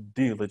like that to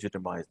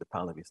delegitimize the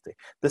Pahlavi state.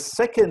 The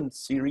second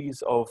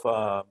series of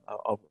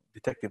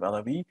Detective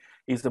Alavi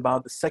is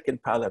about the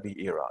second Pahlavi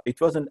era. It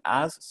wasn't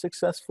as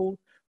successful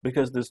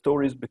because the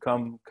stories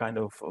become kind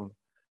of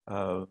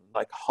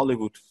like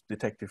Hollywood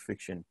detective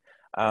fiction,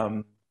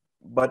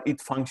 but it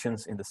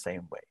functions in the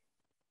same way.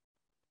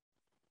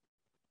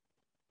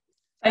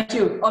 Thank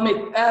you,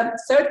 Omid.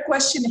 Third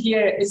question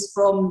here is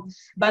from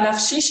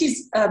Banafshish.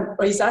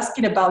 He's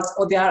asking about,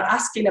 or they are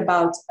asking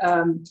about,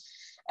 are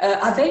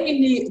there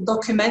any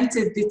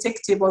documented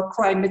detective or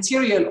crime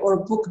material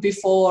or book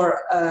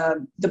before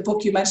the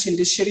book you mentioned,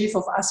 The Sharif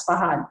of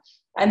Asfahan,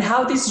 and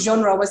how this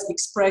genre was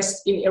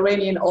expressed in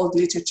Iranian old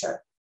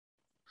literature?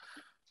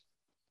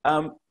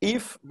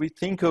 If we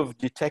think of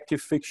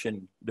detective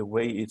fiction the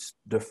way it's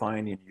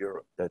defined in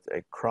Europe, that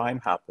a crime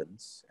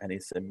happens and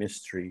it's a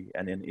mystery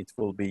and then it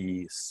will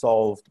be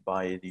solved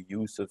by the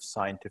use of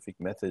scientific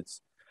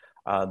methods,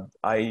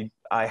 I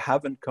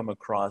haven't come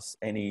across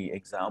any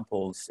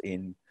examples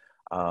in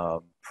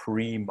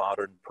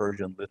pre-modern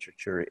Persian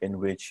literature in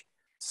which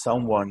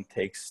someone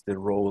takes the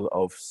role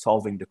of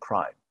solving the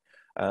crime.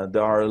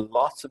 There are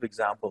lots of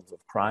examples of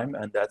crime,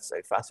 and that's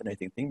a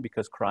fascinating thing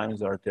because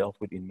crimes are dealt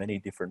with in many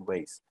different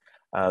ways.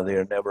 They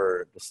are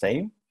never the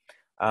same.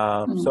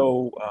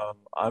 So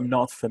I'm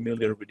not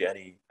familiar with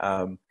any.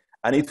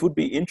 And it would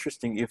be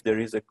interesting if there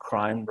is a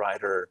crime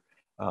writer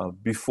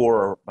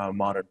before a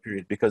modern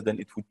period, because then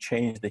it would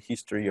change the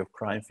history of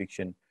crime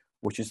fiction,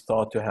 which is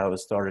thought to have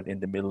started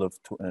in the middle of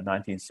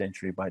 19th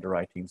century by the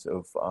writings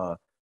of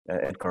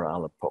Edgar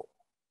Allan Poe.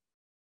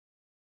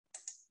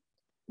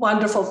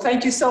 Wonderful.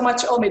 Thank you so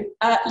much, Omid.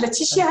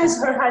 Laetitia has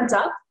her hand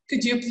up.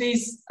 Could you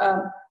please?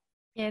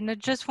 Yeah, no,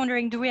 just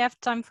wondering, do we have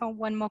time for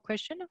one more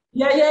question?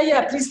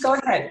 Yeah. Please go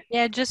ahead.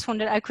 Yeah, just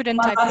wondered. I couldn't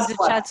type in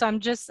the chat, so I'm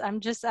just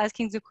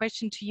asking the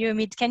question to you,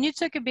 Omid. Can you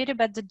talk a bit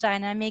about the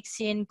dynamics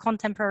in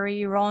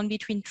contemporary Iran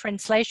between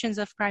translations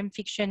of crime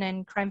fiction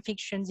and crime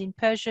fictions in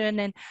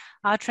Persian, and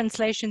are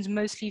translations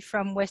mostly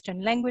from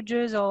Western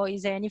languages, or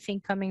is there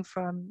anything coming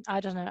from, I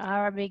don't know,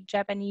 Arabic,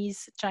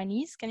 Japanese,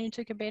 Chinese? Can you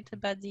talk a bit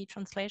about the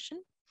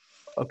translation?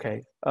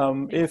 Okay.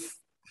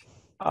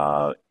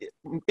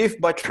 If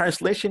by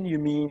translation you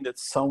mean that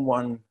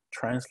someone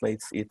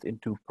translates it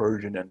into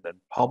Persian and then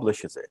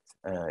publishes it,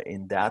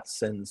 in that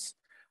sense,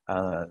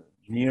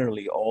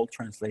 nearly all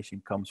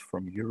translation comes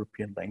from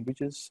European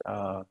languages,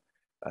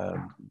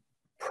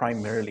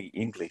 primarily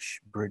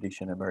English,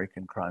 British, and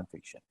American crime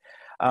fiction.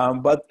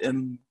 But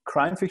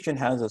crime fiction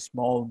has a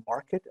small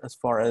market as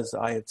far as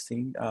I have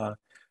seen,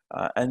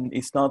 and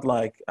it's not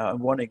like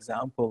one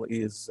example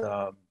is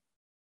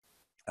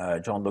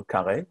Jean Le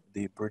Carré,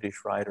 the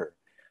British writer.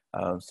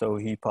 So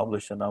he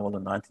published a novel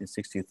in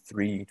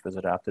 1963. It was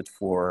adapted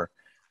for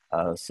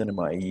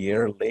cinema a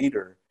year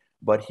later,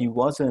 but he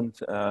wasn't,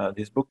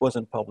 this book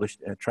wasn't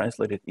published and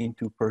translated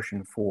into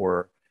Persian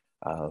for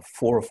 4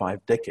 or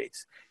 5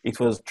 decades. It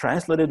was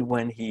translated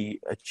when he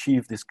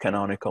achieved this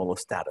canonical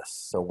status.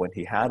 So when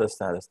he had a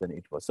status, then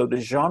it was. So the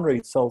genre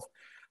itself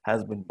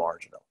has been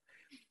marginal.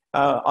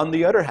 On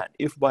the other hand,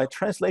 if by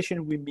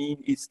translation we mean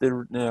it's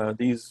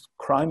these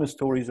crime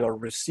stories are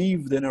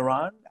received in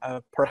Iran,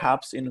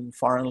 perhaps in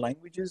foreign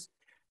languages,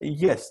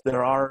 yes,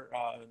 there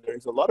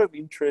is a lot of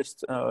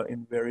interest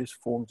in various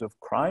forms of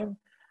crime,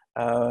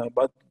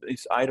 but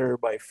it's either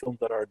by films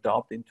that are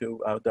dubbed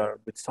into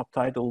with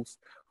subtitles,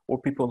 or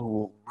people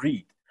who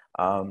read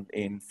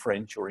in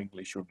French or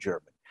English or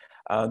German.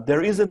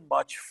 There isn't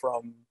much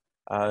from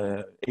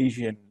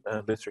Asian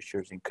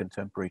literatures in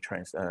contemporary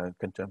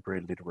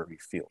literary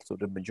field. So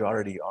the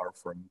majority are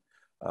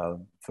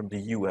from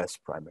the US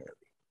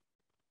primarily.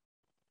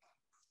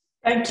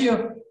 Thank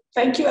you.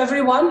 Thank you,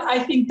 everyone. I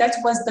think that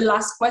was the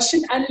last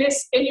question.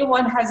 Unless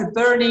anyone has a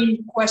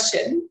burning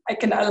question, I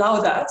can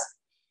allow that.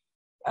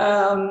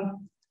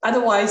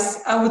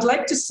 Otherwise, I would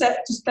like to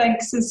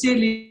thank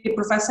sincerely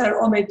Professor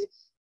Omid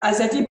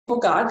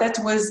A'zadibougar. That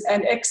was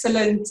an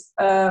excellent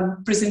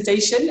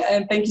presentation,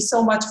 and thank you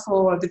so much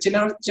for the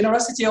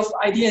generosity of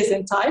ideas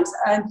and times.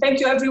 And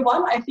thank you,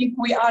 everyone. I think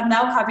we are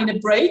now having a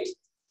break,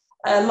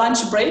 a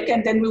lunch break,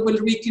 and then we will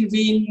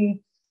reconvene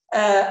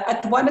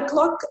at 1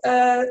 o'clock.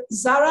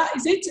 Zara,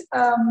 is it?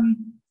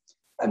 I'm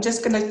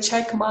just going to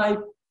check my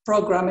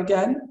program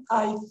again.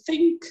 I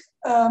think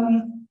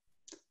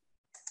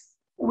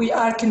we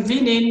are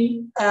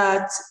convening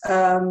at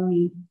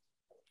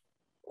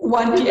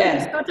 1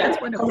 p.m.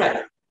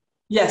 Correct.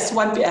 Yes,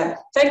 1 p.m.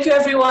 Thank you,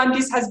 everyone.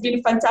 This has been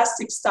a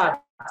fantastic start.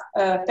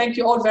 Thank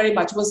you all very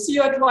much. We'll see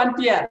you at 1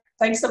 p.m.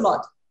 Thanks a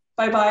lot.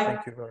 Bye-bye.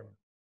 Thank you very much.